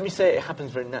photos. let me say it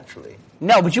happens very naturally.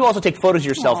 No, but you also take photos of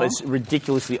yourself Aw. as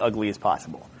ridiculously ugly as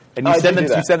possible, and you I send do them.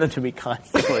 that. You send them to me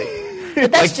constantly.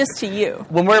 But that's just to you.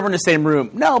 When we're ever in the same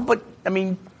room. No, but I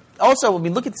mean, also,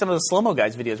 look at some of the slow-mo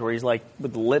guys' videos where he's like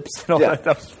with the lips and all Yeah. that.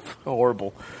 That was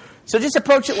horrible. So just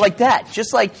approach it like that.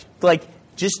 Just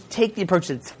just take the approach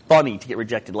that it's funny to get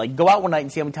rejected. Like go out one night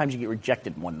and see how many times you get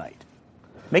rejected in one night.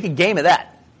 Make a game of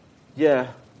that. Yeah.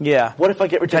 Yeah. What if I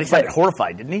get He rejected? sounded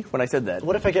horrified, didn't he, when I said that?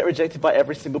 What if I get rejected by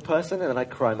every single person and then I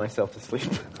cry myself to sleep?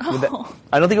 I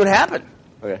don't think it would happen.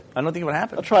 Okay. I don't think it would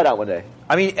happen. I'll try it out one day.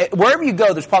 I mean, wherever you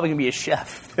go, there's probably going to be a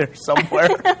chef there somewhere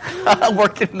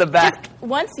working in the back.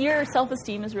 Once your self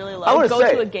esteem is really I low, wanna go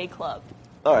say- to a gay club,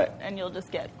 All right. and you'll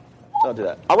just get. I'll do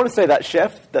that. I want to say that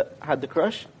chef that had the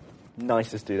crush,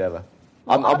 nicest dude ever.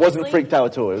 Well, I wasn't obviously, freaked out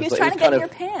at all. It He was like, trying it to get kind in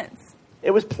of, your pants. It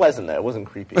was pleasant though. It wasn't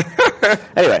creepy.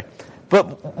 Anyway,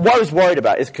 but what I was worried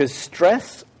about is because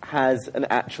stress has an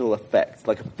actual effect,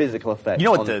 like a physical effect. You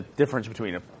know what on- the difference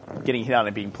between getting hit on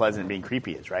and being pleasant and being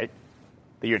creepy is, right?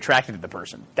 That you're attracted to the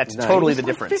person. That's No, totally he the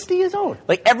was like difference. 50 years old.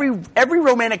 Like every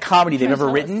romantic comedy they've ever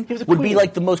jealous. written He was a would be queen.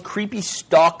 like the most creepy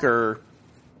stalker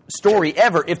story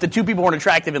ever if the two people weren't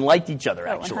attractive and liked each other.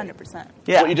 Oh, Actually, 100%.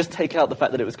 yeah, Well, you just take out the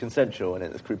fact that it was consensual and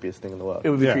it's the creepiest thing in the world. it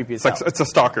would be Yeah. creepy as It's like hell. it's a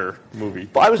stalker movie.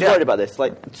 But I was Yeah. worried about this.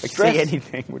 Like, Like stress. say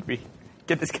anything would be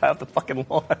get this guy off the fucking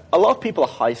lawn. A lot of people are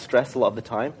high stress a lot of the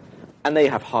time, and they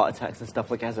have heart attacks and stuff.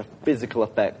 Like, it has a physical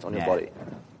effect on your Nah. body.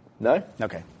 No?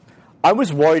 Okay. I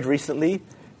was worried recently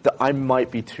that I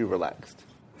might be too relaxed.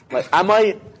 Like, am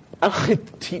I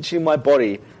teaching my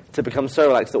body to become so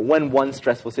relaxed that when one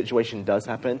stressful situation does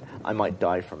happen, I might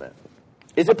die from it?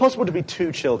 Is it possible to be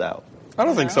too chilled out? I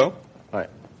don't think so. All right.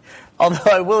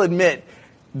 Although I will admit,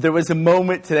 there was a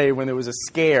moment today when there was a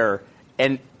scare,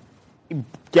 and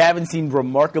Gavin seemed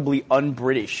remarkably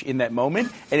un-British in that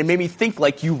moment, and it made me think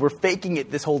like you were faking it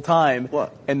this whole time.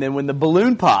 What? And then when the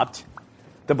balloon popped,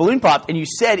 and you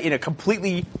said in a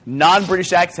completely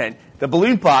non-British accent, the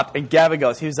balloon popped, and Gavin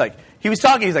goes, he was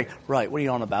talking, he's like, right, what are you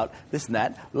on about? This and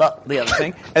that, the other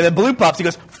thing. And the balloon pops, he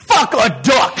goes, fuck a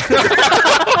duck!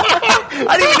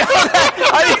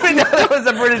 I didn't even know that was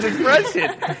a British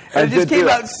expression. And it just came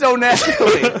out so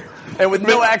naturally, and with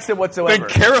no accent whatsoever. Then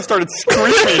Kara started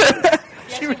screaming.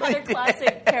 Yes, She really another did.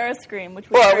 classic Kara scream, which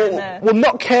we heard in the. Well, not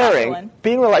other caring, one.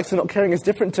 being relaxed and not caring is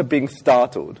different to being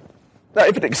startled. Now,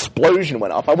 if an explosion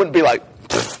went off, I wouldn't be like,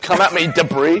 come at me,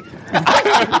 debris.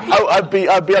 I'd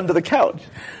be under the couch.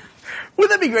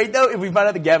 Wouldn't that be great, though, if we found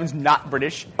out that Gavin's not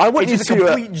British? I want it's you just to, a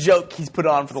complete joke he's put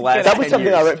on for the last 10 That was something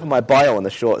years. I wrote for my bio on the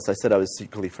shorts. I said I was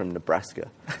secretly from Nebraska.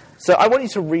 So I want you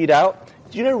to read out,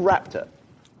 do you know Raptor?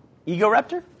 Ego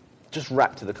Raptor? Just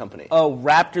Raptor, the company. Oh,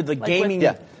 Raptor, the gaming.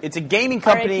 Yeah. It's a gaming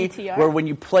company RAPTR? where when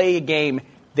you play a game,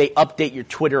 they update your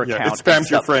Twitter Yeah, account. it spams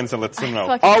your So friends and lets them know.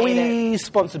 Fucking Are hate we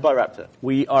sponsored by Raptor?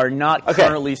 We are not Okay,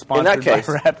 currently in sponsored that case,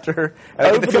 by Raptor. And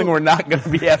I get the feeling we're not going to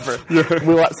be ever.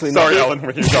 We'll absolutely Sorry, not. Alan,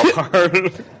 making you go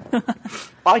hard.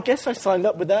 I guess I signed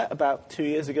up with that about 2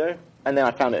 years ago, and then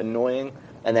I found it annoying,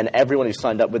 and then everyone who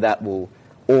signed up with that will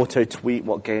auto-tweet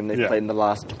what game they've played in the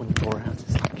last 24 hours.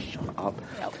 It's like, shut up.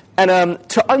 Yep. And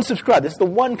to unsubscribe, this is the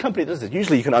one company that does this.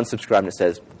 Usually you can unsubscribe and it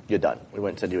says, you're done. We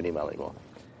won't send you an email anymore.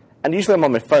 And usually I'm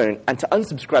on my phone, and to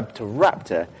unsubscribe to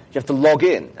Raptor, you have to log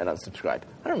in and unsubscribe.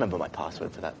 I don't remember my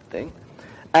password for that thing.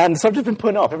 And so I've just been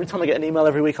putting it off. Every time I get an email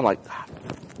every week, I'm like,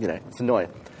 it's annoying.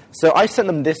 So I sent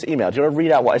them this email. Do you want to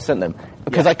read out what I sent them?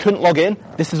 Because I couldn't log in,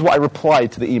 this is what I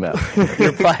replied to the email. You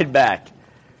replied back.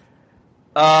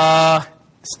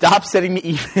 Stop sending me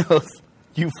emails,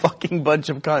 you fucking bunch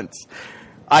of cunts.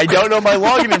 I don't know my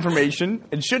login information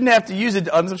and shouldn't have to use it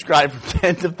to unsubscribe from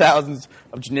tens of thousands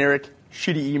of generic,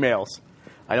 shitty emails.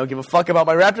 I don't give a fuck about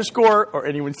my Raptor score or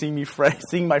anyone seeing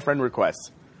my friend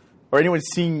requests. Or anyone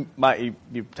seeing my...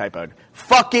 You typoed.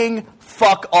 Fucking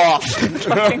fuck off.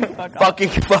 Fucking fuck off. Fucking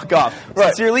fuck off. Right.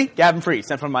 Sincerely, Gavin Free,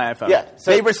 sent from my iPhone. Yeah,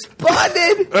 so- They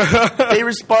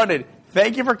responded.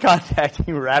 Thank you for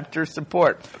contacting Raptor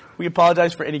support. We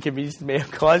apologize for any inconvenience it may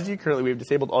have caused you. Currently, we have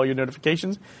disabled all your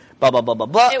notifications. Blah, blah, blah, blah,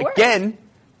 blah. It worked. Again,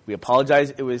 we apologize.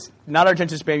 It was not our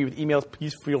intention to spam you with emails.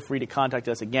 Please feel free to contact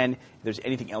us again if there's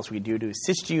anything else we can do to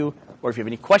assist you or if you have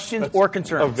any questions or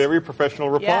concerns. A very professional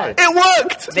reply. Yeah. It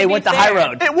worked! They went the high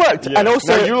road. It worked! Yeah. And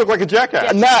also... Now you look like a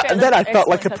jackass. Yeah. and then I felt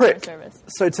like a Excellent prick. customer service.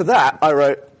 So to that, I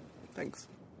wrote, thanks.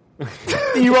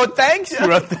 You wrote thanks? You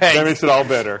wrote That thanks. makes it all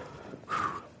better.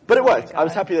 But it worked. I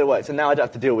was happy that it worked. And now I don't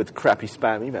have to deal with crappy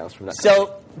spam emails from that.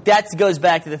 So that goes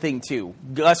back to the thing, too.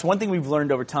 Gus, one thing we've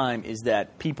learned over time is that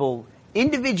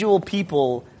individual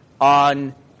people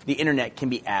on the internet can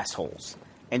be assholes.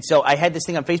 And so I had this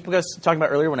thing on Facebook I was talking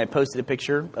about earlier when I posted a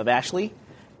picture of Ashley.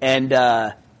 And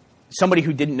somebody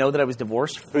who didn't know that I was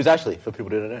divorced. Who's Ashley, for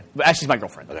people who don't know? Ashley's my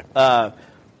girlfriend. Okay.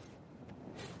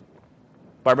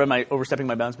 Barbara, am I overstepping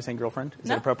my bounds by saying girlfriend? Is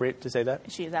No. it appropriate to say that?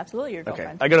 She is absolutely your Okay.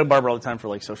 girlfriend. I go to Barbara all the time for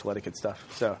like social etiquette stuff.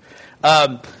 So,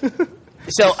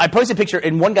 so I posted a picture,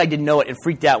 and one guy didn't know it and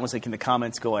freaked out and was like in the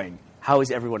comments going, "How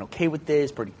is everyone okay with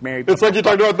this? Pretty married." It's like you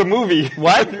talked about the movie.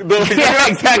 What? Yeah,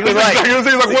 exactly right.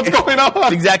 It's like, what's going on?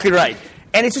 That's exactly right.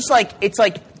 And it's just like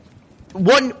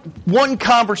one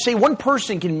conversation, one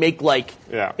person can make like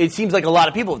it seems like a lot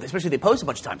of people, especially if they post a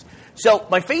bunch of times. So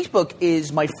my Facebook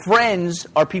is my friends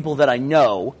are people that I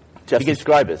know. Do you have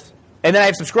subscribers? And then I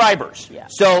have subscribers. Yeah.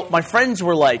 So my friends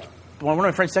were like, one of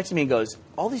my friends texted me and goes,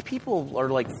 all these people are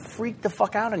like freaked the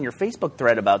fuck out on your Facebook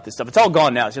thread about this stuff. It's all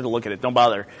gone now, so you have to look at it. Don't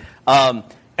bother. And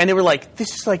they were like,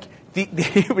 this is like,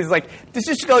 it was like, this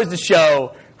just goes to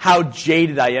show how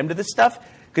jaded I am to this stuff.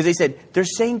 Because they said, they're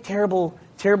saying terrible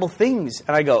things.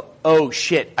 And I go, oh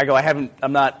shit. I go, I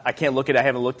can't look at it. I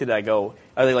haven't looked at it. I go,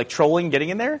 are they like trolling, getting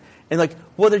in there? And like,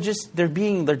 well, they're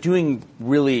doing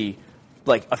really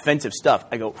like offensive stuff.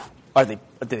 I go, are they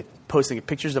posting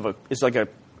pictures of it's like a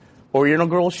Oriental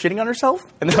girl shitting on herself?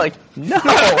 And they're like, no. Is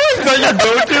that your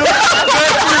go-to?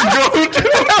 That's your go-to?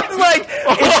 I was like,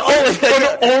 it's always An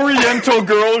Oriental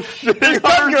girl shitting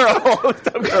on herself.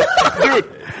 some girl. Dude.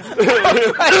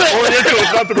 Oriental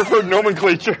is not the preferred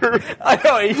nomenclature. I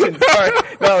know, Asian. Sorry.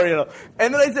 No, Oriental.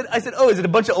 And then I said, oh, is it a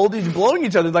bunch of oldies blowing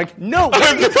each other? Like, no. What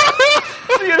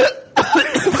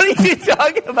are you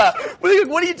talking about?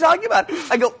 What are you talking about?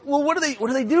 I go, well, what are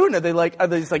they doing? Are they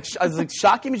just like, I was like,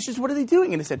 shock images? What are they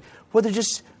doing? And they said, well, they're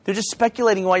just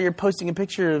speculating why you're posting a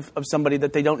picture of somebody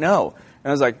that they don't know. And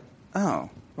I was like, oh,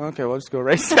 okay, well, I'll just go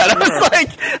erase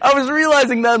that. I was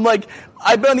realizing that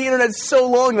I've been on the internet so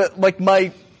long that like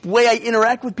my way I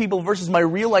interact with people versus my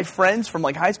real life friends from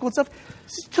like high school and stuff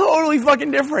is totally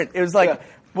fucking different. It was like,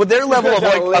 well, their level of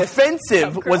like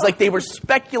offensive was like they were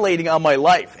speculating on my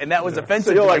life, and that was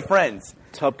offensive to my friends.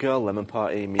 Top Girl, Lemon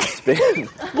Party, meets Spin.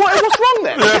 What's wrong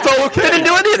there? Yeah, it's all okay. They didn't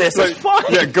do any of this. It's fine.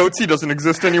 Yeah, goatsy doesn't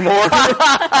exist anymore.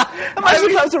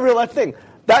 Imagine that's a real life thing.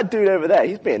 That dude over there,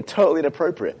 he's being totally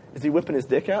inappropriate. Is he whipping his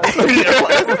dick out?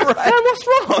 What's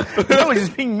wrong? No, he's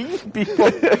just being mean to people.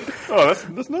 Oh,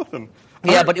 that's nothing.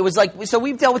 Yeah, but it was like, so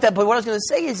we've dealt with that. But what I was going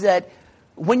to say is that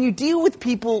when you deal with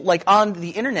people like on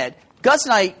the internet, Gus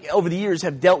and I over the years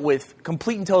have dealt with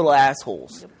complete and total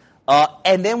assholes.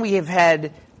 And then we have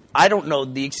had, I don't know,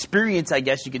 the experience, I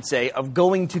guess you could say, of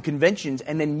going to conventions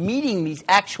and then meeting these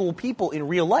actual people in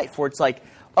real life, where it's like,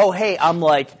 oh, hey, I'm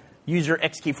like user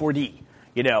XK4D,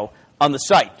 on the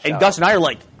site. And Gus and I are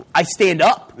like, I stand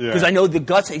up because I know the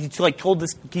Gus,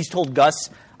 he's told Gus,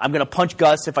 I'm going to punch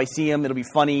Gus if I see him. It'll be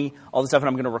funny, all this stuff, and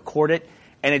I'm going to record it.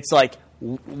 And it's like,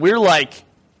 we're like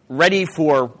ready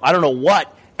for I don't know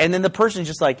what. And then the person's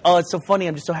just like, oh, it's so funny.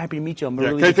 I'm just so happy to meet you. I'm a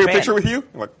really Can I big take a fan. picture with you?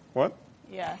 I'm like, what?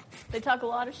 Yeah. They talk a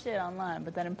lot of shit online,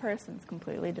 but then in person it's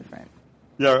completely different.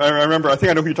 Yeah, I remember. I think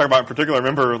I know who you're talking about in particular. I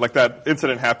remember like that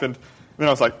incident happened. And then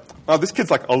I was like, oh, this kid's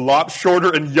like a lot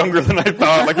shorter and younger than I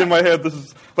thought. Like in my head, this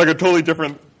is like a totally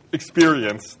different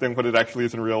experience than what it actually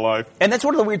is in real life. And that's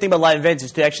one of the weird things about live events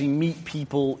is to actually meet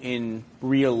people in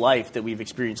real life that we've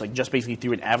experienced, like just basically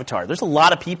through an avatar. There's a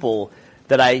lot of people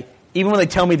that even when they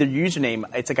tell me their username,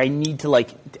 it's like I need to I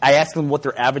ask them what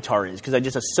their avatar is because I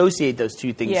just associate those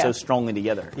two things so strongly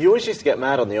together. You always used to get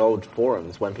mad on the old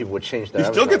forums when people would change their He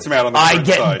avatars. still gets mad on the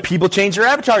side. People change their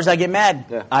avatars. I get mad.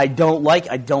 Yeah. I don't like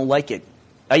it.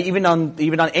 Even on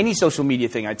any social media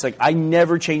thing, it's like I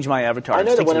never change my avatar. I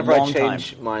know that whenever I time.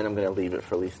 change mine, I'm going to leave it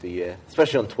for at least a year,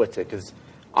 especially on Twitter, because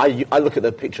I look at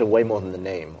the picture way more than the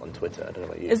name on Twitter. I don't know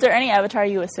about you. Is there any avatar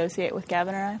you associate with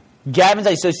Gavin or I? Gavin's,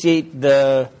 I associate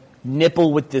the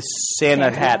nipple with the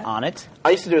Santa hat on it. I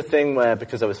used to do a thing where,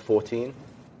 because I was 14,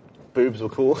 boobs were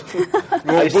cool.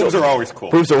 Well, boobs are always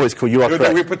cool. Boobs are always cool. You are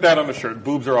correct. We put that on the shirt.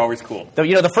 Boobs are always cool. So,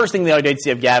 the first thing the other day to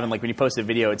see of Gavin, like when he posted a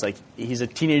video, it's like he's a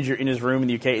teenager in his room in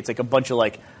the UK. It's like a bunch of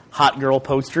like hot girl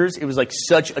posters. It was like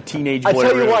such a teenage boy. I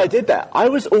tell you room. why I did that. I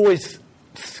was always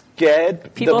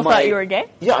scared. People thought you were gay?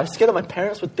 Yeah, I was scared that my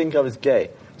parents would think I was gay.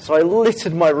 So I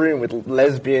littered my room with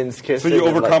lesbians kissing. So you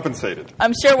overcompensated.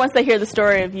 I'm sure once they hear the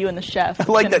story of you and the chef, it's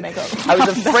like gonna that. make I was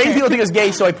afraid people think I was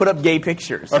gay, so I put up gay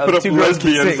pictures. I put up two girls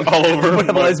lesbians kissing. all over. I put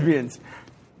up lesbians.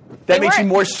 That makes you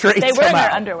more straight. They were in somehow.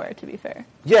 their underwear, to be fair.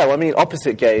 Yeah, well, I mean,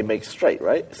 opposite gay makes straight,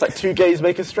 right? It's like two gays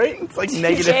make a straight. It's like Two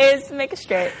negative. gays make a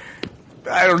straight.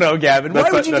 I don't know, Gavin. Why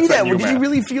would you do that? Did you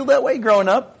really feel that way growing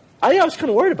up? I was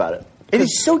kind of worried about it. It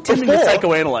is so tempting to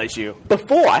psychoanalyze you.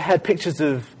 Before, I had pictures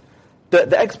of... The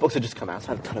Xbox had just come out,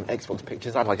 so I had a ton of Xbox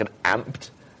pictures. I had like an amped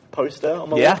poster on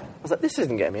my wall. I was like, this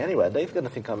isn't getting me anywhere. They're going to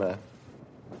think I'm a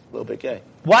little bit gay.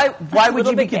 Why would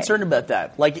you be gay. concerned about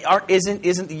that? Like, isn't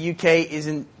the UK,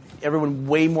 isn't everyone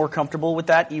way more comfortable with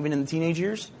that, even in the teenage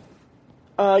years?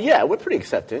 Yeah, we're pretty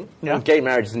accepting. Yeah. Gay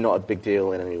marriage is not a big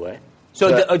deal in any way.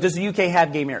 So does the UK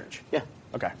have gay marriage? Yeah.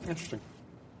 Okay. Interesting.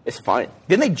 It's fine.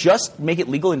 Didn't they just make it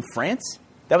legal in France?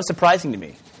 That was surprising to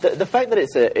me. The fact that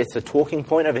it's a talking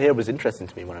point over here was interesting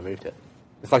to me when I moved here.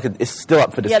 It's like it's still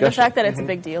up for discussion. Yeah, the fact that it's a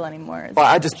big deal anymore is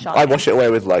I shocking. wash it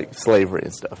away with like slavery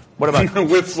and stuff. What about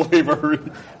with slavery?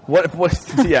 what?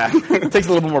 Yeah, it takes a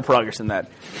little bit more progress than that.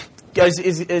 Guys,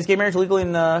 is gay marriage legal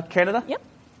in Canada? Yep.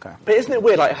 Okay. But isn't it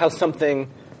weird, like how something,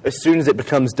 as soon as it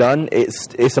becomes done,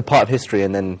 it's a part of history,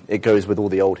 and then it goes with all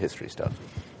the old history stuff.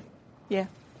 Yeah.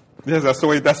 Yes,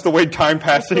 that's the way time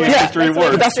passing in Yeah, history that's the way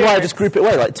works. But that's why I just group it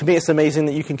away. Like, to me, it's amazing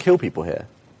that you can kill people here.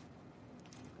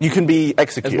 You can be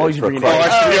executed As long as you for a bring it crime. up.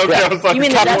 Actually, okay, yeah. I was like, You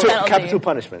mean the death penalty? Capital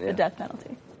punishment, yeah. The death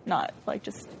penalty. Not like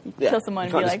just Yeah. kill someone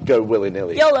You and can't be just like, go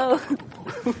willy-nilly. YOLO.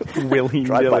 Willy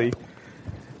Drive nilly. by.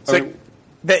 So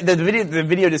the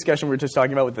video discussion we were just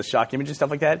talking about with the shock image and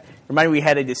stuff like that reminded me we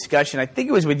had a discussion. I think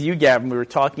it was with you, Gavin. We were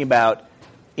talking about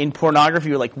in pornography.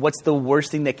 We were like, what's the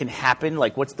worst thing that can happen?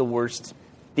 Like, what's the worst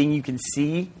thing you can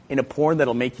see in a porn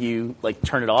that'll make you like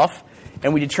turn it off?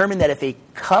 And we determined that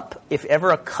if ever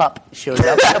a cup shows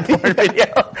up in a porn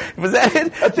video, was that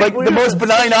it? Like the most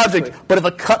benign object. But if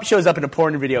a cup shows up in a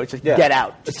porn video, it's just get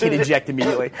out. Just hit eject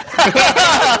immediately.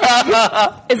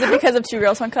 Is it because of Two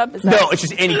Girls, One Cup? Is that No, it's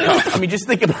just any cup. I mean, just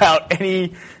think about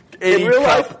any In real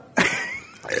cup.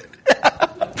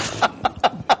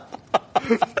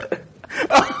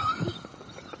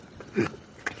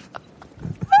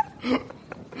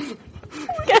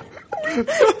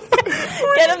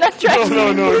 Get him that track.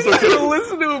 No, it's okay.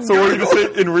 Listen to him. So what are you going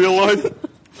to say in real life?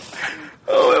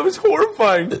 Oh, that was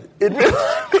horrifying. Don't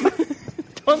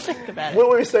think about it. What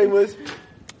we were saying was,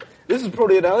 this is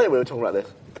probably in LA we were talking about this.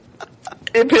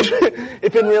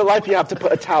 If in real life you have to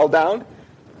put a towel down,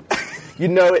 you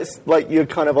know it's like you're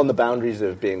kind of on the boundaries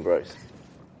of being gross.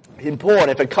 In porn,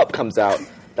 if a cup comes out,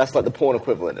 that's like the porn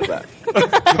equivalent of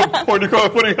that. Or you go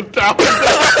putting a towel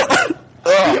down.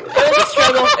 It was a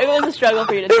struggle. It was a struggle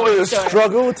for you to tell It was the a story.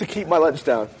 struggle to keep my lunch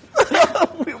down.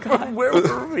 Where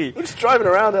were we? I'm just driving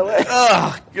around LA.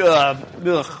 Oh, God.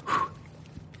 Ugh.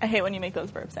 I hate when you make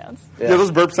those burp sounds. Yeah, those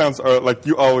burp sounds are like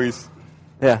you always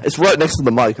Yeah, it's right next to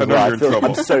the mic. I know you're in trouble.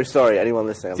 I'm so sorry, anyone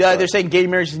listening. Yeah, they're saying gay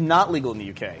marriage is not legal in the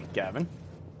UK, Gavin.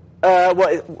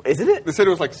 What isn't it? They said it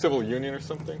was like civil union or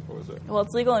something. What was it? Well,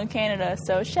 it's legal in Canada,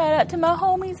 so shout out to my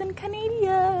homies in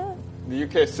Canada. The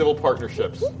UK has civil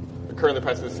partnerships. They're currently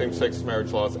passing the same-sex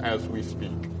marriage laws as we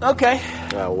speak. Okay.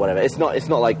 Whatever. It's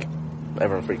not like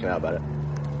everyone's freaking out about it.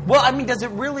 Well, I mean, does it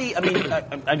really? I mean,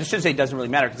 I just should say it doesn't really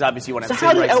matter because obviously you want to So have how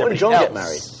civil did rights. Elton John get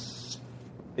married?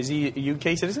 Is he a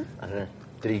UK citizen? I don't know.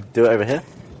 Did he do it over here?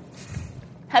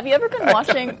 Have you ever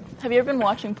been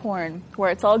watching porn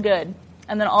where it's all good,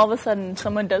 and then all of a sudden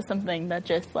someone does something that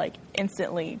just like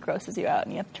instantly grosses you out,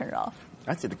 and you have to turn it off?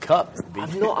 That's the cup.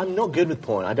 I'm not good with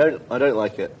porn. I don't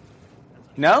like it.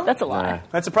 No, That's a lie. Nah.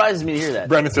 that surprises me to hear that.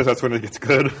 Brandon says that's when it gets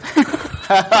good. People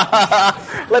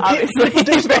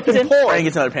do stuff in Brian porn.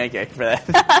 gets another pancake for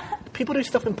that. People do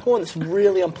stuff in porn that's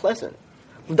really unpleasant.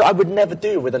 That I would never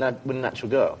do with an actual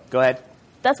girl. Go ahead.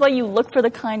 That's why you look for the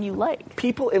kind you like.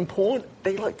 People in porn,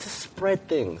 they like to spread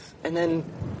things and then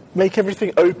make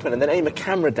everything open and then aim a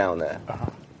camera down there.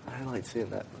 I don't like seeing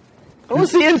that. I want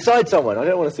to see inside someone. I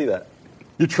don't want to see that.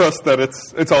 You trust that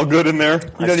it's all good in there?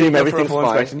 You don't assume everything's full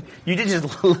fine. inspection. You did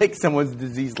just lick someone's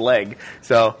diseased leg.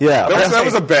 So Yeah. That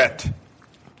was a bet.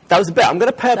 That was a bet. I'm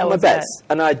going to pay That for my was a bet. bets.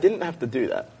 And I didn't have to do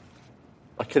that.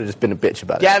 I could have just been a bitch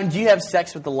about Gavin, do you have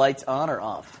sex with the lights on or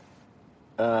off?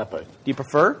 it. Both. Do you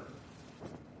prefer?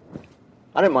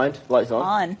 I don't mind. Lights on.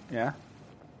 On. Yeah.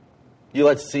 You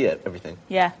like to see it, everything.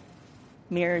 Yeah.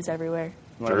 Mirrors everywhere.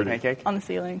 You want a Dirty. pancake? On the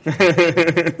ceiling.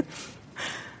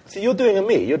 So you're doing a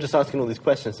me. You're just asking all these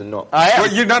questions and not... I am.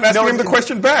 Well, you're not asking No, him the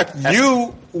question back.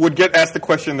 You would get asked the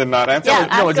question, then not answer. Yeah,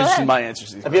 No one's go interested ahead. in my answers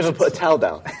to these Have you ever put a towel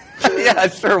down? questions. Yeah,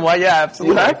 sure. Why? Yeah,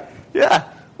 absolutely. You have?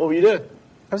 Yeah. What were you doing?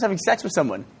 I was having sex with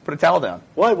someone. Put a towel down.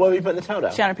 Why were you putting the towel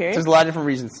down? She on a period? There's a lot of different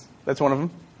reasons. That's one of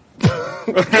them.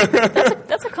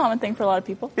 That's a common thing for a lot of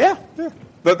people. Yeah.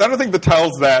 But I don't think the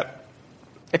towel's that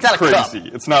It's not a crazy.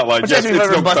 cup. It's not like Which yes, has you've it's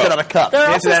ever no busted cup. out a cup. There The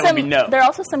are, answer to also that would be no. there are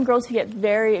also some girls who get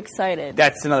very excited.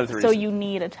 That's another reason. So you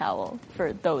need a towel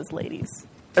for those ladies.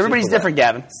 Everybody's Super different,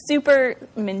 Gavin. Super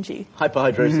mingy.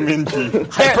 Hyperhidrosis. Minty.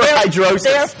 Hyperhidrosis.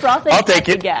 They are frothing I'll take at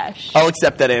the it. gash. I'll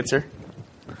accept that answer.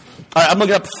 All right, I'm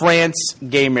looking up France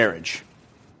gay marriage.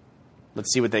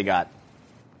 Let's see what they got.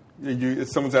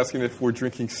 Someone's asking if we're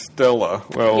drinking Stella.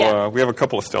 Well, Yeah. we have a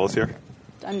couple of Stellas here.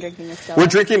 I'm drinking a Stella. We're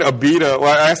drinking Abita.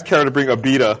 Well, I asked Kara to bring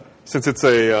Abita since it's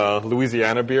a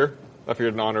Louisiana beer. I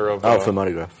figured in honor of for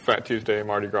Mardi Gras. Fat Tuesday,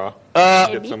 Mardi Gras.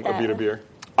 Get some Abita. Abita beer.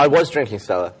 I was drinking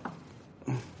Stella.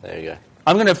 There you go.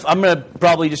 I'm gonna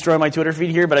probably destroy my Twitter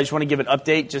feed here, but I just want to give an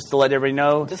update just to let everybody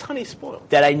know Does honey spoil?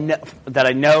 that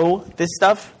I know this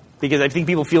stuff because I think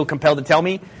people feel compelled to tell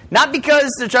me, not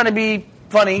because they're trying to be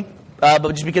funny, but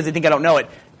just because they think I don't know it.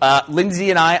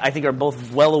 Lindsay and I think, are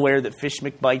both well aware that Fish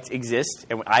McBites exist,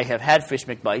 and I have had Fish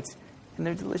McBites, and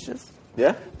they're delicious.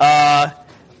 Yeah?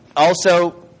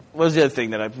 Also, what was the other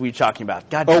thing that we were talking about?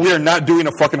 God Oh, damn. we are not doing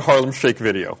a fucking Harlem Shake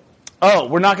video. Oh,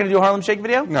 we're not going to do a Harlem Shake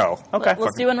video? No. Okay.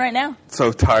 Let's do one right now.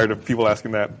 So tired of people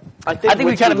asking that. I think we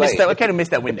we're kind of too missed that. late. We kind of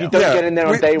missed that window. you don't get in there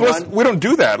on day one. We don't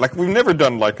do that. Like we've never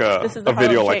done like This is the a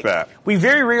video Harlem like Shake. that. We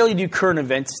very rarely do current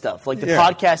event stuff. Like the Yeah.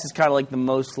 podcast is kind of like the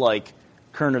most like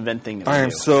current event thing that we I am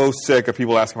do. so sick of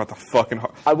people asking about the fucking.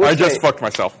 will just say- fucked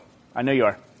myself. I know you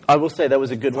are. I will say that was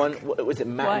a good one. Was it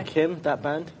Matt Why? and Kim, that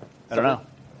band? I don't know.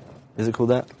 Is it called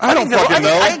that? I don't fucking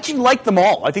know. I actually like them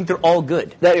all. I think they're all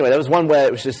good. Anyway, there was one where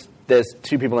it was just, there's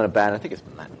two people in a band. I think it's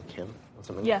Matt and Kim or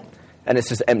something. Yeah. And it's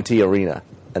just empty arena.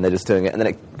 And they're just doing it. And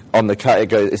then on the cut,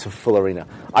 it's a full arena.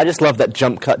 I just love that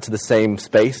jump cut to the same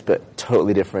space, but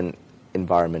totally different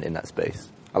environment in that space.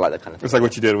 I like that kind of thing. It's like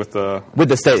what you did with the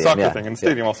stadium, soccer yeah. thing, and the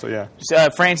stadium also, yeah.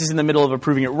 France is in the middle of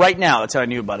approving it right now. That's how I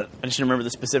knew about it. I just didn't remember the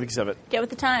specifics of it. Get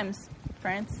with the times,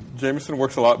 France. Jameson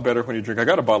works a lot better when you drink. I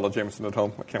got a bottle of Jameson at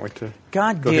home. I can't wait to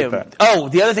God go damn. hit that. Oh,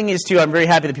 the other thing is too. I'm very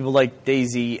happy that people like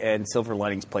Daisy and Silver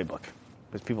Linings Playbook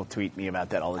because people tweet me about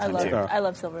that all the I time love too. I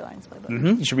love Silver Linings Playbook. Hmm?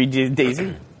 You should read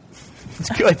Daisy. It's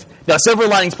good. No, Silver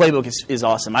Linings Playbook is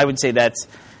awesome. I would say that's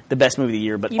the best movie of the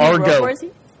year. But You mean Argo. World War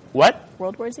Z? What?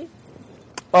 World War Z?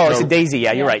 Oh, No. it's a Daisy.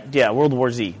 Yeah, you're Yeah. right. Yeah, World War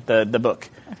Z, the book.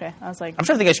 Okay, I was like, I'm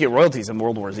trying to think I should get royalties on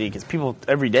World War Z because people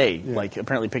every day like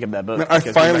apparently pick up that book. I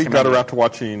because finally we got recommend around to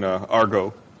watching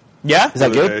Argo. Yeah, Is that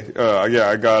the good? other day. Yeah,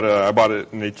 I bought it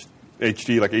in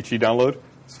HD, like HD download.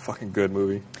 It's a fucking good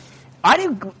movie. I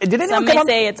didn't. Did anyone some come may up?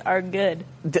 say it's our good.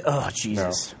 Oh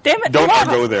Jesus! Damn it! Don't Rob.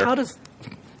 go there. How does...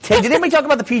 Hey, did anybody talk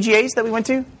about the PGAs that we went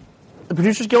to? The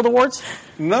Producers Guild Awards?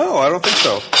 No, I don't think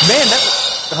so. Man, that.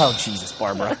 Oh Jesus, I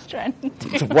Barbara! was trying to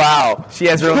do. Wow, she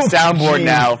has her own soundboard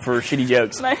now for shitty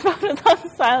jokes. My phone was on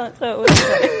silent, so it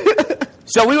was.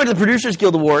 So we went to the Producers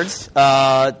Guild Awards.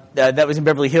 That was in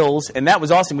Beverly Hills, and that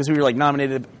was awesome because we were like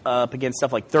nominated up against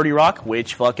stuff like 30 Rock,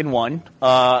 which fucking won.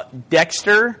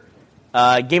 Dexter,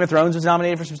 Game of Thrones was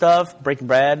nominated for some stuff. Breaking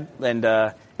Bad, and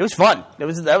it was fun.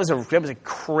 That was a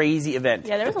crazy event.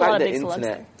 Yeah, there was a lot of big celebs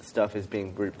there. Internet stuff is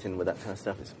being grouped in with that kind of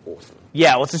stuff is awesome.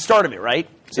 Yeah, well, it's the start of it, right?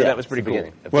 So that was pretty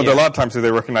cool. Well, there are a lot of times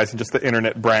they recognize just the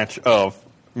internet branch of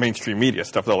mainstream media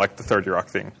stuff, though, like the 30 Rock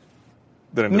thing.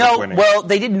 No, well,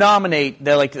 they did nominate.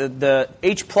 The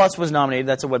H Plus was nominated.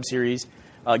 That's a web series.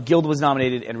 Guild was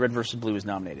nominated, and Red vs. Blue was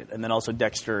nominated, and then also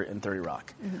Dexter and 30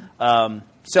 Rock. Mm-hmm.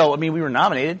 So, I mean, we were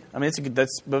nominated. I mean, that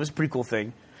was a pretty cool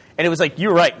thing. And it was like,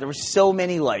 you're right. There were so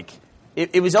many, like,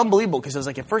 it was unbelievable because it was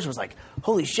like, at first it was like,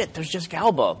 holy shit, there's Jessica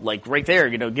Alba, like, right there,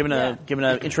 giving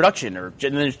an introduction, and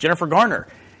then there's Jennifer Garner.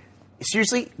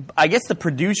 Seriously, I guess the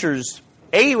producers,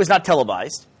 it was not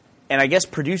televised, and I guess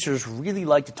producers really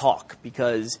like to talk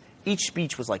because each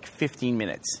speech was like 15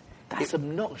 minutes. That's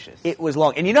obnoxious. It was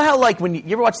long. And you know how, like, when you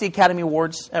ever watch the Academy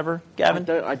Awards ever, Gavin?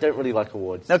 I don't really like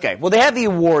awards. Okay. Well, they have the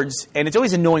awards, and it's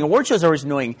always annoying. Award shows are always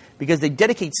annoying because they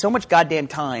dedicate so much goddamn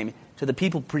time to the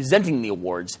people presenting the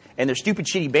awards and their stupid,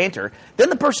 shitty banter. Then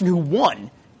the person who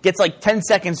won gets like 10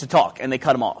 seconds to talk, and they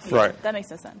cut them off. Right. That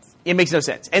makes no sense. It makes no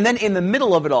sense. And then in the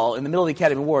middle of it all, in the middle of the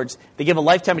Academy Awards, they give a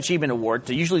Lifetime Achievement Award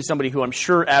to usually somebody who I'm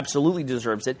sure absolutely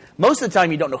deserves it. Most of the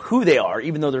time, you don't know who they are,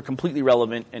 even though they're completely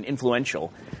relevant and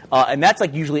influential. And that's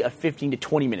like usually a 15 to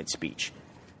 20-minute speech.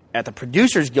 At the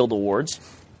Producers Guild Awards,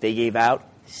 they gave out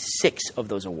 6 of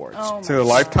those awards. Oh So the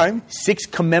Lifetime? 6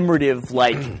 commemorative,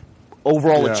 like,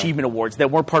 overall achievement awards that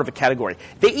weren't part of a category.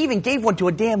 They even gave one to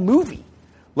a damn movie.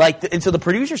 And so the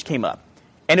producers came up.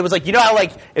 And it was like, you know how,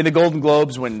 like, in the Golden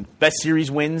Globes when Best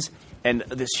Series wins and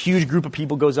this huge group of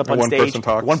people goes up on stage.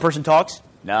 One person talks?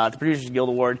 Nah, at the Producers Guild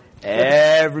Award,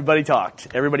 everybody talked.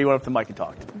 Everybody went up to the mic and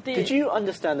talked. Did you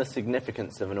understand the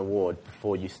significance of an award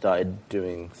before you started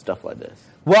doing stuff like this?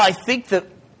 Well, I think that,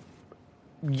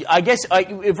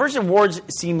 at first awards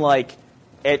seem like,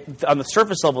 on the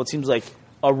surface level, it seems like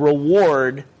a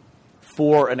reward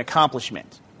for an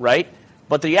accomplishment, right?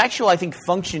 But the actual, I think,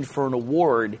 function for an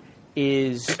award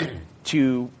is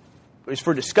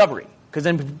for discovery. Because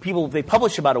then they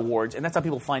publish about awards, and that's how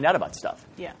people find out about stuff.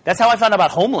 Yeah. That's how I found out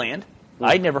about Homeland.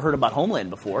 I'd never heard about Homeland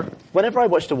before. Whenever I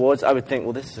watched awards, I would think,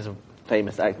 well, this is a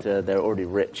famous actor. They're already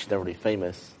rich. They're already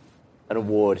famous. An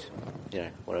award,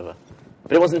 whatever.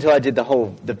 But it wasn't until I did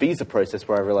the visa process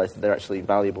where I realized that they're actually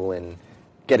valuable in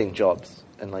getting jobs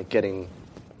and, like, getting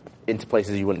into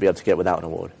places you wouldn't be able to get without an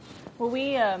award. Well,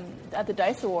 we, at the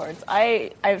DICE Awards,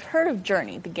 I've heard of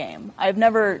Journey, the game. I've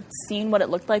never seen what it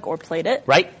looked like or played it.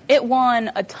 Right. It won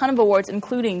a ton of awards,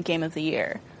 including Game of the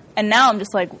Year. And now I'm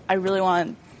just like, I really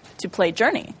want to play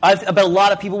Journey. But a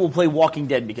lot of people will play Walking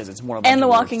Dead because it's more of And The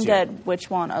Walking Dead,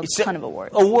 which won a ton of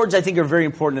awards. Awards, I think, are very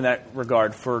important in that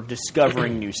regard for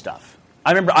discovering new stuff.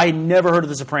 I remember I had never heard of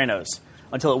The Sopranos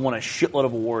until it won a shitload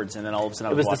of awards, and then all of a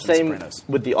sudden I was watching The Sopranos. It was the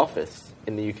same with The Office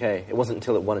in the UK. It wasn't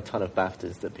until it won a ton of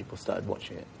BAFTAs that people started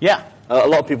watching it. Yeah. A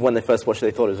lot of people, when they first watched it,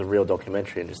 they thought it was a real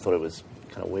documentary and just thought it was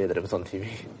kind of weird that it was on TV.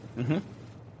 Mm-hmm.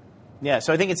 Yeah,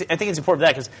 so I think it's important for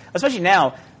that, because especially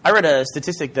now, I read a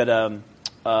statistic that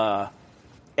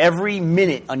every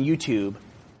minute on YouTube,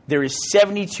 there is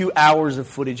 72 hours of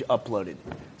footage uploaded.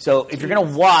 So if you're going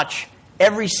to watch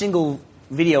every single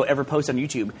video ever posted on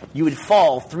YouTube, you would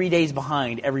fall 3 days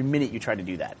behind every minute you try to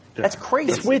do that. Yeah. That's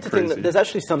crazy. It's weird to think that there's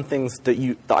actually some things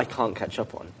that I can't catch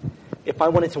up on. If I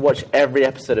wanted to watch every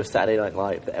episode of Saturday Night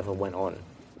Live that ever went on,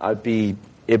 it'd be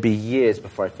years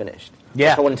before I finished.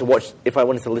 Yeah. If I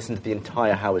wanted to listen to the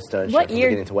entire Howard Stern show from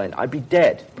beginning to end, I'd be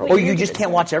dead. Or you just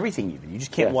can't watch everything even. You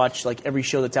just can't watch like every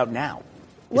show that's out now.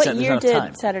 What year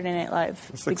did Saturday Night Live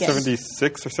It's like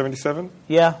 76 or 77?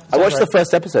 Yeah. I watched the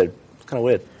first episode. It's kind of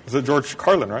weird. Is it George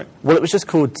Carlin, right? Well, it was just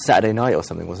called Saturday Night or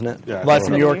something, wasn't it? Yeah. Well, it's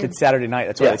New York, it's Saturday night.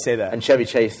 That's why they say that. And Chevy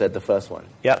Chase said the first one.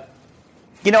 Yep.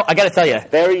 You know, I got to tell you.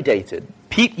 Very dated.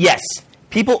 Yes.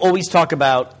 People always talk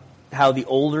about how the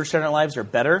older Saturday Night Lives are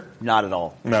better. Not at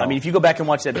all. No. I mean, if you go back and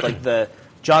watch that, like the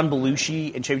John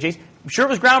Belushi and Chevy Chase, I'm sure it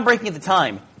was groundbreaking at the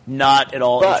time. Not at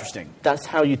all interesting. That's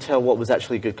how you tell what was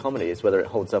actually good comedy, is whether it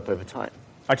holds up over time.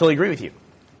 I totally agree with you.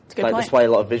 It's a good point. That's why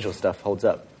a lot of visual stuff holds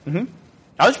up. Mm-hmm.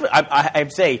 I have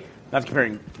to say, not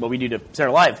comparing what we do to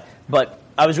Saturday Night Live, but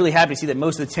I was really happy to see that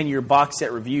most of the 10-year box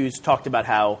set reviews talked about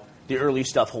how the early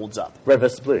stuff holds up. Red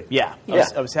vs. Blue. Yeah.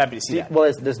 I was happy to see that.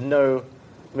 Well, there's no...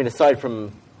 I mean, aside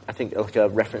from, I think, like a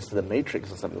reference to The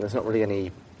Matrix or something, there's not really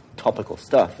any topical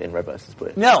stuff in Red vs.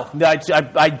 Blue. No,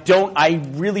 I don't. I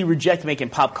really reject making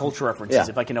pop culture references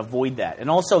Yeah. if I can avoid that. And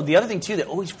also, the other thing, too, that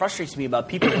always frustrates me about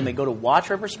people when they go to watch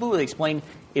Red vs. Blue, they explain,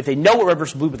 if they know what Red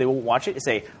vs. Blue, but they won't watch it, they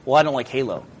say, well, I don't like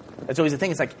Halo. That's always the thing.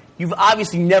 It's like, you've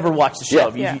obviously never watched the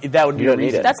show. Yeah. That would be You a don't need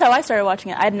reason. it. That's how I started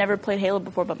watching it. I had never played Halo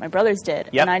before, but my brothers did.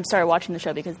 Yep. And I started watching the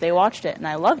show because they watched it, and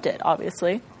I loved it,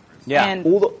 obviously. Yeah. And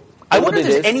I wonder if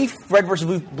there's any Red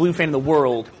vs. Blue fan in the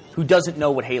world who doesn't know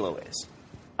what Halo is.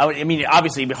 I mean,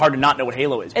 obviously, it'd be hard to not know what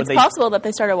Halo is. But it's possible that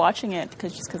they started watching it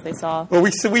just because they saw. Well,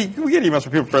 we get emails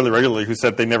from people fairly regularly who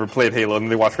said they never played Halo and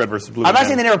they watched Red vs. Blue. I'm not again.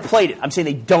 saying they never played it. I'm saying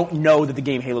they don't know that the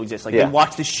game Halo exists. Like, they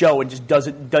watch the show and just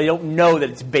they don't know that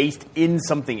it's based in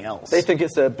something else. They think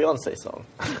it's a Beyonce song.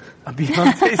 A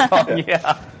Beyonce song,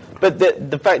 yeah. But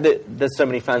the fact that there's so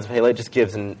many fans of Halo just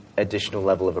gives an additional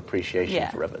level of appreciation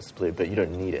for Red vs. Blue, but you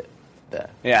don't need it there.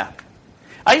 Yeah.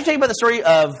 I should tell you about the story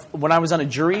of when I was on a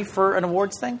jury for an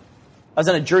awards thing. I was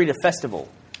on a jury at a festival,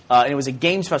 and it was a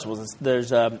games festival. There's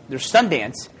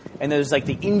Sundance, and there's like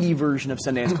the indie version of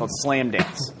Sundance called Slam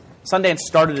Dance. Sundance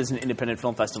started as an independent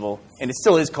film festival, and it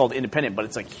still is called independent, but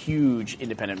it's like huge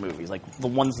independent movies, like the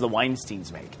ones the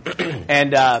Weinsteins make.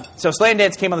 And so Slam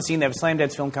Dance came on the scene. They have a Slam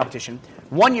Dance film competition.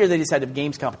 One year they decided to have a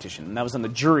games competition, and I was on the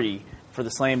jury for the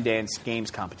Slam Dance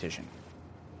games competition.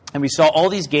 And we saw all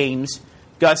these games.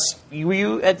 Gus, were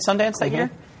you at Sundance that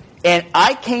year? And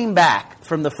I came back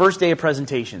from the first day of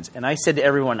presentations, and I said to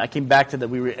everyone, I came back to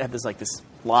we had this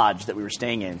lodge that we were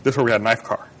staying in. This is where we had a knife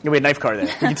car. Yeah, we had a knife car there.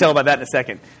 We can tell about that in a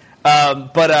second.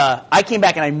 But I came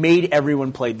back and I made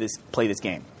everyone play this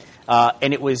game,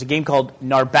 and it was a game called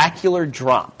Narbacular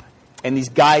Drop, and these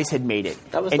guys had made it.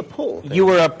 That was and the pool thing. You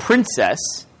were a princess,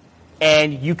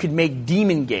 and you could make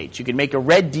demon gates. You could make a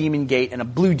red demon gate and a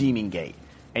blue demon gate.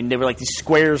 And they were like these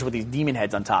squares with these demon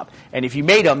heads on top. And if you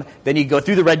made them, then you go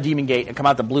through the red demon gate and come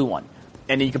out the blue one.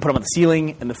 And then you can put them on the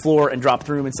ceiling and the floor and drop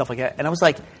through them and stuff like that. And I was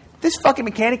like, this fucking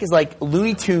mechanic is like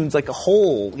Looney Tunes, like a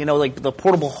hole, like the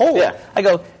portable hole. Yeah. I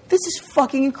go, this is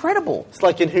fucking incredible. It's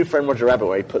like in Who Framed Roger Rabbit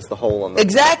where he puts the hole on the...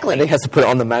 Exactly. And he has to put it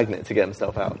on the magnet to get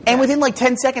himself out. And within like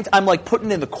 10 seconds, I'm like putting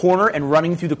it in the corner and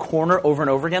running through the corner over and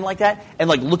over again like that. And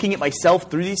like looking at myself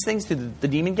through these things, through the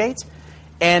demon gates.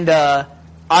 And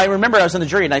I remember I was on the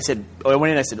jury, and I went in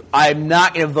and I said, I'm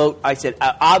not going to vote. I said,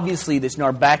 obviously, this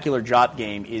Narbacular Drop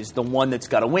game is the one that's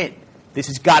got to win. This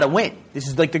has got to win. This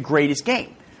is like the greatest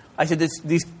game. I said,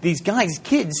 these guys, these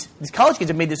kids, these college kids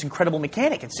have made this incredible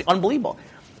mechanic. It's unbelievable.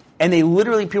 And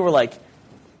people were like,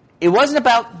 it wasn't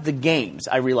about the games,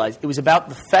 I realized. It was about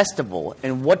the festival,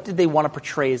 and what did they want to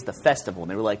portray as the festival?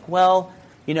 And they were like, well,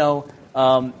 do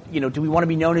we want to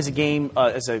be known as a game,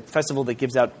 as a festival that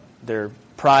gives out their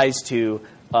prize to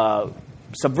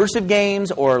subversive games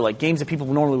or like games that people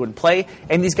normally wouldn't play?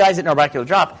 And these guys at Narbacular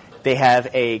Drop, they have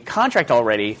a contract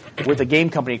already with a game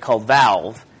company called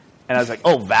Valve. And I was like,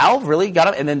 oh, Valve? Really?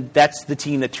 Got it? And then that's the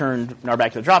team that turned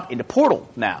Narbacular Drop into Portal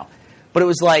now. But it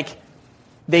was like,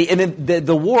 the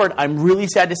award, I'm really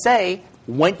sad to say,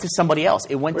 went to somebody else.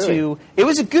 It went to, it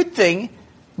was a good thing,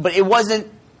 but it wasn't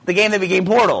the game that became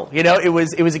Portal. It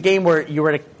was a game where you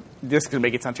were at this is going to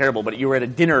make it sound terrible, but you were at a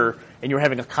dinner and you were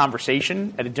having a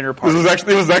conversation at a dinner party.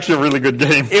 It was actually a really good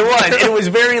game. It was. It was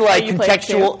very You played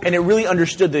contextual, and it really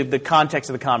understood the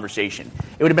context of the conversation.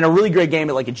 It would have been a really great game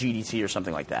at like a GDC or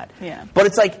something like that. Yeah. But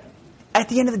it's like, at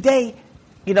the end of the day,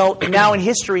 now in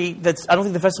history, I don't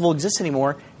think the festival exists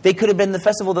anymore. They could have been the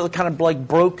festival that kind of like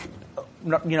broke,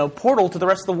 Portal to the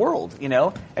rest of the world,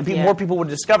 and more people would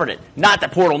have discovered it. Not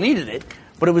that Portal needed it,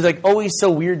 but it was like always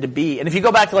so weird to be. And if you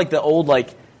go back to like the old like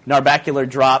Narbacular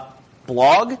Drop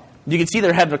blog, you can see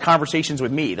they're having conversations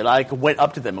with me that I went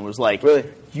up to them and was like, really?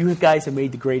 You guys have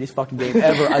made the greatest fucking game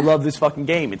ever. I love this fucking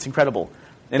game. It's incredible.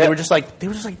 And they were just like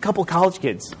a couple of college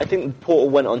kids. I think Portal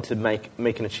went on to make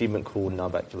an achievement called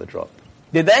Narbacular Drop.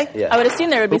 Did they? Yeah. I would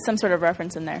assume there would be some sort of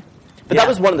reference in there. But that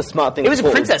was one of the smart things. It was a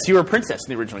Portal- princess. You were a princess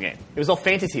in the original game. It was all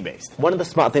fantasy based. One of the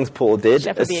smart things Portal did.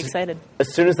 Jeff would be excited.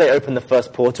 As soon as they open the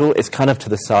first portal, it's kind of to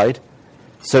the side,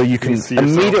 so you can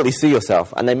immediately see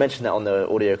yourself. And they mentioned that on the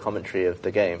audio commentary of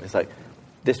the game. It's like,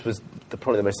 this was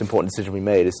probably the most important decision we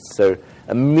made. Is so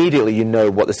immediately you know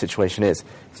what the situation is.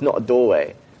 It's not a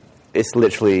doorway. It's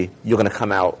literally you're going to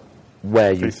come out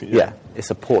where you. Yeah, it's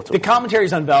a portal. The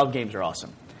commentaries on Valve games are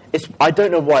awesome. I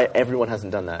don't know why everyone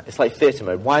hasn't done that. It's like theater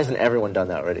mode. Why hasn't everyone done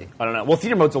that already? I don't know. Well,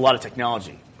 theater mode's a lot of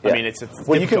technology. Yeah. I mean, it's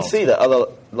well, you can difficult. see that other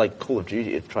like Call of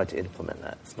Duty have tried to implement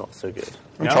that. It's not so good.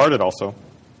 Uncharted also.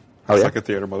 Oh, It's yeah? like a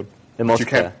theater mode. In But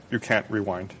multiplayer. you can't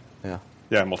rewind. Yeah.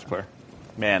 Yeah, in multiplayer.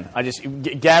 Man,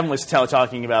 Gavin was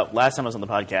talking about last time I was on the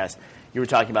podcast. you were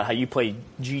talking about how you play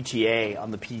GTA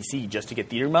on the PC just to get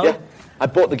theater mode. Yeah. I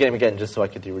bought the game again just so I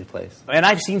could do replays. And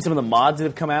I've seen some of the mods that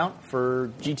have come out for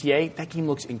GTA. That game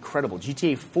looks incredible.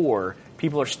 GTA 4,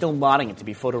 people are still modding it to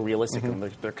be photorealistic, and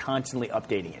they're constantly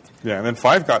updating it. Yeah, and then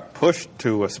 5 got pushed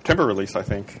to a September release, I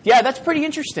think. Yeah, that's pretty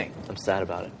interesting. I'm sad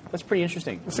about it. That's pretty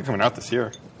interesting. This is coming out this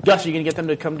year. Josh, are you going to get them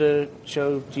to come to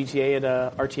show GTA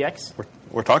at RTX?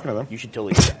 We're talking to them. You should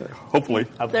totally do that. Hopefully.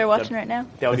 They're watching right now.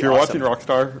 That would If be you're awesome. watching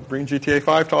Rockstar, bring GTA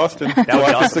 5 to Austin. would be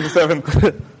July awesome. 6th and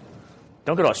 7th.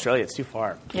 Don't go to Australia. It's too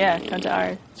far. Yeah, come to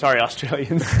ours. Sorry,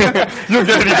 Australians. You'll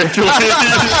get it eventually.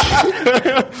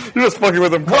 You're just fucking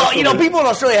with them. Well, you know, constantly. people in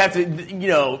Australia have to, you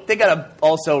know, they got to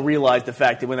also realize the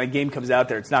fact that when that game comes out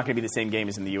there, it's not going to be the same game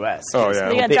as in the U.S. Oh, yeah.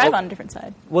 They gotta They- drive on a different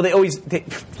side Well,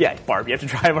 yeah, Barb, you have to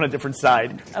drive on a different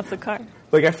side. of the car.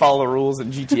 Like, I follow the rules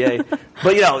in GTA.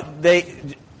 But, you know,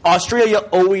 Australia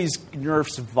always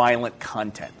nerfs violent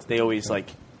content. They always, like...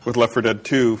 With Left 4 Dead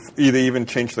 2, they even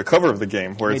changed the cover of the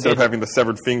game, where They instead of did. having the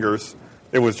severed fingers,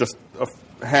 it was just a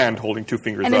hand holding 2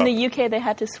 fingers And up. in the UK, they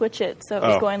had to switch it so it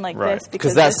was Oh, going like right. this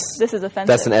because that's this is offensive.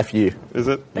 That's an FU. Is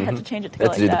it? They had to change it to They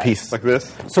go have like to do the that. piece. Like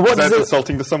this? So what Is that does it-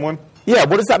 insulting to someone? Yeah,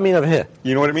 what does that mean over here?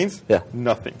 You know what it means? Yeah.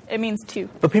 Nothing. It means two.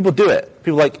 But people do it.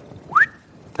 People like,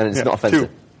 and it's Yeah, not offensive.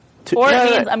 Or No, it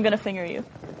no, means no. I'm going to finger you.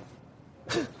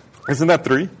 Isn't that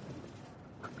 3?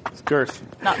 It's girth.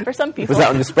 Not for some people. Was that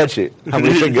on your spreadsheet? How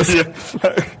many fingers?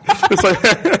 It's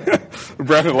like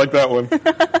branded like that one.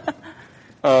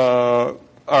 All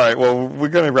right. Well, we're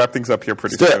going to wrap things up here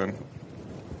pretty Let's do soon.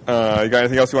 You got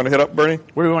anything else you want to hit up, Bernie?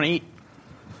 What do we want to eat?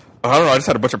 I don't know. I just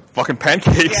had a bunch of fucking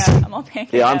pancakes. Yeah, I'm all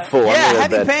pancaked Yeah, I'm out. full. I'm Yeah, gonna go to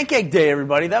happy bed. Pancake Day,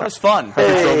 everybody. That was fun.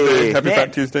 Happy Trump Day. Happy Man,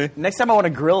 Fat Tuesday. Next time I want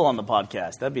to grill on the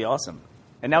podcast. That'd be awesome.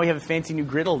 And now we have a fancy new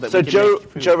griddle that So we can Joe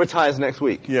make food. Joe retires next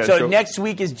week. Yeah. So Joe- next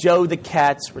week is Joe the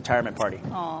Cat's retirement party.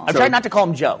 Aw. I'm trying not to call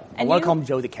him Joe. I And want you? to call him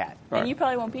Joe the Cat. And you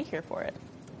probably won't be here for it.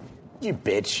 You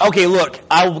bitch. Okay, look,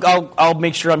 I'll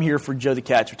make sure I'm here for Joe the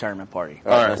Cat's retirement party.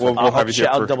 All right. We'll I'll have you here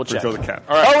I'll for, double for check. Joe the Cat.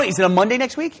 All right. Oh, wait, is it a Monday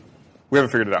next week? We haven't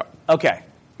figured it out. Okay.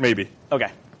 Maybe. Okay.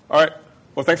 All right.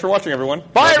 Well, thanks for watching, everyone.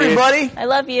 Bye, Love you. everybody. I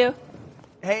love you.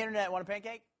 Hey, Internet, want a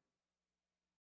pancake?